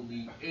 I don't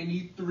need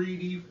any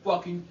 3D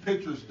fucking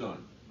pictures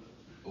done.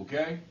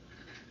 Okay?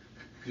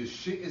 This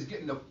shit is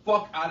getting the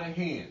fuck out of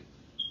hand.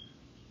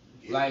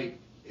 Like,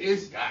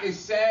 it's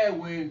sad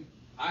when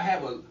I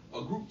have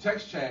a group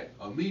text chat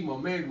of me, my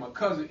man, and my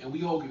cousin, and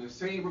we all get the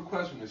same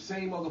requests from the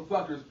same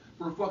motherfuckers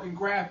for fucking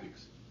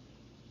graphics.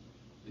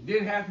 And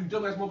then half you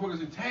dumbass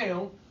motherfuckers in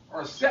town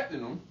are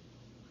accepting them.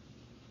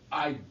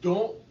 I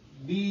don't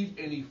need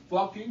any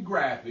fucking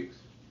graphics.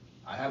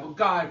 I have a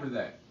guy for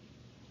that.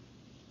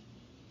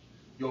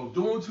 You're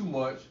doing too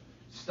much.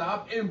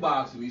 Stop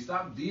inboxing me.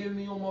 Stop DMing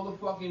me on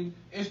motherfucking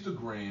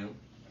Instagram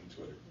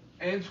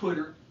and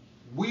Twitter.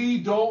 We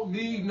don't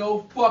need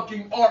no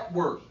fucking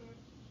artwork.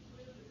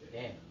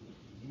 Damn,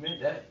 you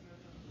meant that.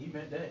 He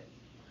meant that.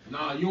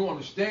 Nah, you don't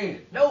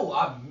understand.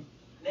 No,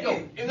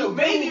 you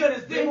made me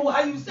understand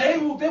how you say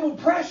it. They will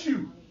press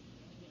you.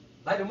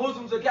 Like the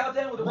Muslims at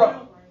Cowtown with the Bro,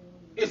 video?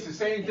 it's the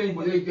same thing,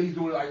 but they doing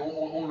it like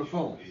on the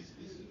phone.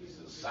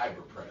 It's a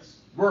cyber press.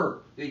 Word.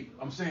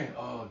 I'm saying,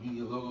 you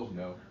need a logo?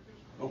 No.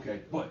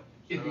 Okay, but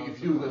if you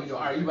do, let me know.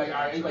 All right, anybody,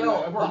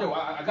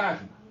 I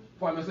got you.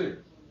 5 minutes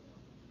later.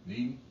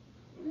 Need?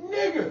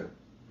 Nigga.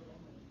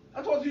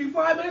 I talked to you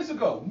 5 minutes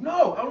ago.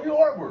 No, I don't need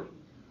artwork.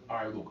 All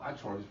right, look, I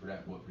charge for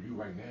that, but for you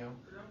right now,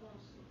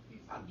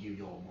 I'll give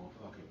y'all a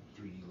motherfucking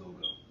 3D logo.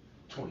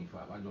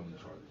 25. I normally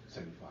charge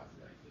 75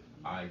 for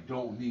that. I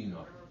don't need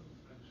nothing.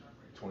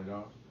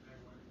 $20.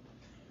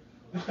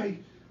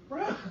 Like,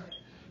 bro,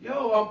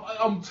 yo,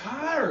 I'm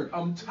tired.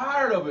 I'm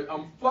tired of it.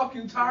 I'm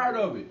fucking tired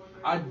of it.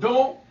 I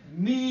don't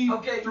need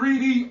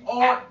 3D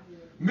art,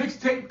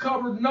 mixtape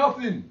cover,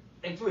 nothing.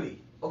 Hey, Twitty,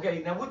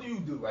 okay, now what do you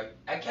do, right?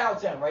 At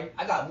Cowtown, right?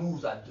 I got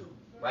moves I do,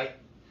 right?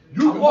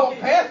 You can walk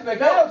past me at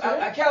Cowtown.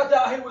 At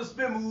Cowtown, I hit with a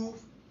spin move.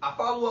 I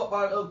follow up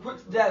by a quick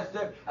dash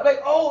step. I'm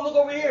like, oh, look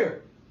over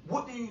here.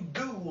 What do you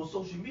do on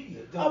social media?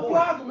 I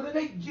block them, and then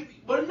they give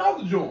me, but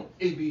another joint.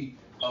 It be,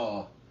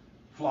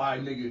 fly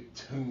nigga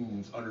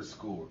tunes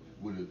 _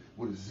 with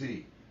a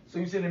Z. So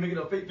you saying they making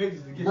up fake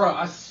pages to get Bro, you?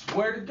 I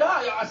swear to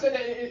God, I said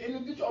that in the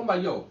video. I'm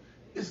like, yo,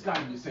 it's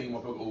gotta be the same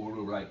motherfucker over and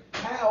over. Like,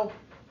 how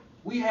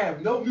we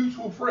have no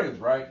mutual friends,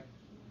 right?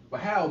 But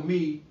how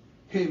me,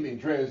 him,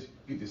 and Drez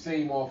get the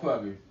same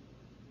motherfucker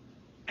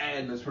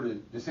and us for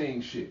the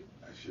same shit.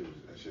 That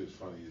shit was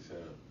funny as hell.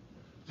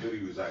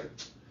 Tootie was like,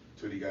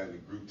 Tootie got in the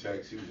group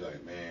text. He was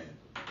like, man,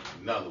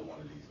 another one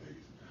of these niggas.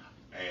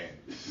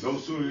 And no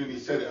sooner than he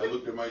said it, I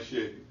looked at my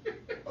shit,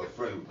 a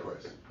friend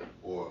request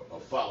or a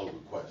follow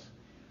request.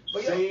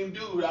 But Same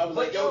dude. I was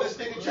like, yo, this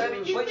nigga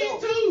trying to get me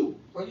too.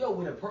 But yo,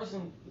 when the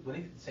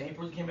same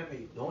person came at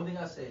me, the only thing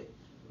I said,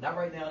 not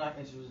right now, not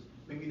interested,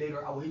 maybe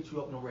later, I will hit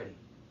you up when I'm ready.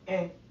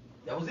 And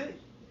that was it.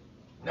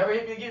 Never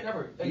hit me again,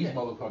 never. These Again.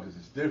 motherfuckers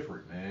is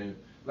different, man.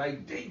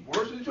 Like, they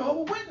worse than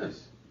Jehovah's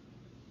Witness.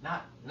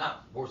 Not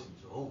worse than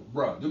Jehovah.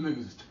 Bro, them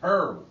niggas is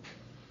terrible.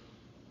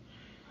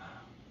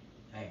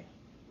 Damn.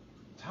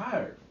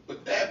 Tired.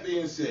 But that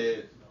being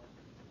said,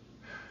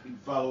 you can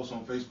follow us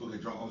on Facebook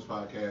at Drunk Unks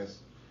Podcast,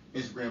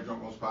 Instagram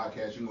Drunk Unks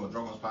Podcast. You can go to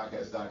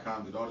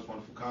drunkunkspodcast.com, get all this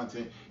wonderful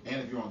content.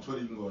 And if you're on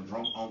Twitter, you can go to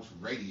Drunk Unks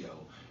Radio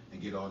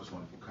and get all this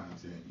wonderful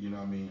content. You know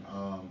what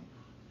I mean?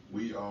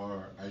 We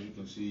are, as you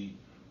can see,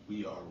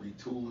 we are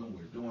retooling.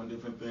 We're doing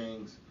different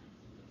things.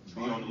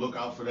 Be on the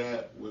lookout for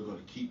that. We're going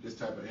to keep this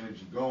type of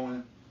energy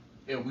going.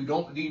 And we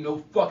don't need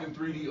no fucking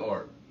 3D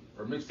art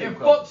or mixtape And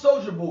cover. fuck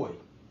Soldier Boy.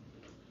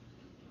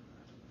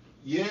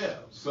 Yeah,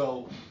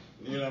 so,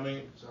 you know what I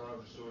mean? Shout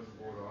out to Soldier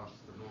Boy, the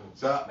entrepreneur.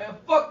 So, Man,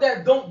 fuck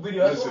that dunk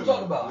video. That's Listen, what I'm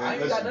talking about. man, I ain't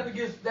got listen. nothing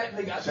against that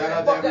nigga. I shout said,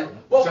 out fuck to that. every-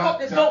 Well, shout-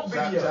 fuck the shout- dunk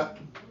shout- video.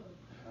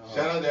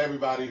 Shout out to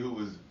everybody who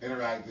was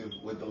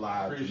interactive with the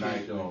live Appreciate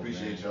tonight. y'all, We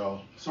appreciate man.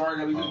 y'all. Sorry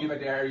that we couldn't get back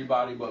to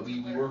everybody, but we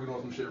working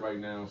on some shit right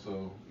now,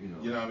 so, you know.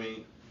 You know what I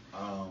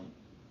mean?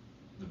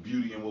 The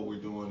beauty in what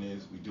we're doing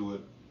is we do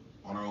it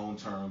on our own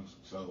terms.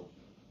 So,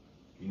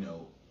 you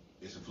know,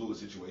 it's a fluid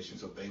situation,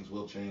 so things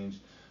will change.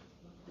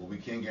 What we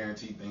can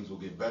guarantee, things will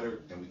get better,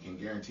 and we can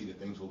guarantee that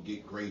things will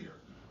get greater.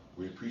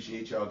 We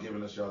appreciate y'all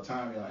giving us y'all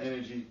time, y'all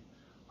energy.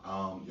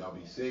 Y'all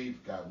be safe,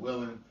 God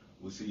willing.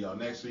 We'll see y'all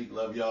next week.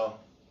 Love y'all.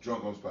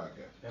 Drunk Unks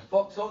Podcast. And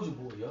fuck Soldier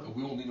Boy, yo.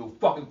 We don't need no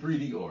fucking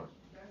 3D art.